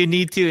 whoever you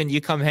need to, and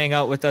you come hang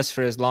out with us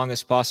for as long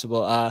as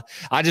possible.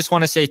 I just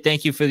want to say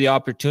thank you for the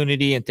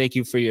opportunity, and thank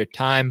you for your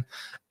time.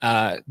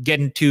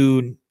 Getting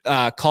to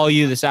call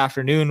you this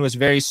afternoon was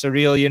very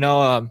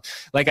surreal.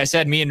 Like I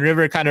said, me and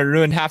River kind of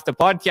ruined half the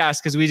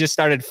podcast because we just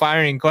started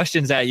firing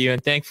questions at you,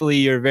 and thankfully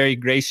you're very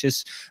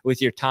gracious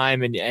with your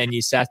time, and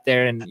you sat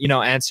there and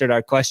answered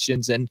our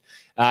questions, and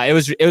it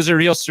was a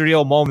real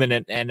surreal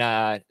moment,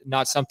 and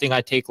not something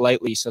I take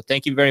lightly. So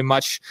thank you very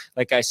much,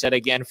 like I said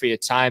again, for your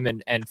time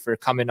and for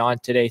coming on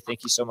today.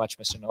 Thank you so much,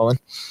 Mr. Nolan.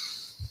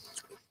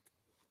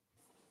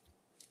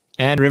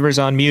 And River's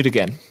on mute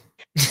again.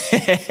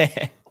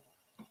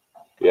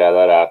 Yeah,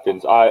 that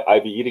happens. I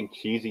be eating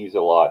cheesies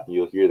a lot.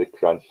 You'll hear the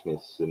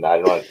crunchiness, and I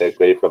don't want to take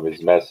away from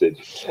his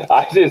message.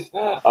 I just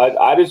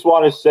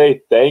want to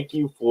say thank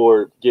you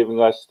for giving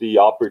us the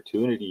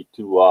opportunity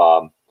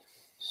to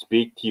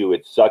speak to you.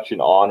 It's such an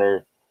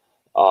honor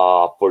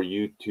for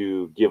you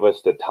to give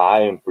us the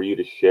time, for you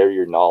to share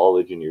your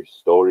knowledge and your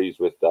stories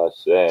with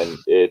us, and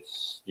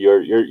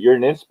you're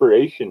an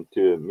inspiration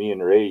to me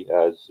and Ray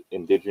as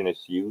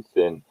Indigenous youth,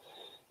 and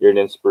you're an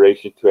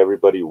inspiration to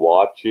everybody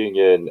watching,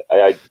 and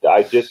I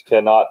just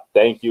cannot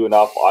thank you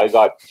enough. I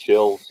got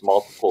chills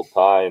multiple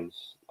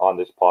times on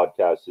this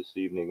podcast this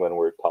evening when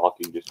we're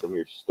talking, just from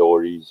your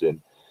stories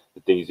and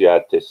the things you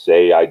had to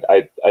say.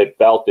 I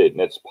felt it,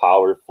 and it's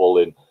powerful,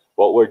 and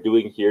what we're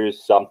doing here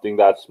is something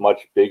that's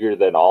much bigger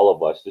than all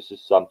of us. This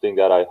is something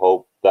that I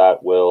hope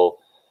that will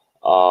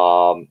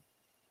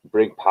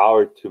bring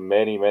power to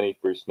many, many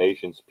First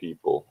Nations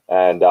people.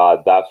 And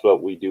that's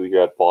what we do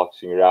here at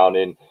Boxing Around.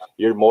 And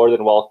you're more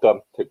than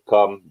welcome to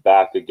come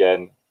back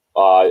again,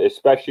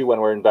 especially when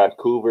we're in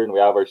Vancouver and we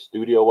have our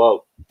studio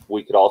out.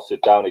 We could all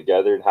sit down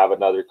together and have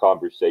another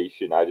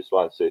conversation. I just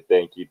want to say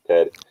thank you,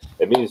 Ted.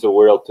 It means the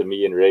world to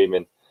me and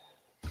Raymond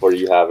for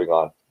you having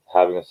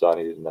us on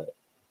here tonight.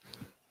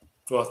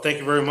 Well, thank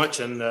you very much.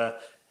 And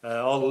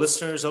all the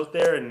listeners out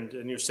there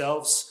and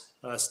yourselves,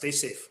 stay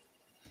safe.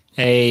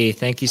 Hey,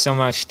 thank you so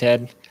much,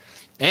 Ted.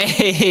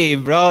 Hey,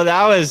 bro,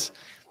 that was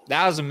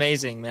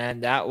amazing, man.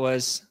 That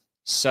was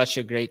such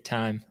a great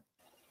time.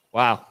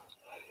 Wow.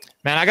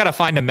 Man, I got to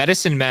find a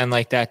medicine man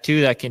like that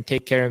too that can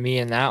take care of me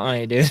in that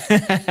way, dude.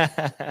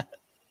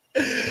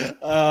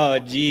 Oh,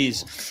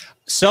 geez.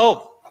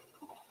 So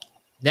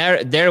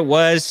there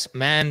was,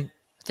 man,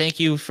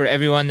 thank you for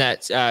everyone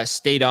that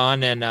stayed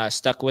on and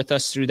stuck with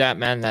us through that,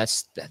 man.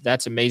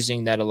 That's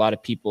amazing that a lot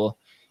of people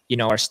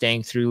are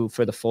staying through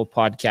for the full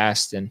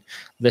podcast and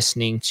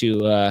listening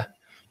to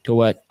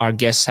what our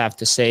guests have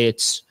to say.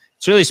 It's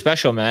really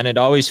special, man. It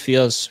always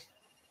feels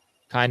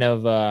kind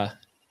of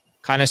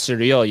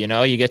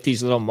surreal. You get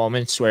these little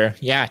moments where,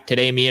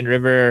 today me and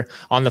River are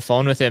on the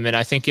phone with him, and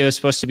I think it was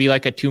supposed to be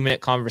like a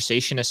 2-minute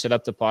conversation to set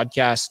up the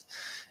podcast.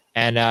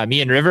 And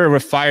me and River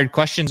were fired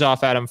questions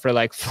off at him for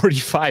like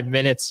 45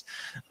 minutes,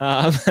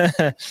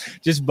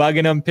 just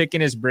bugging him, picking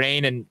his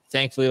brain. And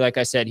thankfully, like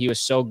I said, he was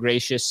so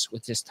gracious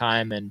with his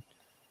time, and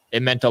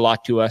it meant a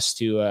lot to us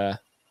to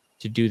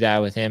do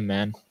that with him,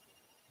 man.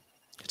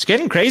 It's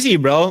getting crazy,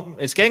 bro.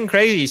 It's getting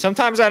crazy.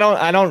 Sometimes I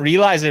don't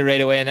realize it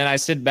right away, and then I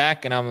sit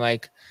back and I'm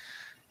like,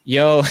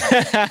 yo,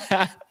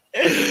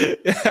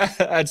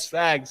 that's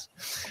facts.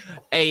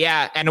 Hey,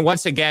 yeah. And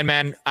once again,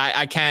 man,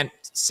 I can't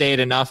say it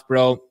enough,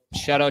 bro.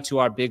 Shout out to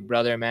our big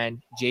brother,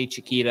 man, Jay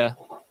Chiquita.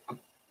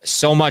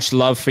 So much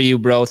love for you,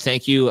 bro.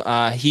 Thank you.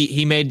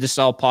 He made this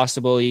all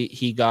possible.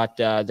 He got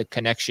the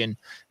connection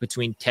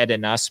between Ted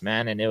and us,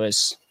 man, and it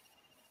was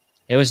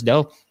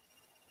dope.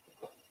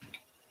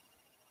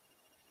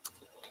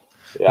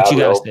 Yeah, what you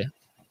guys did?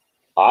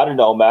 I don't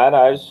know, man.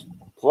 That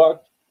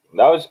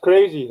was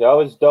crazy. That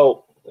was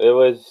dope. It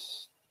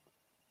was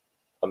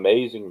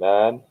amazing,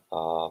 man.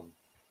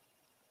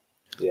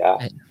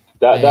 Yeah.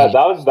 That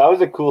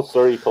was a cool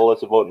story you told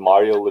us about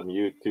Mario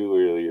Lemieux too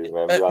earlier.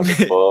 Remember on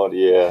the phone?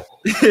 Yeah.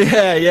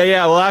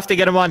 yeah. We'll have to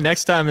get him on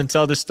next time and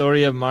tell the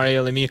story of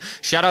Mario Lemieux.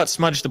 Shout out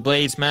Smudge the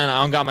Blades, man.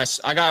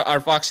 I got our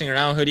Boxing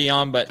Around hoodie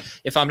on, but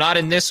if I'm not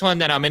in this one,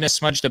 then I'm in a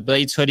Smudge the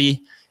Blades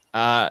hoodie.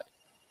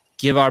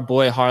 Give our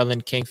boy Harlan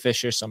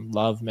Kingfisher some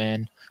love,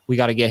 man. We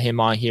got to get him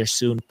on here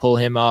soon. Pull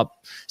him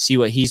up, see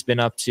what he's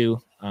been up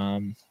to.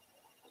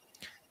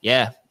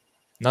 Yeah.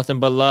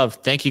 Nothing but love.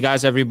 Thank you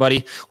guys,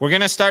 everybody. We're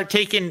going to start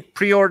taking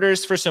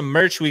pre-orders for some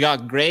merch. We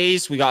got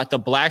grays. We got the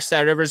blacks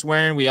that River's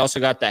wearing. We also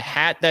got the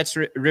hat that's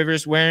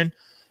River's wearing.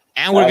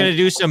 And we're going to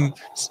do some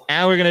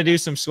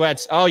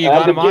sweats. Oh, you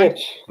got them on?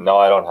 No,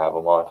 I don't have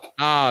them on.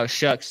 Oh,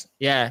 shucks.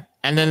 Yeah.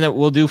 And then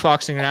we'll do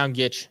Foxing Around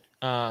Gitch.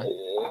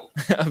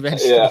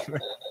 Eventually.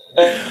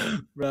 Yeah.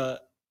 Bro,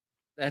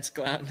 that's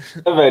clown.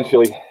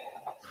 Eventually.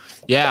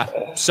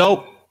 Yeah.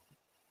 So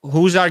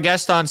who's our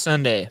guest on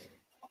Sunday?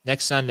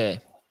 Next Sunday.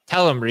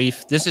 Tell him,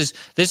 Reef. This is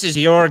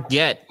your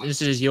get.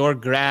 This is your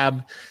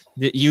grab.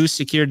 You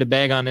secured the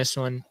bag on this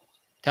one.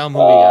 Tell him who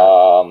we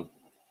got.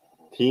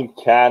 Team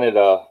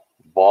Canada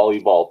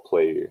volleyball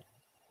player.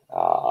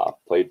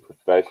 Played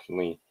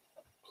professionally.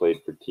 Played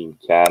for Team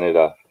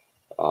Canada.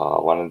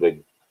 One of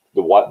the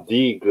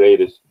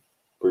greatest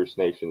First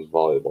Nations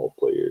volleyball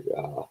player.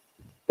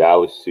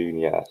 Dallas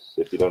Sounias.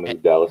 If you don't know who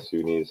Dallas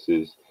Sounias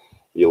is,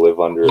 you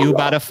live under. You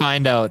about to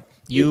find out.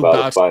 You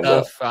about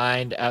to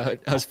find out.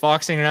 I was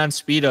Foxing Around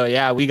Speedo.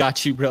 Yeah, we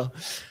got you, bro.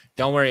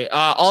 Don't worry.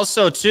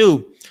 Also,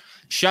 too,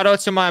 shout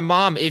out to my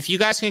mom. If you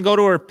guys can go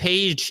to her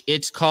page,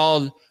 it's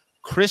called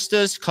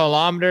Krista's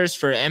Kilometers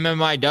for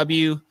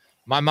MMIW.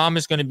 My mom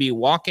is going to be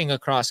walking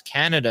across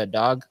Canada,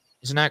 dog.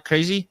 Isn't that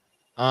crazy?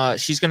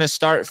 She's going to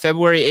start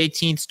February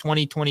 18th,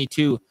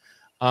 2022.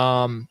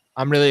 I'm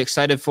really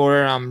excited for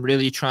her. I'm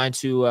really trying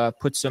to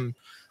put some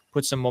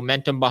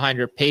momentum behind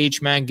her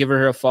page, man. Give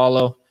her a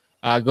follow.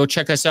 Go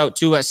check us out,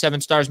 too, at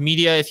 7 Stars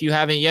Media if you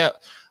haven't yet.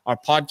 Our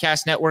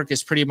podcast network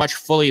is pretty much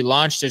fully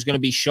launched. There's going to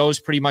be shows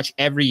pretty much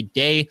every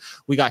day.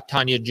 We got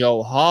Tanya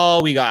Jo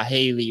Hall. We got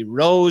Haley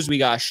Rose. We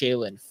got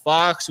Shaylin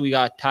Fox. We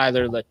got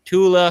Tyler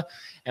Latula.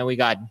 And we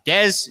got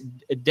Des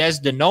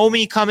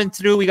Denomi coming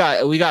through. We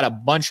got a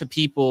bunch of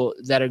people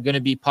that are going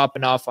to be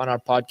popping off on our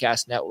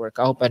podcast network.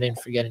 I hope I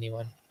didn't forget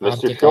anyone.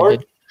 Mr.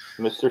 Short?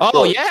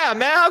 Oh, yeah,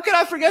 man. How could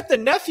I forget the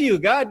nephew?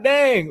 God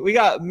dang. We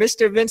got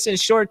Mr. Vincent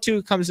Short,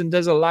 too, comes and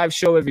does a live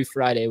show every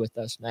Friday with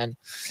us, man.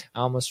 I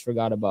almost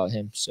forgot about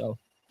him. So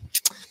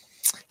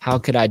how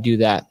could I do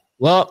that?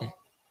 Well,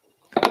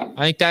 I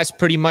think that's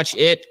pretty much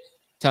it.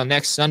 Till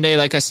next Sunday.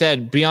 Like I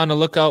said, be on the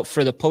lookout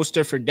for the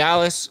poster for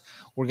Dallas.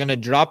 We're going to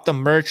drop the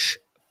merch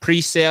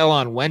pre-sale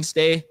on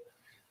Wednesday.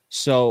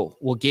 So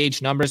we'll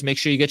gauge numbers. Make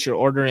sure you get your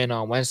order in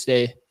on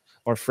Wednesday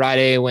or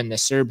Friday when the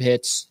Serb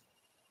hits.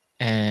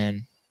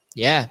 And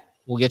yeah,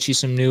 we'll get you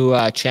some new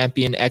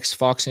Champion X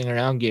Foxing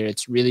Around gear.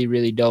 It's really,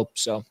 really dope.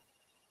 So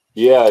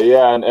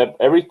yeah, and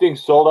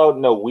everything's sold out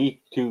in a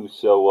week too.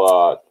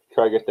 So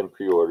try to get them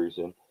pre-orders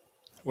in.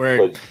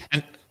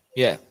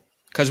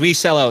 Because we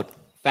sell out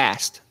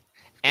fast.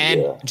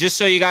 And just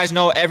so you guys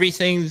know,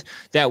 everything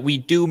that we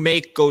do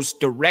make goes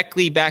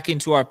directly back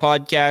into our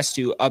podcast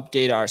to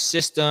update our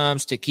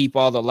systems, to keep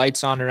all the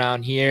lights on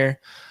around here,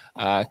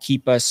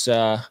 keep us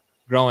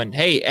growing.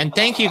 Hey, and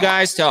thank you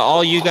guys to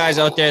all you guys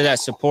out there that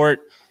support.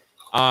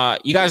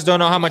 You guys don't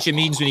know how much it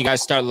means when you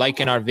guys start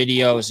liking our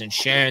videos and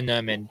sharing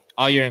them and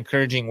all your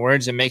encouraging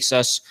words. It makes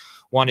us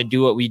want to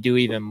do what we do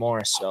even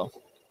more. So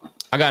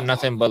I got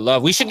nothing but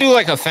love. We should do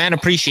like a fan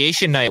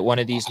appreciation night one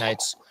of these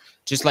nights.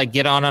 Just like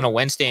get on a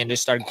Wednesday and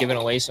just start giving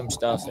away some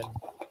stuff and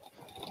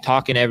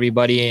talking to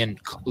everybody and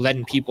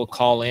letting people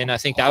call in. I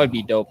think that would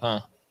be dope,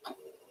 huh?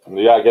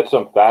 Yeah, get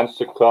some fans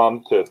to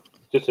come to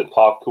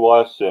talk to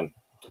us and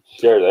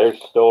share their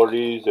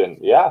stories, and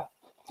yeah,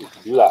 we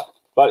can do that.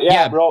 But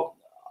yeah, bro,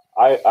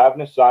 I have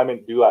an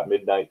assignment due at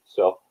midnight,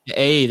 so.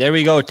 Hey, there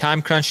we go.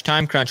 Time crunch.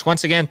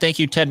 Once again, thank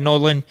you, Ted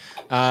Nolan.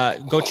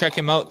 Go check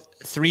him out.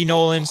 3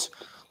 Nolans.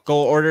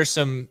 Go order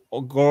some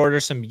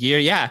gear.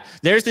 Yeah,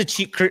 there's the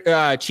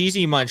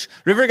cheesy munch.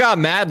 River got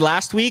mad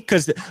last week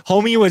because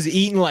homie was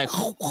eating like,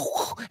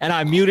 and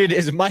I muted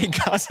his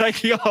mic. I was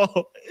like, yo,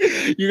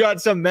 you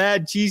got some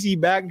mad cheesy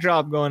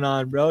backdrop going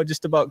on, bro.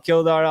 Just about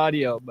killed our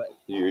audio. But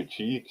your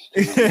cheeks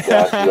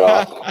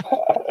backdrop.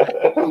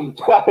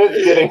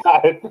 Getting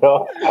high,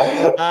 bro.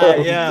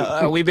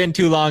 We've been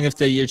too long if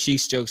the your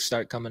cheeks jokes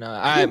start coming out.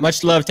 All right,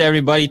 much love to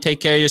everybody.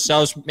 Take care of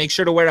yourselves. Make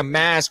sure to wear a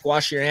mask,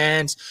 wash your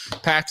hands,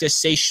 practice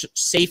safe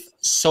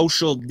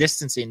social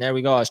distancing. There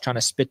we go. I was trying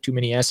to spit too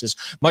many S's.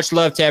 Much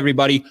love to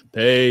everybody.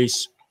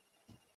 Peace.